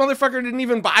 wait, this motherfucker didn't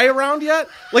even buy a round yet?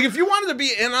 Like, if you wanted to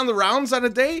be in on the rounds on a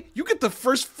day, you get the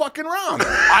first fucking round.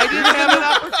 I didn't have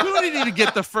an opportunity to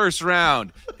get the first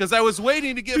round because I was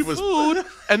waiting to get food,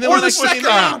 and then Or when the I second came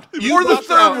in, round. you Or the bought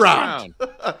third first round.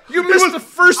 You missed the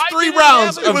first I 3 didn't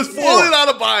rounds have of it. He was 4. fully out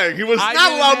of buying. He was I not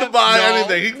didn't allowed to have- buy no,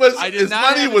 anything. I did His not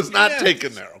money have was a not chance.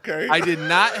 taken there. Okay. I did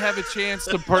not have a chance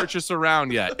to purchase a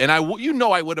round yet, and I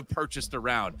would have purchased a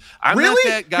round. I'm Really?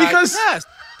 not that guy.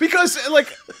 Because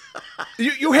like,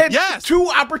 you had Yes. 2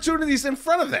 opportunities in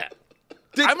front of that.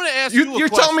 I'm going to ask you a You're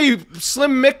question. telling me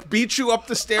Slim Mick beat you up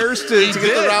the stairs to get the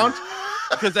did. round?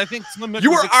 because I think Slim Mick You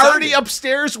was were excited. already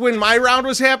upstairs when my round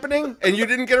was happening, and you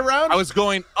didn't get a round? I was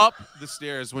going up the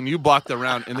stairs when you bought the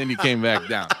round, and then you came back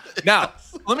down. Now,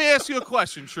 let me ask you a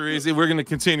question, Sharizi. We're going to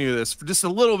continue this for just a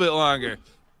little bit longer.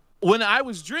 When I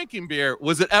was drinking beer,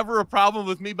 was it ever a problem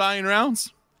with me buying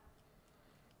rounds?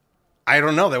 I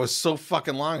don't know. That was so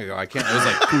fucking long ago. I can't. It was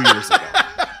like 2 years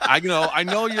ago.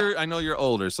 I know you're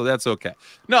older, so that's okay.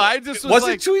 No, I just Was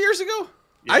like, it 2 years ago?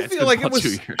 Yeah, I it's feel been like it about was. 2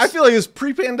 years. I feel like it was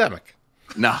pre-pandemic.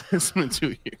 No, it's been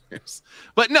 2 years.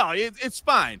 But no, it's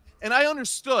fine. And I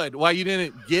understood why you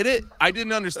didn't get it. I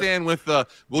didn't understand with the,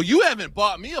 well, you haven't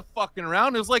bought me a fucking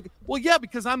round. It was like, well, yeah,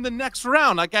 because I'm the next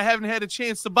round. Like I haven't had a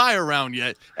chance to buy a round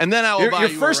yet. And then I will buy Your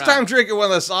you first a round. time drinking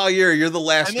with us all year. You're the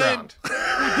last And then, round.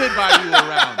 who did buy you a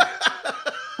round?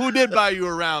 Who did buy you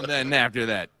a round then after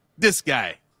that? This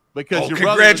guy. Because your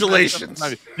brother was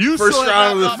congratulations. You First still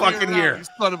have round of not the bought me a fucking round, year. You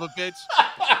son of a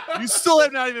bitch. You still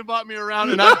have not even bought me a round,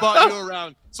 and I bought you a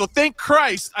round. So thank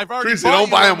Christ I've already Tracy, bought don't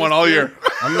you buy one him one this all year. year.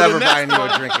 I'm So never the next buying you a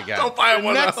one- drink again. Don't buy him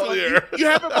one Next all one, year. you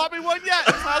haven't bought me one yet.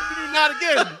 So how can you not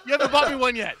again? You haven't bought me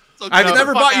one yet. So I've get the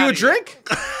never fuck bought you outta a here. drink.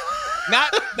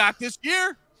 Not this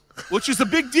year, which is a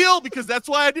big deal because that's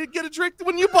why I didn't get a drink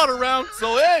when you bought a round.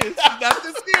 So hey, it's not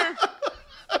this year.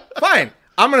 Fine.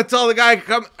 I'm gonna tell the guy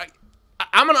come.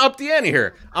 I'm gonna up the ante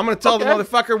here. I'm gonna tell the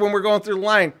motherfucker when we're going through the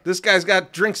line. This guy's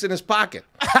got drinks in his pocket.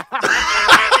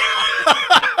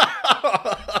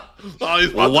 Oh,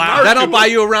 he's about to Wow. narc Then I'll you. buy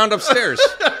you a round upstairs,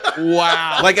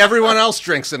 Wow. like everyone else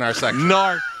drinks in our section.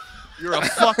 Narc. You're a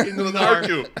fucking gonna narc. narc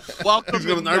you. Welcome He's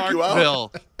gonna to narc you out.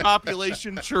 Narcville.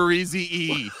 Population Chorizy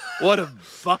E. What a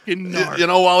fucking narc. You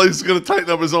know, Wally's going to tighten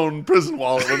up his own prison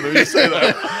wallet when you say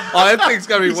that. Oh, that thing's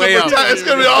gonna be way up. It's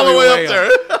going to be all the way up there.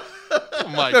 Oh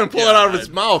my He's gonna pull it out of his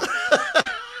mouth.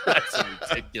 That's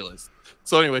ridiculous.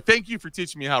 So anyway, thank you for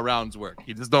teaching me how rounds work.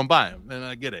 You just don't buy them, and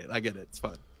I get it. It's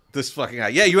fun. This fucking guy.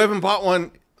 Yeah, you haven't bought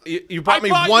one. You bought I me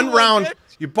bought one you one, round. bitch.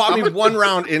 You bought me one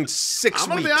round in 6 I'm weeks.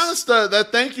 going to be honest, that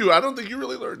thank you. I don't think you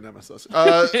really learned MSS.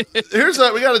 Here's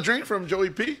we got a drink from Joey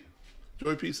P.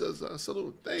 Joey P says,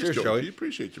 salute. Thanks, Cheers, Joey Joey. P.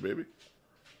 Appreciate you, baby.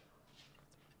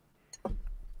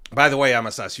 By the way,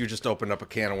 MSS, you just opened up a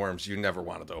can of worms you never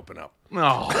wanted to open up.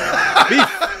 No,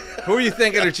 Who are you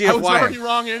thinking of I was already GFY?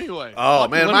 wrong anyway. Oh,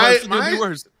 Fucking man, what my- else is gonna be my-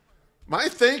 worse? My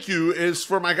thank you is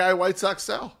for my guy White Sox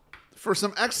Sal for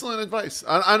some excellent advice.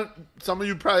 Some of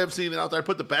you probably have seen it out there. I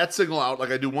put the bat signal out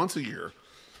like I do once a year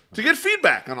to get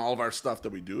feedback on all of our stuff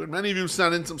that we do. And many of you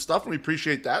sent in some stuff, and we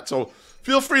appreciate that. So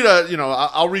feel free to,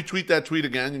 I'll retweet that tweet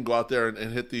again and go out there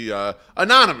and hit the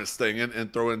anonymous thing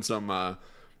and throw in some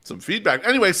feedback.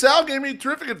 Anyway, Sal gave me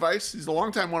terrific advice. He's a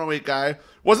longtime 108 guy.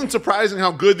 Wasn't surprising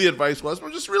how good the advice was,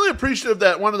 but just really appreciative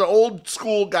that one of the old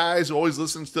school guys who always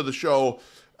listens to the show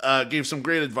gave some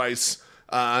great advice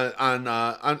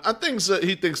on things that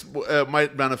he thinks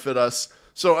might benefit us.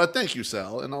 So thank you,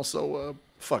 Sal, and also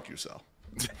fuck you, Sal.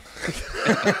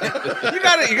 You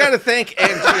gotta thank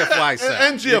NGFY Sal.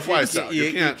 And GFY Sal.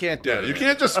 You can't do it. You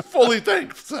can't just fully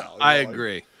thank Sal. I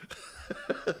agree.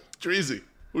 Treasy.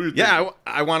 Who you Yeah, think?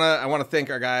 I wanna thank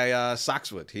our guy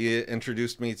Soxwood. He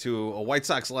introduced me to a White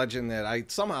Sox legend that I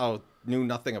somehow knew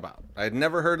nothing about. I had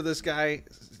never heard of this guy.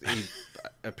 He's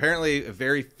apparently a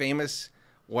very famous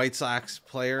White Sox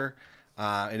player.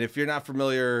 And if you're not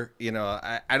familiar, you know,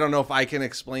 I don't know if I can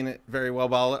explain it very well,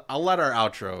 but I'll let our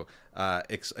outro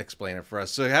explain it for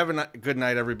us. So have a good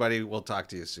night, everybody. We'll talk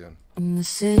to you soon. In the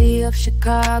city of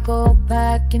Chicago,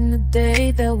 back in the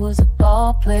day, there was a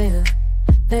ball player.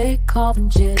 They called him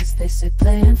Jizz. They said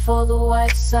playing for the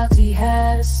White Sox, he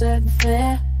had a certain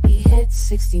flair. He hit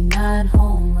 69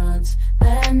 home runs,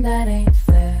 man, that ain't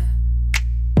fair.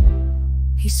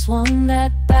 He swung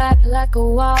that bat like a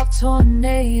wild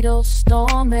tornado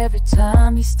storm. Every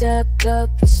time he stepped up,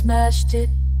 he smashed it.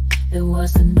 It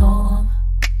was the norm.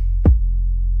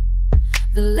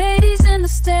 The ladies in the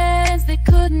stands, they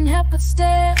couldn't help but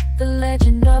stare. The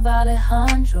legend of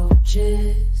Alejandro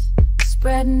Jizz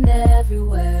spreading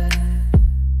everywhere.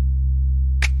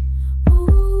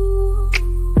 Ooh,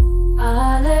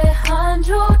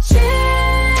 Alejandro Jizz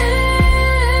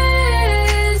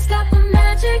got the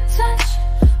magic touch.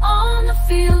 On the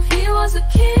field, he was a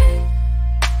kid.